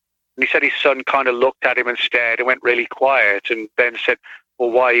Slenderman? And he said his son kind of looked at him and stared and went really quiet, and then said,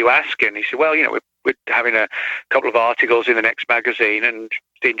 well, why are you asking? He said, well, we're having a couple of articles in the next magazine, and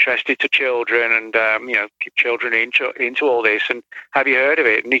interested to children, and keep children into all this, and have you heard of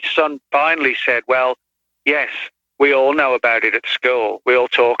it? And his son finally said, well, yes, we all know about it at school. We all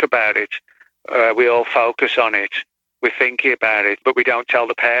talk about it. We all focus on it. We're thinking about it, but we don't tell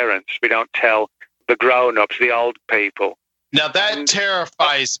the parents. We don't tell the grown-ups, the old people. Now that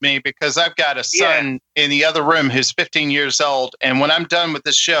terrifies me, because I've got a son in the other room who's 15 years old, and when I'm done with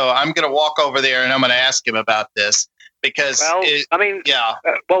this show, I'm going to walk over there and I'm going to ask him about this. Because,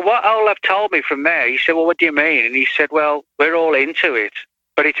 what Olaf told me from there, he said, well, what do you mean? And he said, well, we're all into it,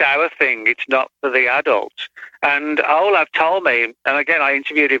 but it's our thing. It's not for the adults. And Olaf told me, and again, I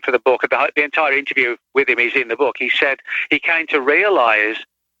interviewed him for the book, the entire interview with him is in the book. He said he came to realize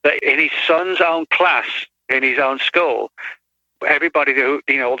that in his son's own class, in his own school, everybody,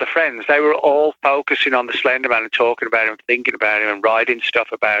 all the friends, they were all focusing on the Slenderman and talking about him, thinking about him, and writing stuff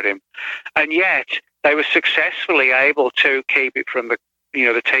about him. And yet they were successfully able to keep it from the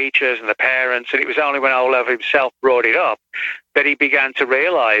teachers and the parents. And it was only when Olaf himself brought it up that he began to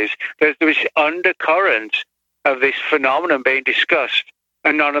realize that there was undercurrent of this phenomenon being discussed,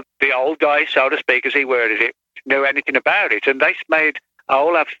 and none of the old guys, so to speak, as he worded it, knew anything about it. And they made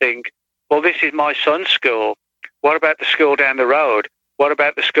Olaf think, well, this is my son's school. What about the school down the road? What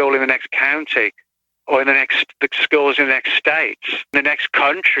about the school in the next county, or in the schools in the next states, the next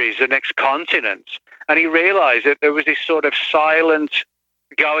countries, the next continents? And he realized that there was this sort of silent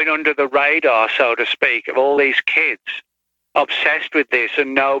going under the radar, so to speak, of all these kids obsessed with this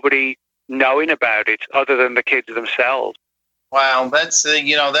and nobody knowing about it other than the kids themselves. Wow, that's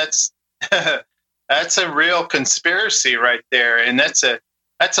that's a real conspiracy right there, and that's a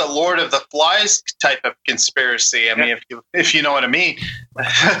Lord of the Flies type of conspiracy. I mean, if you know what I mean.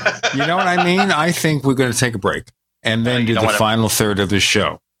 You know what I mean? I think we're going to take a break and then do the final third of the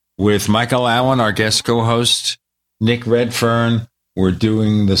show. With Michael Allen, our guest co-host, Nick Redfern, we're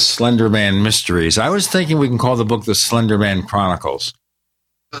doing the Slenderman Mysteries. I was thinking we can call the book the Slenderman Chronicles.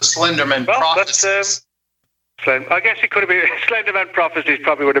 The Slenderman Prophecies. I guess it could have been Slenderman Prophecies.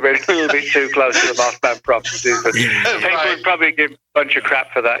 Probably would have been a little bit too close to the Mothman Prophecies, but people would probably give a bunch of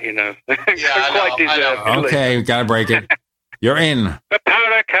crap for that, Yeah, quite deserved. Okay, gotta break it. You're in the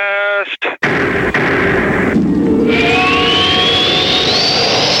Paracast.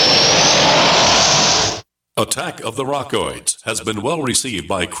 Attack of the Rockoids has been well received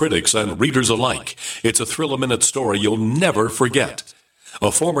by critics and readers alike. It's a thrill-a-minute story you'll never forget.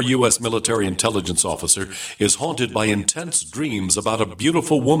 A former U.S. military intelligence officer is haunted by intense dreams about a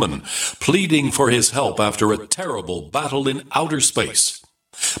beautiful woman pleading for his help after a terrible battle in outer space.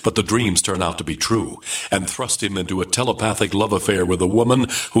 But the dreams turn out to be true and thrust him into a telepathic love affair with a woman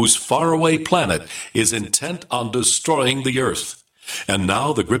whose faraway planet is intent on destroying the Earth. And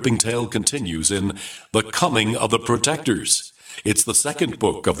now the gripping tale continues in The Coming of the Protectors. It's the second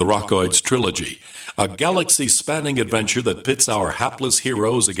book of the Rockoids trilogy, a galaxy-spanning adventure that pits our hapless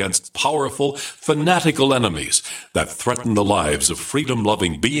heroes against powerful, fanatical enemies that threaten the lives of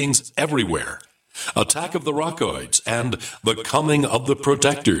freedom-loving beings everywhere. Attack of the Rockoids, and The Coming of the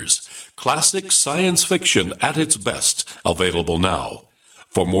Protectors. Classic science fiction at its best, available now.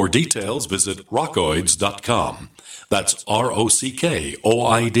 For more details, visit rockoids.com. That's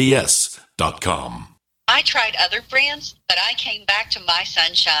ROCKOIDS.com. I tried other brands, but I came back to My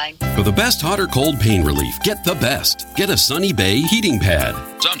Sunshine. For the best hot or cold pain relief, get the best. Get a Sunny Bay heating pad.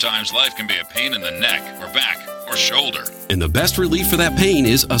 Sometimes life can be a pain in the neck or back or shoulder. And the best relief for that pain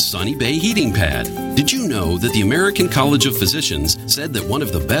is a Sunny Bay heating pad. Did you know that the American College of Physicians said that one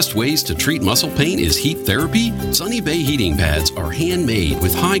of the best ways to treat muscle pain is heat therapy? Sunny Bay heating pads are handmade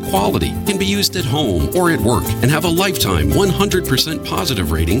with high quality, can be used at home or at work, and have a lifetime 100%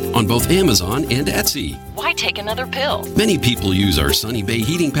 positive rating on both Amazon and Etsy. Why take another pill? Many people use our Sunny Bay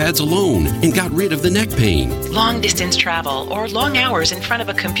heating pads alone and got rid of the neck pain. Long distance travel or long hours in front of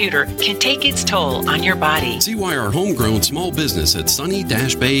a computer can take its toll on your body. See why our homegrown small business at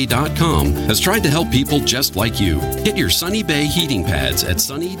sunny-bay.com has tried to help people just like you. Get your Sunny Bay heating pads at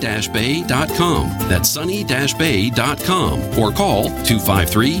sunny-bay.com. That's sunny-bay.com or call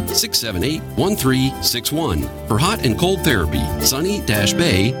 253-678-1361 for hot and cold therapy.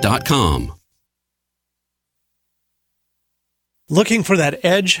 sunny-bay.com. Looking for that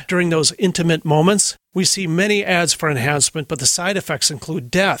edge during those intimate moments? We see many ads for enhancement, but the side effects include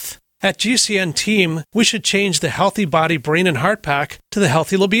death. At GCN Team, we should change the Healthy Body, Brain, and Heart Pack to the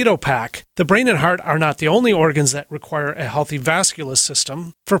Healthy Libido Pack. The brain and heart are not the only organs that require a healthy vascular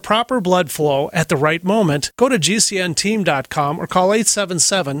system. For proper blood flow at the right moment, go to GCNteam.com or call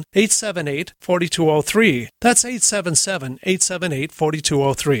 877-878-4203. That's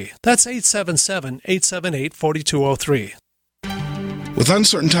 877-878-4203. That's 877-878-4203. With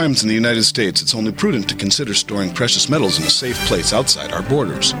uncertain times in the United States, it's only prudent to consider storing precious metals in a safe place outside our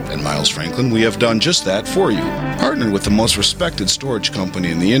borders. At Miles Franklin, we have done just that for you. Partnered with the most respected storage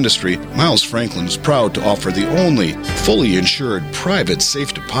company in the industry, Miles Franklin is proud to offer the only fully insured private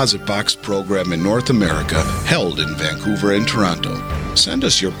safe deposit box program in North America, held in Vancouver and Toronto. Send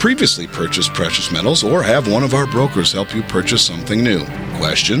us your previously purchased precious metals or have one of our brokers help you purchase something new.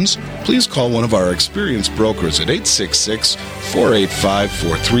 Questions? Please call one of our experienced brokers at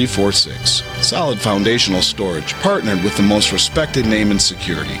 866-485-4346. Solid foundational storage, partnered with the most respected name in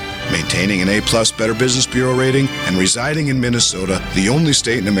security. Maintaining an A-plus Better Business Bureau rating and residing in Minnesota, the only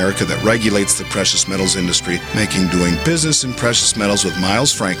state in America that regulates the precious metals industry, making doing business in precious metals with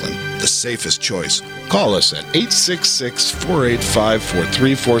Miles Franklin the safest choice. Call us at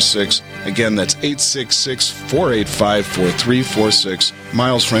 866-485-4346. Again, that's 866-485-4346.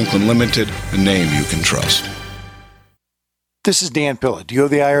 Miles Franklin Limited, a name you can trust. This is Dan Pilla. Do you owe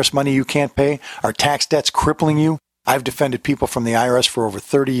the IRS money you can't pay? Are tax debts crippling you? I've defended people from the IRS for over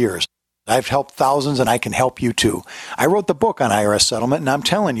 30 years. I've helped thousands, and I can help you too. I wrote the book on IRS settlement, and I'm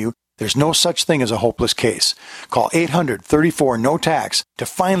telling you, there's no such thing as a hopeless case. Call 800-34-NO-TAX to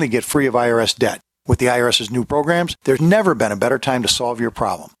finally get free of IRS debt. With the IRS's new programs, there's never been a better time to solve your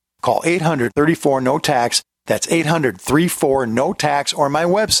problem. Call 800-34-NO-TAX. That's 800-34-NO-TAX, or my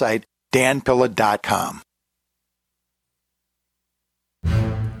website, danpilla.com.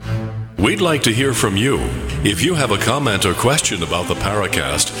 We'd like to hear from you. If you have a comment or question about the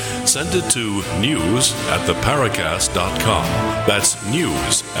Paracast, send it to news@theparacast.com. That's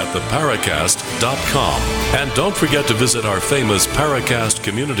news@theparacast.com. And don't forget to visit our famous Paracast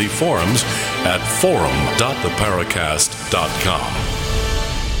community forums at forum.theparacast.com.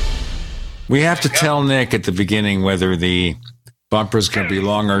 We have to tell Nick at the beginning whether the bumper's going to be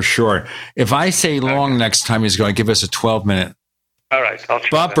long or short. If I say long next time, he's going to give us a 12-minute All right, I'll try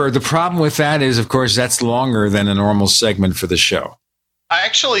bumper. The problem with that is, of course, that's longer than a normal segment for the show. I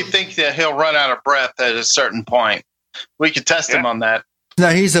actually think that he'll run out of breath at a certain point. We could test him on that.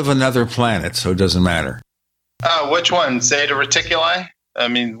 No, he's of another planet, so it doesn't matter. Which one? Zeta Reticuli? I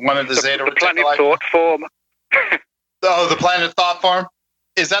mean, one of the Zeta Reticuli? Planet Thought form. Oh, the Planet Thought form?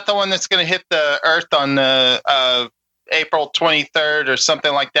 Is that the one that's going to hit the Earth on April 23rd or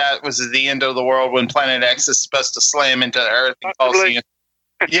something like that? Was it the end of the world when Planet X is supposed to slam into the Earth and cause the...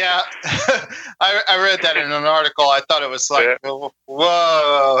 Yeah, I read that in an article. I thought it was like,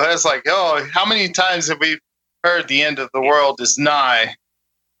 whoa. It's like, oh, how many times have we heard the end of the world is nigh?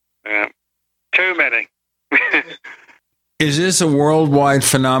 Yeah, too many. Is this a worldwide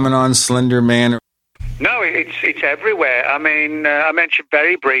phenomenon, Slender Man? No, it's everywhere. I mean, I mentioned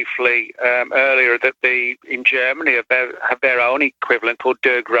very briefly earlier that in Germany have their own equivalent called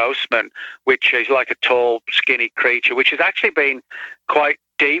Der Grossmann, which is like a tall, skinny creature, which has actually been quite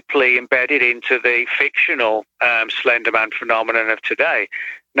deeply embedded into the fictional Slenderman phenomenon of today.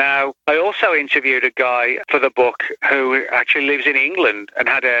 Now, I also interviewed a guy for the book who actually lives in England and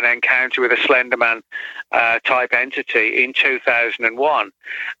had an encounter with a Slenderman type entity in 2001.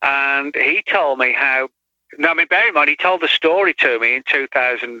 And he told me how, now, I mean, bear in mind, he told the story to me in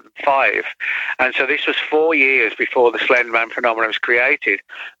 2005. And so this was 4 years before the Slenderman phenomenon was created.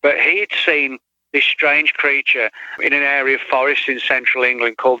 But he'd seen this strange creature in an area of forest in central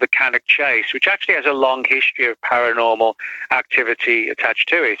England called the Contactees, which actually has a long history of paranormal activity attached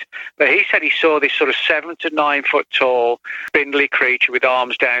to it. But he said he saw this sort of 7 to 9 foot tall, spindly creature with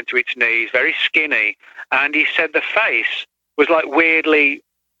arms down to its knees, very skinny. And he said the face was like weirdly,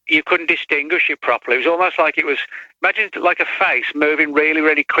 you couldn't distinguish it properly. It was almost like it was, imagine like a face moving really,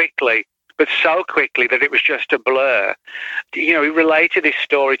 really quickly, but so quickly that it was just a blur. You know, he related this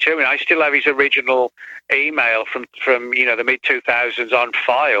story to me. I still have his original email from you know, the mid-2000s on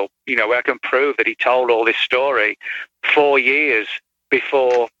file, you know, where I can prove that he told all this story 4 years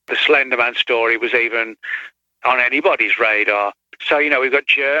before the Slenderman story was even on anybody's radar. So, you know, we've got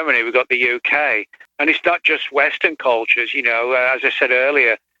Germany, we've got the UK, and it's not just Western cultures. You know, as I said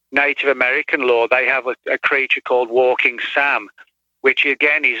earlier, Native American lore, they have a creature called Walking Sam, which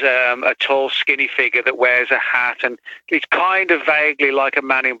again is a tall, skinny figure that wears a hat, and it's kind of vaguely like a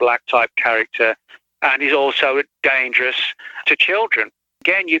Man in Black type character, and is also dangerous to children.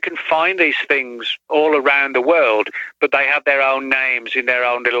 Again, you can find these things all around the world, but they have their own names in their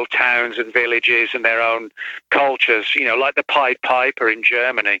own little towns and villages and their own cultures, you know, like the Pied Piper in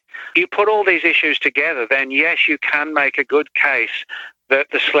Germany. You put all these issues together, then yes, you can make a good case that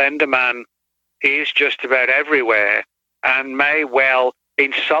the Slenderman is just about everywhere and may well,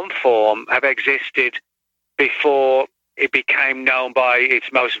 in some form, have existed before it became known by its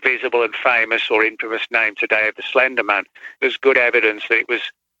most visible and famous or infamous name today of the Slenderman. There's good evidence that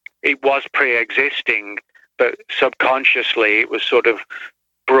it was pre-existing, but subconsciously it was sort of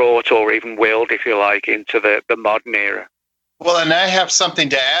brought or even willed, if you like, into the modern era. Well, and I have something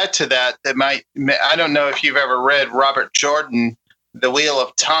to add to that might, I don't know if you've ever read Robert Jordan, The Wheel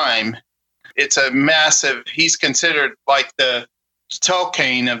of Time. It's a massive, he's considered like the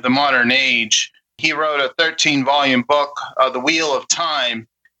Tolkien of the modern age. He wrote a 13-volume book, The Wheel of Time,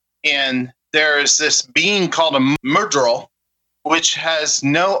 and there is this being called a Murdrel, which has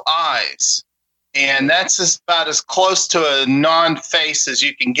no eyes, and that's about as close to a non-face as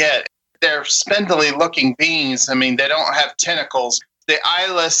you can get. They're spindly-looking beings. I mean, they don't have tentacles. They're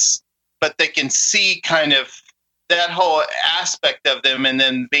eyeless, but they can see kind of that whole aspect of them, and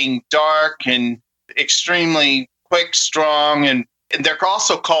then being dark and extremely quick, strong, and they're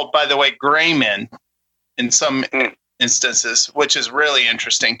also called, by the way, gray men in some instances, which is really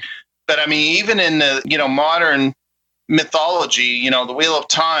interesting. But I mean, even in the, you know, modern mythology, you know, the Wheel of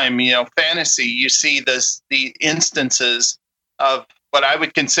Time, you know, fantasy, you see the instances of what I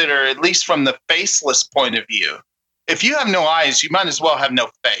would consider, at least from the faceless point of view. If you have no eyes, you might as well have no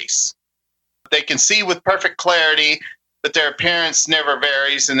face. They can see with perfect clarity, but their appearance never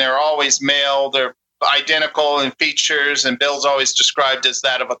varies, and they're always male. They're identical in features, and Bill's always described as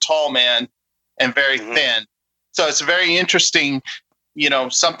that of a tall man and very thin. So it's very interesting, you know,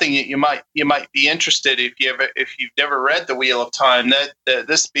 something that you might be interested if you've never read The Wheel of Time. That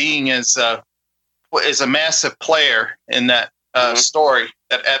this being is a massive player in that story,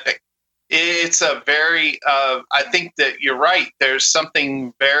 that epic. It's a very, I think that you're right. There's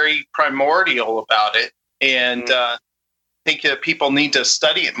something very primordial about it, and I think that people need to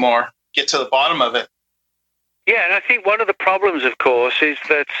study it more, get to the bottom of it. Yeah, and I think one of the problems, of course, is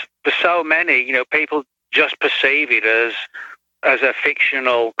that for so many, you know, people just perceive it as a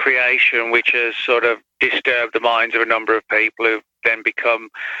fictional creation, which has sort of disturbed the minds of a number of people who've then become,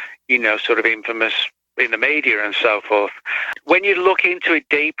 you know, sort of infamous in the media and so forth. When you look into it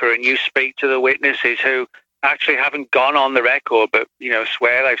deeper and you speak to the witnesses who actually haven't gone on the record but, you know,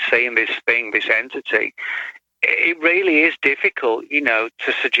 swear they've seen this thing, this entity, it really is difficult, you know,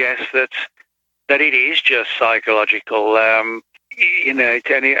 to suggest that it is just psychological. You know,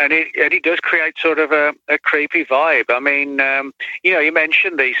 and it does create sort of a creepy vibe. I mean, you know, you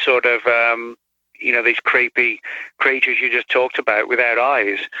mentioned these sort of, you know, these creepy creatures you just talked about without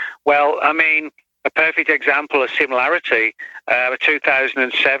eyes. Well, I mean, a perfect example of similarity, a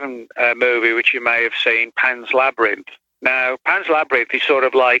 2007 movie which you may have seen, Pan's Labyrinth. Now, Pan's Labyrinth is sort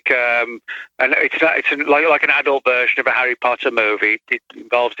of like it's like an adult version of a Harry Potter movie. It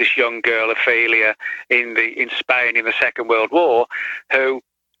involves this young girl, Ophelia, in Spain in the Second World War, who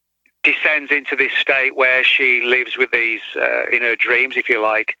descends into this state where she lives with these, in her dreams, if you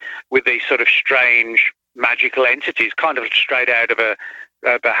like, with these sort of strange magical entities, kind of straight out of a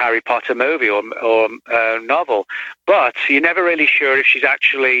Harry Potter movie or novel. But you're never really sure if she's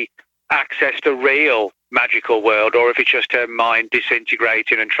actually accessed a real magical world or if it's just her mind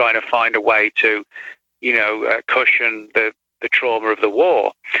disintegrating and trying to find a way to, cushion the trauma of the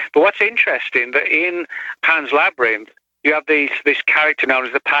war. But what's interesting, that in Pan's Labyrinth, you have this character known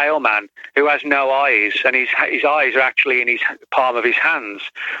as the Pale Man who has no eyes, and his eyes are actually in his palm of his hands.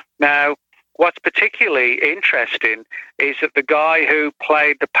 Now, what's particularly interesting is that the guy who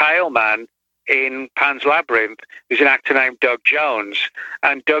played the Pale Man in Pan's Labyrinth is an actor named Doug Jones,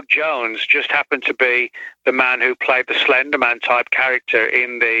 and Doug Jones just happened to be the man who played the Slenderman type character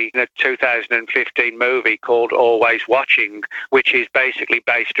in the 2015 movie called Always Watching, which is basically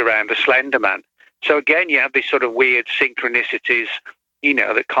based around the Slenderman. So again, you have these sort of weird synchronicities,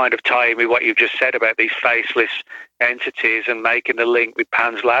 that kind of tie in with what you've just said about these faceless entities and making the link with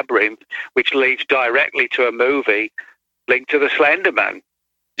Pan's Labyrinth, which leads directly to a movie linked to the Slenderman.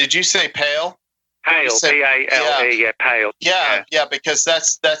 Did you say Pale? Pale, P-A-L-E, yeah, Pale. Yeah, because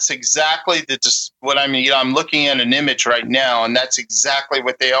that's exactly what I mean. I'm looking at an image right now, and that's exactly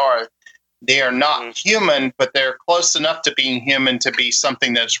what they are. They are not human, but they're close enough to being human to be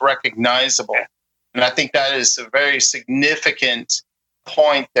something that's recognizable. And I think that is a very significant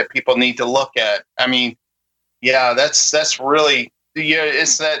point that people need to look at. I mean, that's really,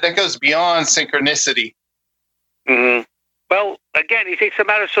 it's that goes beyond synchronicity. Mm-hmm. Well, again, it's a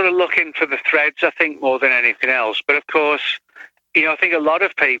matter of sort of looking for the threads, I think, more than anything else. But of course, I think a lot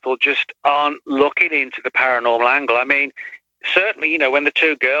of people just aren't looking into the paranormal angle. I mean, certainly, when the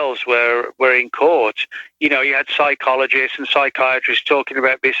two girls were in court, you had psychologists and psychiatrists talking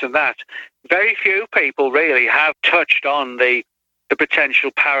about this and that. Very few people really have touched on the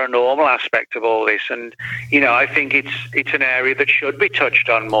potential paranormal aspect of all this. And, I think it's an area that should be touched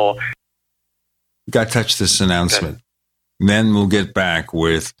on more. Got to touch this announcement. Okay. Then we'll get back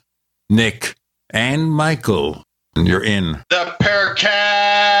with Nick and Michael. And you're in the Paracast.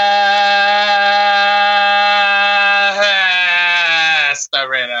 I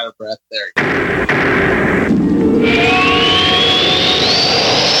ran out of breath there.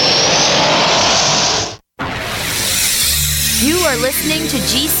 You are listening to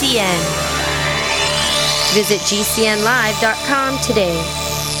GCN. Visit GCNlive.com today.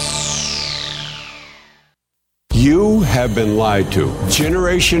 You have been lied to.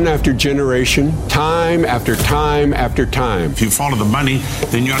 Generation after generation, time after time after time. If you follow the money,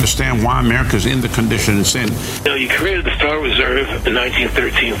 then you understand why America's in the condition it's in. You created the Federal Reserve in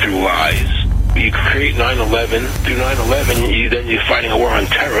 1913 through lies. You create 9/11. Through 9/11, then you're fighting a war on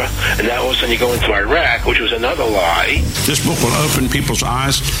terror, and now all of a sudden you go into Iraq, which was another lie. This book will open people's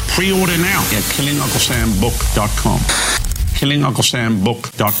eyes. Pre-order now at killingunclesambook.com.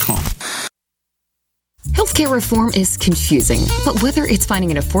 killingunclesambook.com. Healthcare reform is confusing, but whether it's finding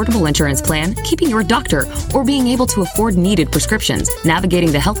an affordable insurance plan, keeping your doctor, or being able to afford needed prescriptions,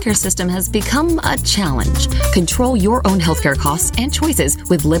 navigating the healthcare system has become a challenge. Control your own healthcare costs and choices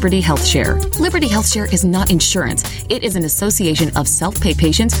with Liberty HealthShare. Liberty HealthShare is not insurance. It is an association of self-pay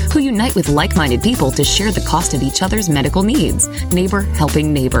patients who unite with like-minded people to share the cost of each other's medical needs. Neighbor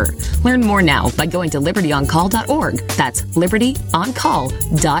helping neighbor. Learn more now by going to libertyoncall.org. That's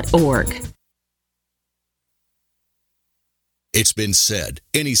libertyoncall.org. It's been said,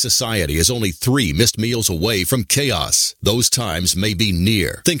 any society is only 3 missed meals away from chaos. Those times may be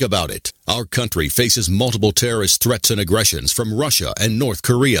near. Think about it. Our country faces multiple terrorist threats and aggressions from Russia and North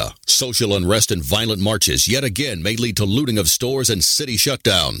Korea. Social unrest and violent marches yet again may lead to looting of stores and city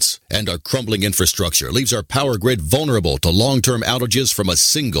shutdowns. And our crumbling infrastructure leaves our power grid vulnerable to long-term outages from a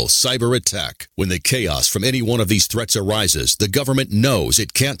single cyber attack. When the chaos from any one of these threats arises, the government knows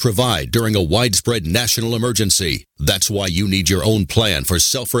it can't provide during a widespread national emergency. That's why you need your own plan for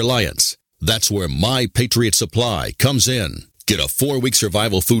self-reliance. That's where My Patriot Supply comes in. Get a 4-week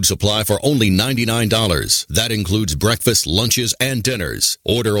survival food supply for only $99. That includes breakfast, lunches, and dinners.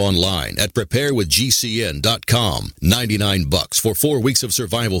 Order online at preparewithgcn.com. $99 for 4 weeks of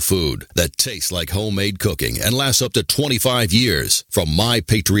survival food that tastes like homemade cooking and lasts up to 25 years. From My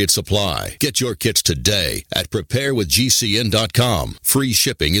Patriot Supply. Get your kits today at preparewithgcn.com. Free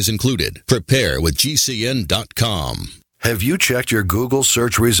shipping is included. Preparewithgcn.com. Have you checked your Google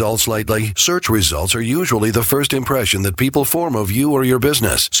search results lately? Search results are usually the first impression that people form of you or your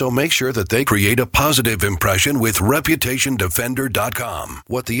business, so make sure that they create a positive impression with ReputationDefender.com.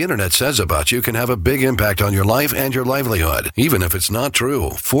 What the internet says about you can have a big impact on your life and your livelihood, even if it's not true.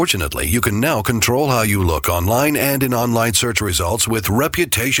 Fortunately, you can now control how you look online and in online search results with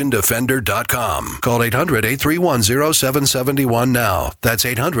ReputationDefender.com. Call 800-831-0771 now. That's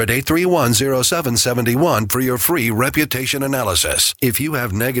 800-831-0771 for your free Reputation reputation analysis. If you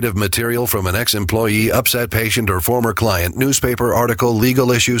have negative material from an ex-employee, upset patient, or former client, newspaper article, legal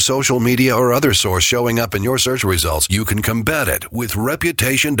issue, social media, or other source showing up in your search results, you can combat it with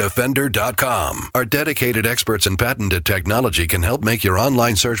ReputationDefender.com. Our dedicated experts in patented technology can help make your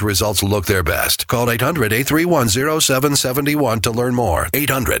online search results look their best. Call 800-831-0771 to learn more.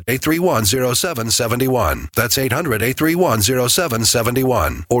 800-831-0771. That's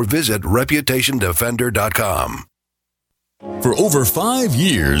 800-831-0771. Or visit ReputationDefender.com. For over 5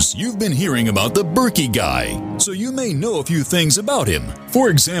 years, you've been hearing about the Berkey Guy, so you may know a few things about him.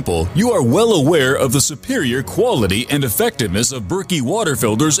 For example, you are well aware of the superior quality and effectiveness of Berkey water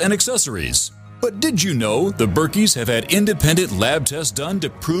filters and accessories. But did you know the Berkeys have had independent lab tests done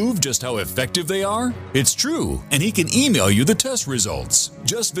to prove just how effective they are? It's true, and he can email you the test results.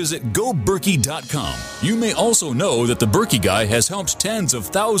 Just visit goberkey.com. You may also know that the Berkey Guy has helped tens of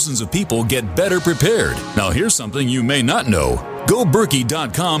thousands of people get better prepared. Now here's something you may not know.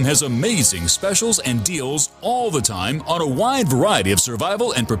 GoBerkey.com has amazing specials and deals all the time on a wide variety of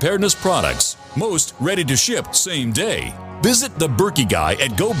survival and preparedness products. Most ready to ship same day. Visit the Berkey Guy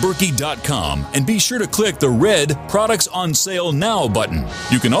at GoBerkey.com and be sure to click the red Products on Sale Now button.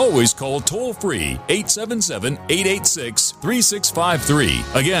 You can always call toll-free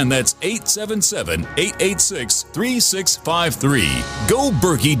 877-886-3653. Again, that's 877-886-3653.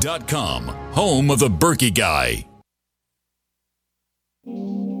 GoBerkey.com, home of the Berkey Guy.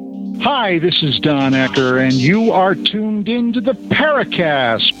 Hi, this is Don Ecker, and you are tuned into the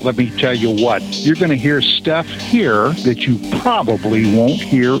Paracast. Let me tell you what, you're going to hear stuff here that you probably won't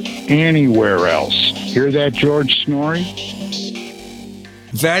hear anywhere else. Hear that, George Snorri?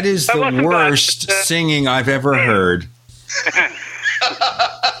 That is the worst singing I've ever heard.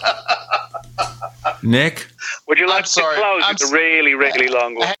 Nick? Would you like to close with a really, really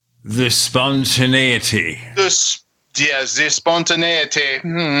long one? The spontaneity. The spontaneity.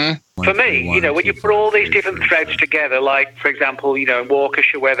 For me, when you put all these different threads together, like, for example, in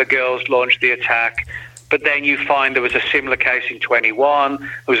Waukesha where the girls launched the attack, but then you find there was a similar case in 21, there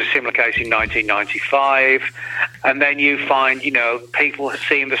was a similar case in 1995, and then you find, people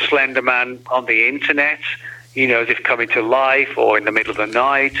seeing the Slender Man on the internet, as if coming to life or in the middle of the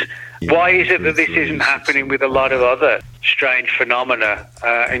night. Yeah, why is it that this isn't happening with a lot of other strange phenomena?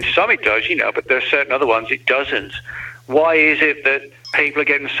 In some it does, but there are certain other ones it doesn't. Why is it that people are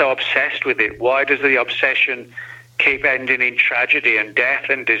getting so obsessed with it? Why does the obsession keep ending in tragedy and death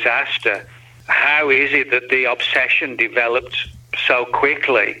and disaster? How is it that the obsession developed so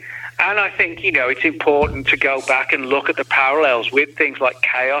quickly? And I think, it's important to go back and look at the parallels with things like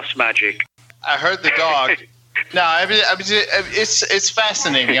chaos magic. I heard the dog. No, it's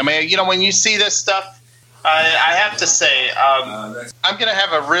fascinating. I mean, when you see this stuff, I have to say, I'm going to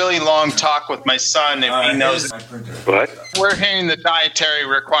have a really long talk with my son if he knows. What? We're hearing the dietary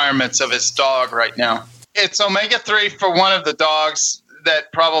requirements of his dog right now. It's omega-3 for one of the dogs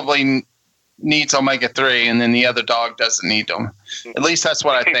that probably needs omega-3, and then the other dog doesn't need them. At least that's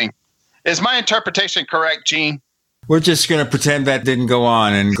what I think. Is my interpretation correct, Gene? We're just going to pretend that didn't go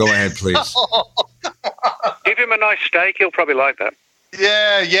on, and go ahead, please. Give him a nice steak. He'll probably like that.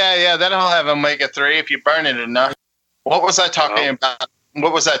 Yeah. That'll have omega-3 if you burn it enough. What was I talking about?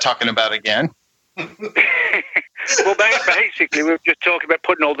 What was I talking about again? Well, basically, we were just talking about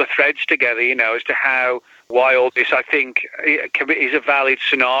putting all the threads together, as to why all this, I think, is a valid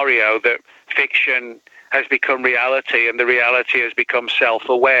scenario that fiction has become reality and the reality has become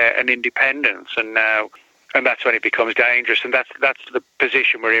self-aware and independence, and that's when it becomes dangerous, and that's the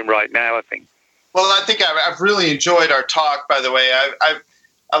position we're in right now, I think. Well, I think I've really enjoyed our talk, by the way. I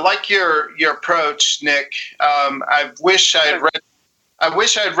like your approach, Nick. I wish I'd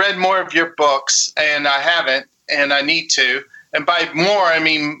read more of your books, and I haven't, and I need to. And by more, I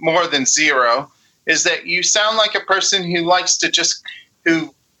mean more than zero. Is that you sound like a person who likes to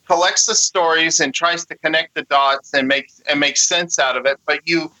who collects the stories and tries to connect the dots and make sense out of it, but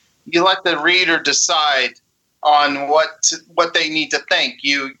you let the reader decide on what they need to think.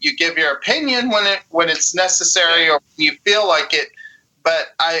 You give your opinion when it's necessary or you feel like it.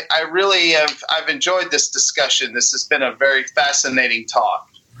 But I really I've enjoyed this discussion. This has been a very fascinating talk.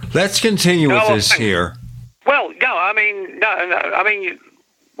 Let's continue with this here. Well, no, I mean,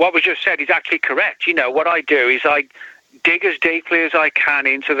 what was just said is actually correct. What I do is I dig as deeply as I can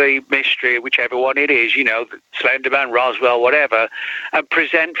into the mystery, whichever one it is, Slenderman, Roswell, whatever, and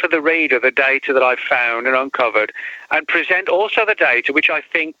present for the reader the data that I've found and uncovered, and present also the data which I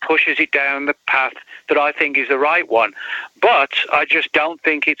think pushes it down the path that I think is the right one. But I just don't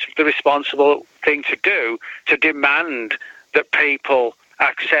think it's the responsible thing to do to demand that people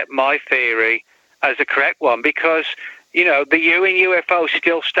accept my theory as the correct one, because you know, the U in UFO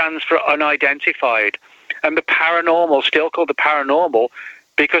still stands for unidentified, and the paranormal still called the paranormal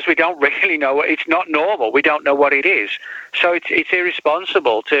because we don't really know. It's not normal. We don't know what it is. So it's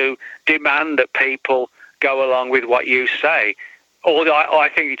irresponsible to demand that people go along with what you say. Although I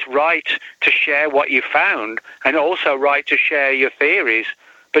think it's right to share what you found, and also right to share your theories,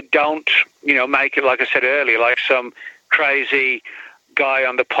 but don't, you know, make it, like I said earlier, like some crazy guy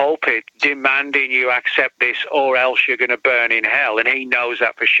on the pulpit demanding you accept this or else you're going to burn in hell, and he knows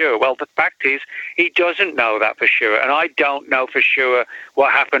that for sure. Well, the fact is he doesn't know that for sure, and I don't know for sure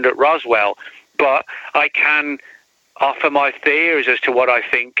what happened at Roswell, but I can offer my theories as to what I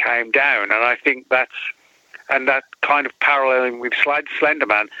think came down, and I think that's, and that kind of paralleling with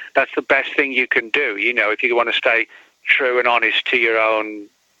Slenderman, that's the best thing you can do, you know, if you want to stay true and honest to your own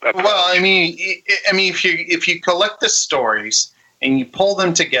approach. Well, I mean, if you collect the stories and you pull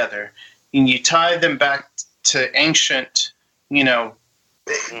them together and you tie them back to ancient, you know,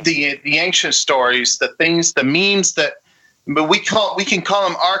 the ancient stories, the things, the memes that, but we can call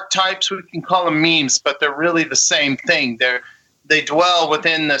them archetypes, we can call them memes, but they're really the same thing. They dwell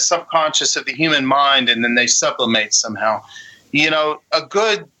within the subconscious of the human mind, and then they sublimate somehow. You know, a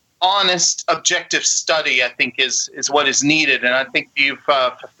good, honest, objective study, I think, is what is needed, and I think you've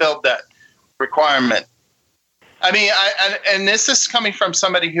fulfilled that requirement. I mean, and this is coming from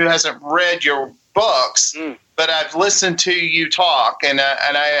somebody who hasn't read your books, but I've listened to you talk, and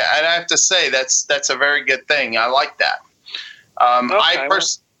I have to say that's a very good thing. I like that.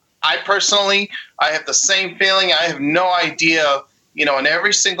 I personally, I have the same feeling. I have no idea, you know, in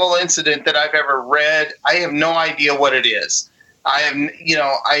every single incident that I've ever read, I have no idea what it is. I have, you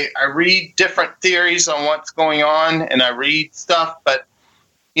know, I read different theories on what's going on, and I read stuff, but,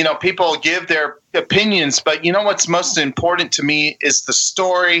 you know, people give their opinions, but you know what's most important to me is the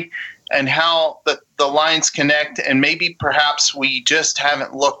story and how the lines connect, and maybe perhaps we just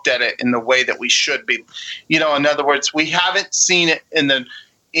haven't looked at it in the way that we should be. You know, in other words, we haven't seen it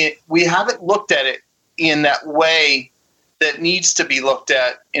we haven't looked at it in that way that needs to be looked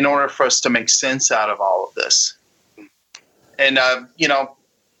at in order for us to make sense out of all of this. And, you know,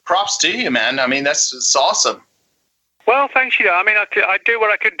 props to you, man. I mean, it's awesome. Well, thanks. You know, I mean, I do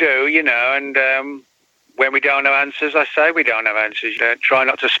what I could do, you know, and when we don't have answers, I say we don't have answers. Try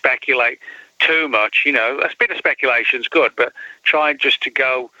not to speculate too much, you know. A bit of speculation is good, but try just to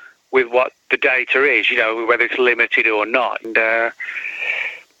go with what the data is, you know, whether it's limited or not. And at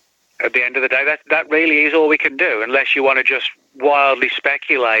the end of the day, that really is all we can do, unless you want to just wildly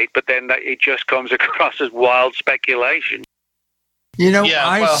speculate, but then it just comes across as wild speculation. You know,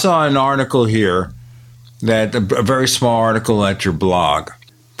 I saw an article here, that a very small article at your blog,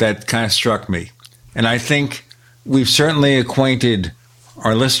 that kind of struck me. And I think we've certainly acquainted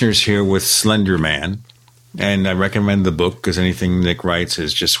our listeners here with Slenderman. And I recommend the book because anything Nick writes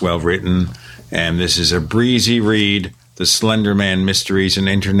is just well written. And this is a breezy read. The Slenderman Mysteries, an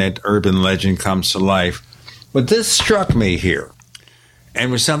internet urban legend comes to life. But this struck me here.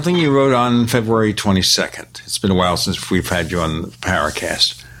 And was something you wrote on February 22nd. It's been a while since we've had you on the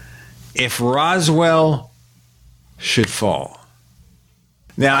Paracast. If Roswell should fall.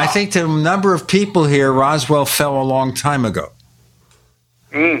 Now, I think to a number of people here, Roswell fell a long time ago.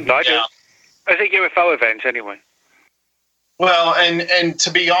 I do. I think UFO events, anyway. Well, and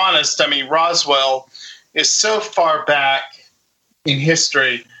to be honest, I mean, Roswell is so far back in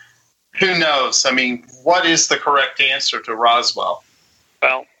history. Who knows? I mean, what is the correct answer to Roswell?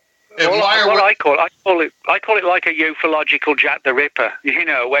 Well, I call it like a ufological Jack the Ripper, you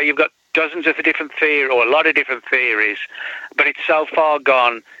know, where you've got dozens of different theories, or a lot of different theories, but it's so far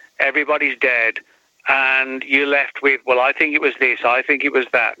gone, everybody's dead, and you're left with, well, I think it was this, I think it was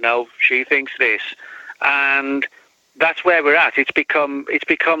that, no, she thinks this, and that's where we're at. It's become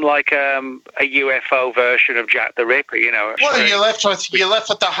like a UFO version of Jack the Ripper, you know. Well, you're left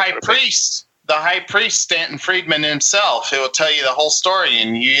with the high priest. The high priest, Stanton Friedman himself, who will tell you the whole story,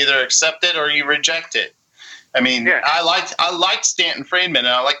 and you either accept it or you reject it. I mean, yeah. I like Stanton Friedman,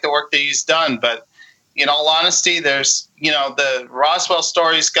 and I like the work that he's done. But in all honesty, there's, you know, the Roswell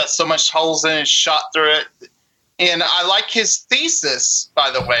story's got so much holes in it, shot through it, and I like his thesis,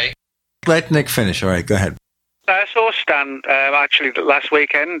 by the way. Let Nick finish. All right, go ahead. I saw Stan actually last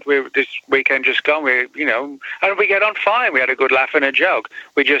weekend. This weekend just gone. You know, and we get on fine. We had a good laugh and a joke.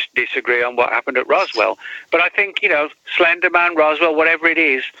 We just disagree on what happened at Roswell. But I think, you know, Slenderman, Roswell, whatever it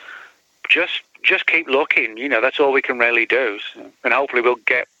is, just keep looking. You know, that's all we can really do. So, and hopefully we'll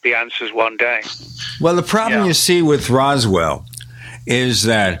get the answers one day. Well, the problem you see with Roswell is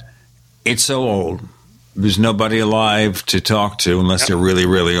that it's so old. There's nobody alive to talk to unless they're really,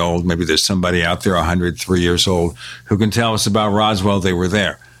 really old. Maybe there's somebody out there 103 years old who can tell us about Roswell. They were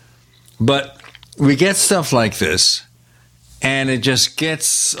there. But we get stuff like this, and it just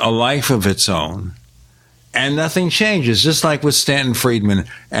gets a life of its own, and nothing changes, just like with Stanton Friedman.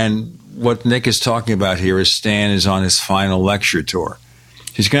 And what Nick is talking about here is Stan is on his final lecture tour.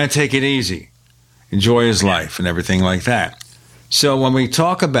 He's going to take it easy, enjoy his life, and everything like that. So when we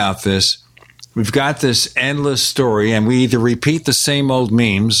talk about this, we've got this endless story, and we either repeat the same old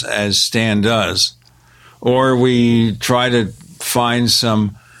memes, as Stan does, or we try to find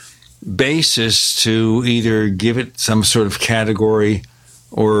some basis to either give it some sort of category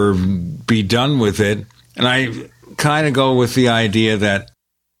or be done with it. And I kind of go with the idea that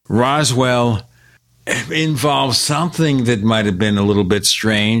Roswell involves something that might have been a little bit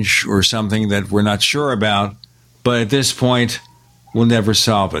strange or something that we're not sure about, but at this point, we'll never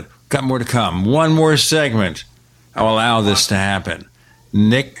solve it. Got more to come. One more segment. I'll allow this to happen.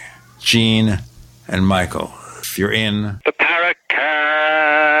 Nick, Gene, and Michael, if you're in the Paracast.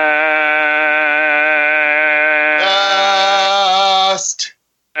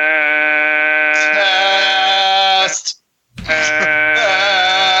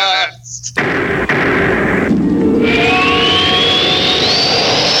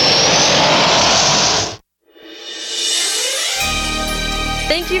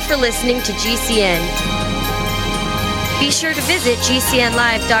 Thank you for listening to GCN. Be sure to visit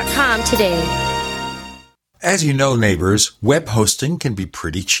GCNlive.com today. As you know, neighbors, web hosting can be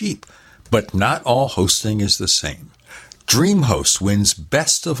pretty cheap, but not all hosting is the same. DreamHost wins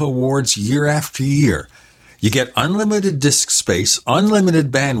Best of Awards year after year. You get unlimited disk space,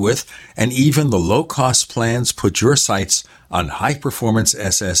 unlimited bandwidth, and even the low-cost plans put your sites on high-performance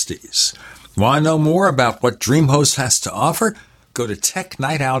SSDs. Want to know more about what DreamHost has to offer? Go to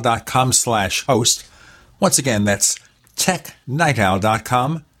technightowl.com/host. Once again, that's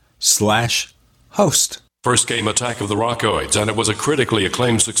technightowl.com/host. First came Attack of the Rockoids, and it was a critically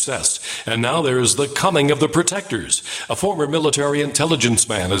acclaimed success. And now there is The Coming of the Protectors. A former military intelligence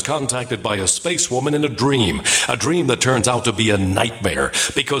man is contacted by a space woman in a dream that turns out to be a nightmare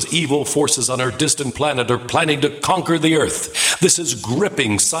because evil forces on our distant planet are planning to conquer the Earth. This is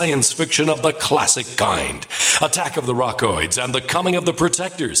gripping science fiction of the classic kind. Attack of the Rockoids and The Coming of the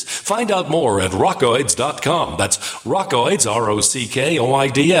Protectors. Find out more at rockoids.com. That's Rockoids,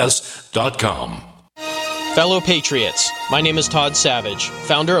 ROCKOIDS.com. Fellow Patriots, my name is Todd Savage,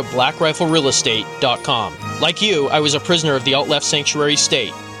 founder of BlackRifleRealEstate.com. Like you, I was a prisoner of the alt-left sanctuary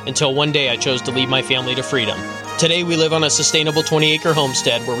state until one day I chose to lead my family to freedom. Today we live on a sustainable 20-acre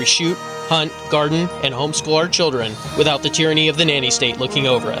homestead where we shoot, hunt, garden, and homeschool our children without the tyranny of the nanny state looking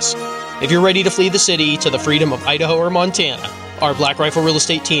over us. If you're ready to flee the city to the freedom of Idaho or Montana, our Black Rifle Real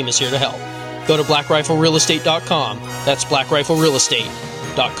Estate team is here to help. Go to BlackRifleRealEstate.com. That's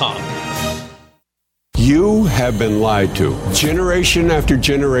BlackRifleRealEstate.com. You have been lied to. Generation after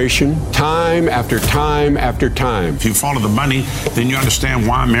generation, time after time after time. If you follow the money, then you understand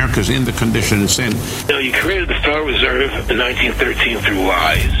why America's in the condition it's in. No, you created the Federal Reserve in 1913 through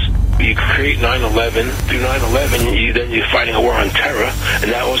lies. You create 9/11. Through 9/11, you're fighting a war on terror,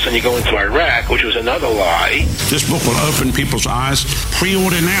 and now all of a sudden you go into Iraq, which was another lie. This book will open people's eyes.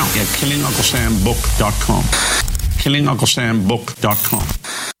 Pre-order now at KillingUncleSamBook.com. KillingUncleSamBook.com.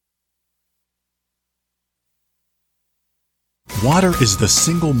 Water is the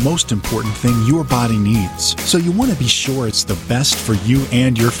single most important thing your body needs, so you want to be sure it's the best for you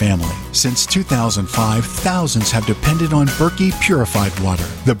and your family. Since 2005, thousands have depended on Berkey purified water.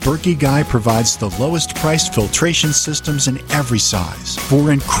 The Berkey Guy provides the lowest priced filtration systems in every size.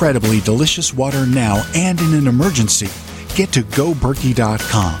 For incredibly delicious water now and in an emergency, get to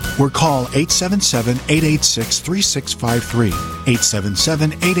GoBerkey.com or call 877-886-3653.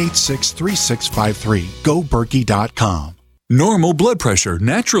 877-886-3653. GoBerkey.com. Normal blood pressure,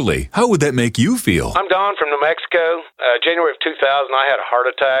 naturally. How would that make you feel? I'm Don from New Mexico. January of 2000, I had a heart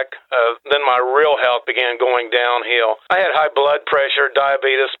attack. Then my real health began going downhill. I had high blood pressure,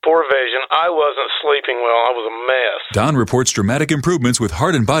 diabetes, poor vision. I wasn't sleeping well. I was a mess. Don reports dramatic improvements with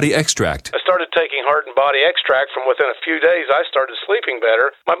Heart and Body Extract. I started taking Heart and Body Extract. From within a few days, I started sleeping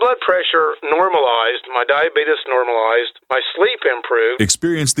better. My blood pressure normalized. My diabetes normalized. My sleep improved.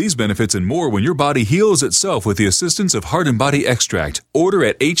 Experience these benefits and more when your body heals itself with the assistance of Heart and Body Extract. Order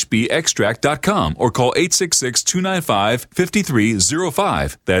at hbextract.com or call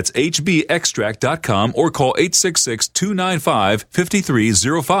 866-295-5305. That's hbextract.com or call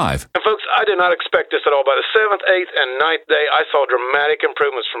 866-295-5305. And folks, I did not expect this at all. By the 7th, 8th, and 9th day, I saw dramatic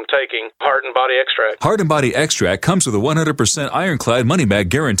improvements from taking Heart and Body Extract. Heart and Body Extract comes with a 100% ironclad money-back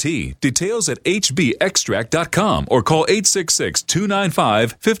guarantee. Details at hbextract.com or call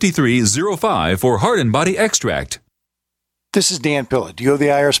 866-295-5305 for Heart and Body Extract. This is Dan Pilla. Do you owe the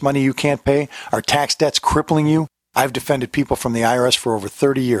IRS money you can't pay? Are tax debts crippling you? I've defended people from the IRS for over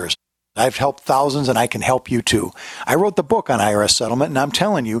 30 years. I've helped thousands, and I can help you too. I wrote the book on IRS settlement, and I'm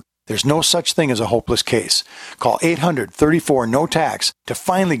telling you, there's no such thing as a hopeless case. Call 800-34-NO-TAX to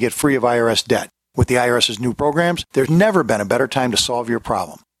finally get free of IRS debt. With the IRS's new programs, there's never been a better time to solve your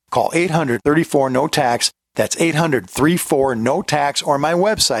problem. Call 800-34-NO-TAX. That's 800-34-NO-TAX, or my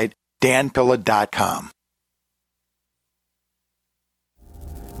website, danpilla.com.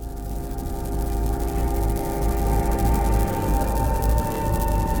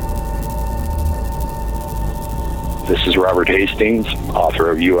 This is Robert Hastings, author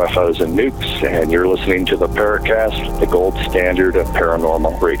of UFOs and Nukes, and you're listening to the Paracast, the gold standard of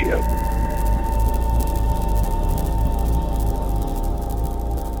paranormal radio.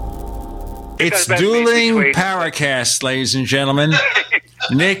 It's dueling Paracast, ladies and gentlemen.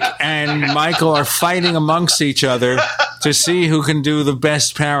 Nick and Michael are fighting amongst each other to see who can do the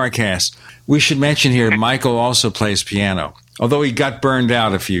best Paracast. We should mention here, Michael also plays piano, although he got burned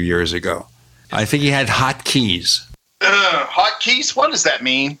out a few years ago. I think he had hot keys. Hotkeys? What does that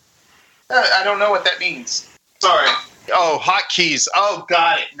mean? I don't know what that means. Sorry. Oh, hotkeys. Oh,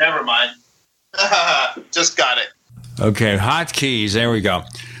 got it. Never mind. Just got it. Okay, hotkeys. There we go.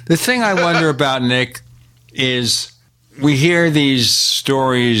 The thing I wonder about, Nick, is we hear these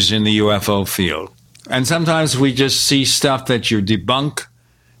stories in the UFO field, and sometimes we just see stuff that you debunk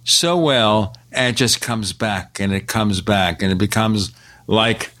so well, and it just comes back, and it comes back, and it becomes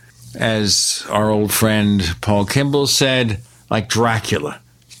like, as our old friend Paul Kimball said, like Dracula.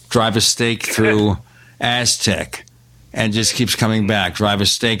 Drive a stake through Aztec and just keeps coming back. Drive a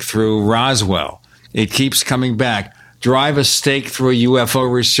stake through Roswell. It keeps coming back. Drive a stake through a UFO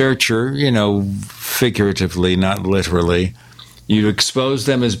researcher, figuratively, not literally. You expose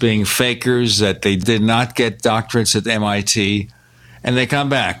them as being fakers, that they did not get doctorates at MIT, and they come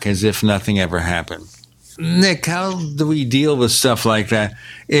back as if nothing ever happened. Nick, how do we deal with stuff like that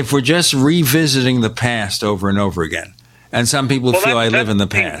if we're just revisiting the past over and over again? And some people feel I live in the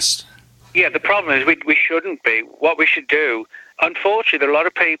past. Yeah, the problem is we shouldn't be. What we should do, unfortunately, there are a lot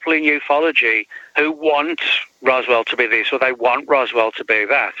of people in ufology who want Roswell to be this or they want Roswell to be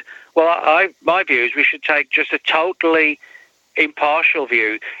that. Well, my view is we should take just a totally impartial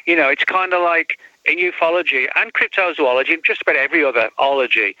view. It's kind of like in ufology and cryptozoology, just about every other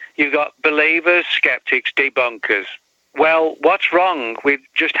ology, you've got believers, skeptics, debunkers. Well, what's wrong with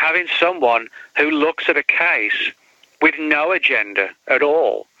just having someone who looks at a case with no agenda at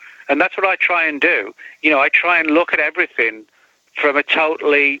all? And that's what I try and do. I try and look at everything from a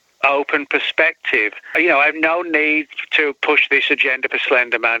totally open perspective. I have no need to push this agenda for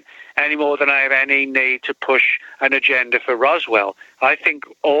Slenderman any more than I have any need to push an agenda for Roswell. I think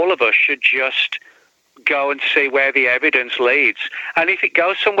all of us should just go and see where the evidence leads. And if it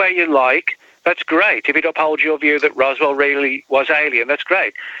goes somewhere you like, that's great. If it upholds your view that Roswell really was alien, that's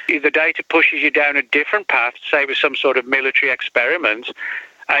great. If the data pushes you down a different path, say it was some sort of military experiment,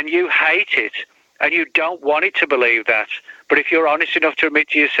 and you hate it, and you don't want it to believe that, but if you're honest enough to admit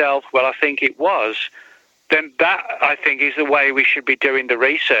to yourself, well, I think it was, then that, I think, is the way we should be doing the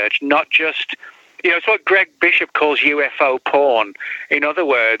research, not just, it's what Greg Bishop calls UFO porn. In other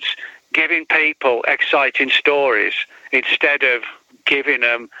words, giving people exciting stories instead of giving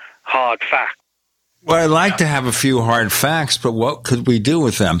them hard facts. Well, I'd like to have a few hard facts, but what could we do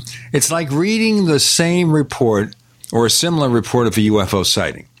with them? It's like reading the same report or a similar report of a UFO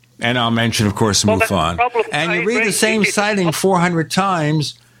sighting. And I'll mention, of course, MUFON. And you read the same sighting 400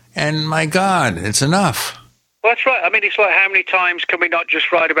 times, and my God, it's enough. Well, that's right. I mean, it's like how many times can we not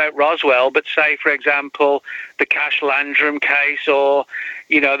just write about Roswell, but say, for example, the Cash Landrum case or,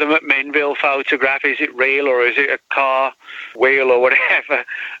 the McMinnville photograph. Is it real or is it a car wheel or whatever?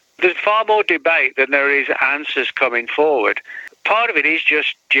 There's far more debate than there is answers coming forward. Part of it is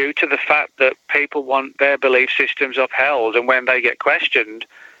just due to the fact that people want their belief systems upheld, and when they get questioned,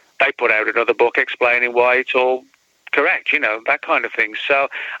 they put out another book explaining why it's all correct, that kind of thing. So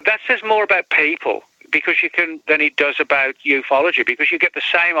that says more about people than it does about ufology, because you get the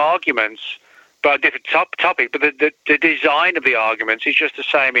same arguments about a different topic, but the design of the arguments is just the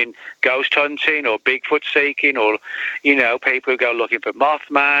same in ghost hunting or Bigfoot seeking or, people who go looking for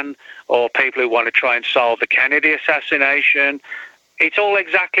Mothman or people who want to try and solve the Kennedy assassination. It's all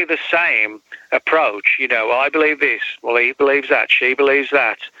exactly the same approach. I believe this. Well, he believes that. She believes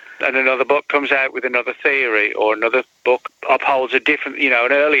that. and another book comes out with another theory, or another book upholds a different,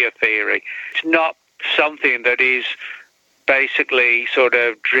 an earlier theory. It's not something that is basically sort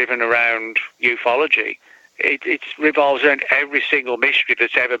of driven around ufology. It revolves around every single mystery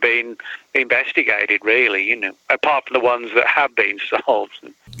that's ever been investigated, really, apart from the ones that have been solved.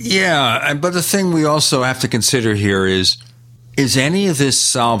 Yeah, but the thing we also have to consider here is any of this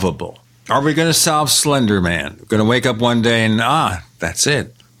solvable? Are we going to solve Slenderman? We're going to wake up one day and, that's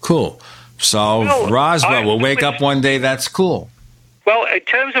it. Cool. Solve Roswell. We'll wake up one day, that's cool. Well, in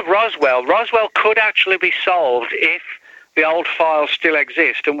terms of Roswell could actually be solved if the old files still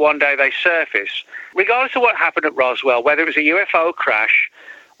exist and one day they surface. Regardless of what happened at Roswell, whether it was a UFO crash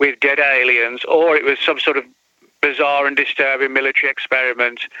with dead aliens or it was some sort of bizarre and disturbing military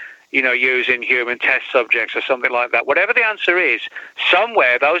experiment, using human test subjects or something like that, whatever the answer is,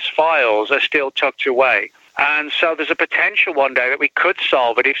 somewhere those files are still tucked away. And so there's a potential one day that we could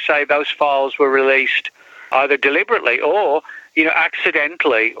solve it if, say, those files were released either deliberately or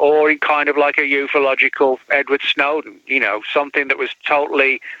accidentally, or in kind of like a ufological Edward Snowden, something that was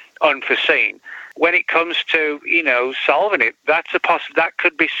totally unforeseen. When it comes to, solving it, that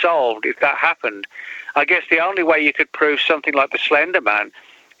could be solved if that happened. I guess the only way you could prove something like the Slender Man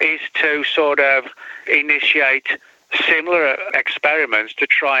is to sort of initiate similar experiments to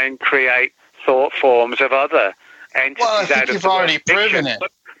try and create thought forms of other entities. Well, I think you've already proven it.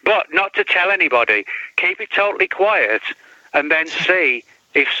 But not to tell anybody. Keep it totally quiet and then see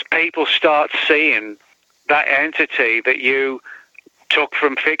if people start seeing that entity that you took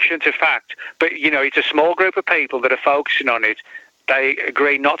from fiction to fact. But, it's a small group of people that are focusing on it. They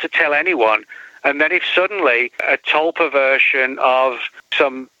agree not to tell anyone. And then if suddenly a tulpa version of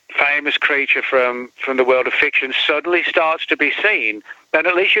some famous creature from the world of fiction suddenly starts to be seen, then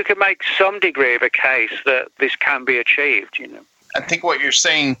at least you can make some degree of a case that this can be achieved, I think what you're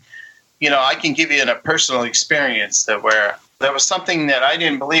saying, I can give you a personal experience where there was something that I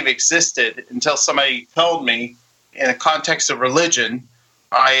didn't believe existed until somebody told me in the context of religion.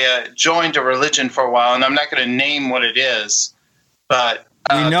 I joined a religion for a while, and I'm not going to name what it is, but...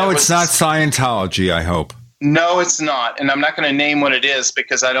 we know it's not Scientology, I hope. No, it's not, and I'm not going to name what it is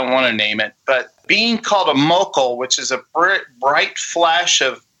because I don't want to name it, but being called a mokel, which is a bright flash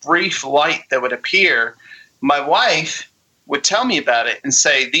of brief light that would appear, my wife would tell me about it and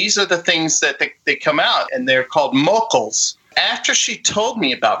say, these are the things that they come out, and they're called mokels. After she told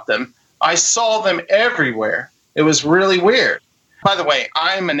me about them, I saw them everywhere. It was really weird. By the way,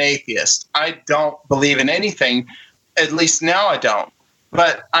 I'm an atheist. I don't believe in anything. At least now I don't.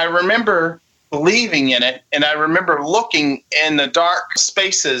 But I remember believing in it, and I remember looking in the dark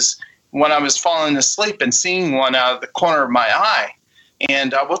spaces when I was falling asleep and seeing one out of the corner of my eye.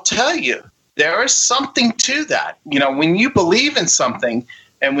 And I will tell you, there is something to that. When you believe in something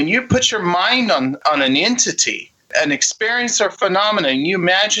and when you put your mind on an entity, an experience or phenomenon, and you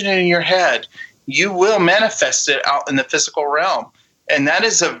imagine it in your head, you will manifest it out in the physical realm. And that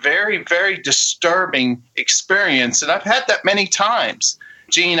is a very, very disturbing experience. And I've had that many times.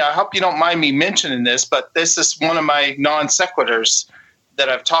 Gene, I hope you don't mind me mentioning this, but this is one of my non sequiturs that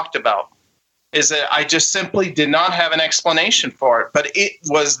I've talked about, is that I just simply did not have an explanation for it, but it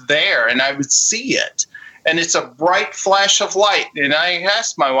was there and I would see it. And it's a bright flash of light. And I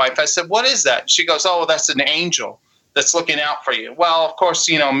asked my wife, I said, what is that? She goes, oh, that's an angel that's looking out for you. Well, of course,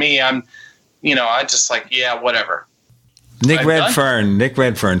 me, I'm just like, yeah, whatever. Nick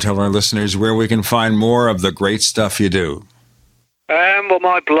Redfern, tell our listeners where we can find more of the great stuff you do. Well,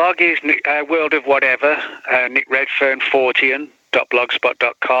 my blog is World of Whatever, Nick Redfern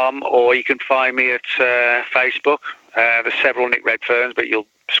 40blogspot.com, or you can find me at Facebook. There's several Nick Redferns, but you'll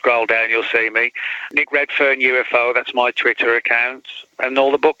scroll down, you'll see me. Nick Redfern UFO, that's my Twitter account. And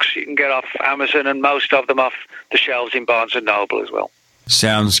all the books you can get off Amazon, and most of them off the shelves in Barnes & Noble as well.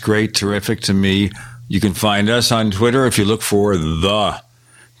 Sounds great, terrific to me. You can find us on Twitter if you look for the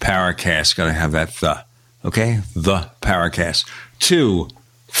Paracast. Got to have that okay? The Paracast. 2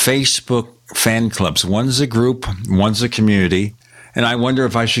 Facebook fan clubs. One's a group, one's a community. And I wonder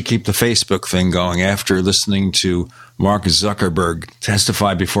if I should keep the Facebook thing going after listening to Mark Zuckerberg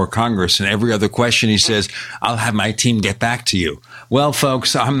testify before Congress. And every other question he says, I'll have my team get back to you. Well,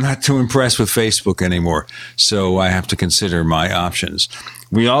 folks, I'm not too impressed with Facebook anymore, so I have to consider my options.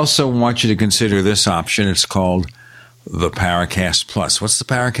 We also want you to consider this option. It's called the Paracast Plus. What's the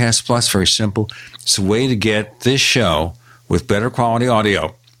Paracast Plus? Very simple. It's a way to get this show with better quality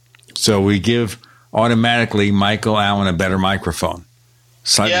audio. So we give automatically Michael Allen a better microphone.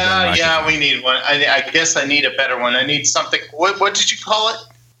 Yeah, we need one. I guess I need a better one. I need something. What did you call it?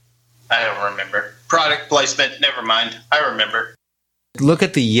 I don't remember. Product placement. Never mind. I remember. Look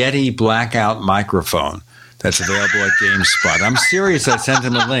at the Yeti blackout microphone that's available at GameSpot. I'm serious. I sent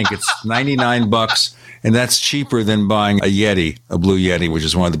him a link. It's $99, and that's cheaper than buying a Yeti, a Blue Yeti, which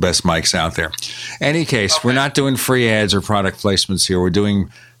is one of the best mics out there. Any case, we're not doing free ads or product placements here. We're doing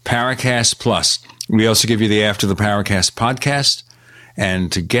Paracast Plus. We also give you the After the Paracast podcast.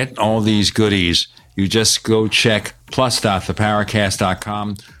 And to get all these goodies, you just go check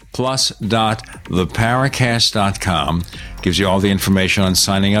plus.theparacast.com. plus.theparacast.com gives you all the information on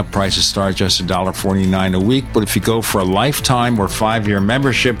signing up. Prices start just $1.49 a week. But if you go for a lifetime or 5-year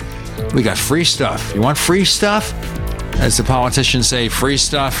membership, we got free stuff. You want free stuff? As the politicians say, free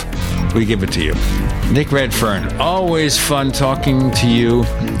stuff, we give it to you. Nick Redfern, always fun talking to you,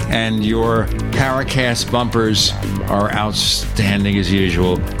 and your Paracast bumpers are outstanding as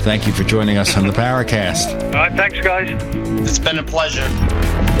usual. Thank you for joining us on the Paracast. All right, thanks, guys. It's been a pleasure.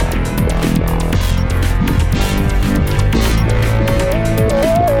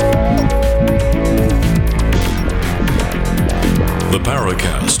 The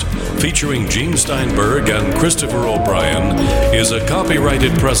Paracast, featuring Gene Steinberg and Christopher O'Brien, is a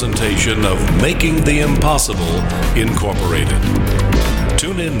copyrighted presentation of Making the Impossible, Incorporated.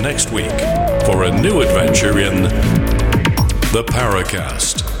 Tune in next week for a new adventure in The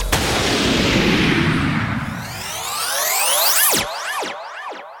Paracast.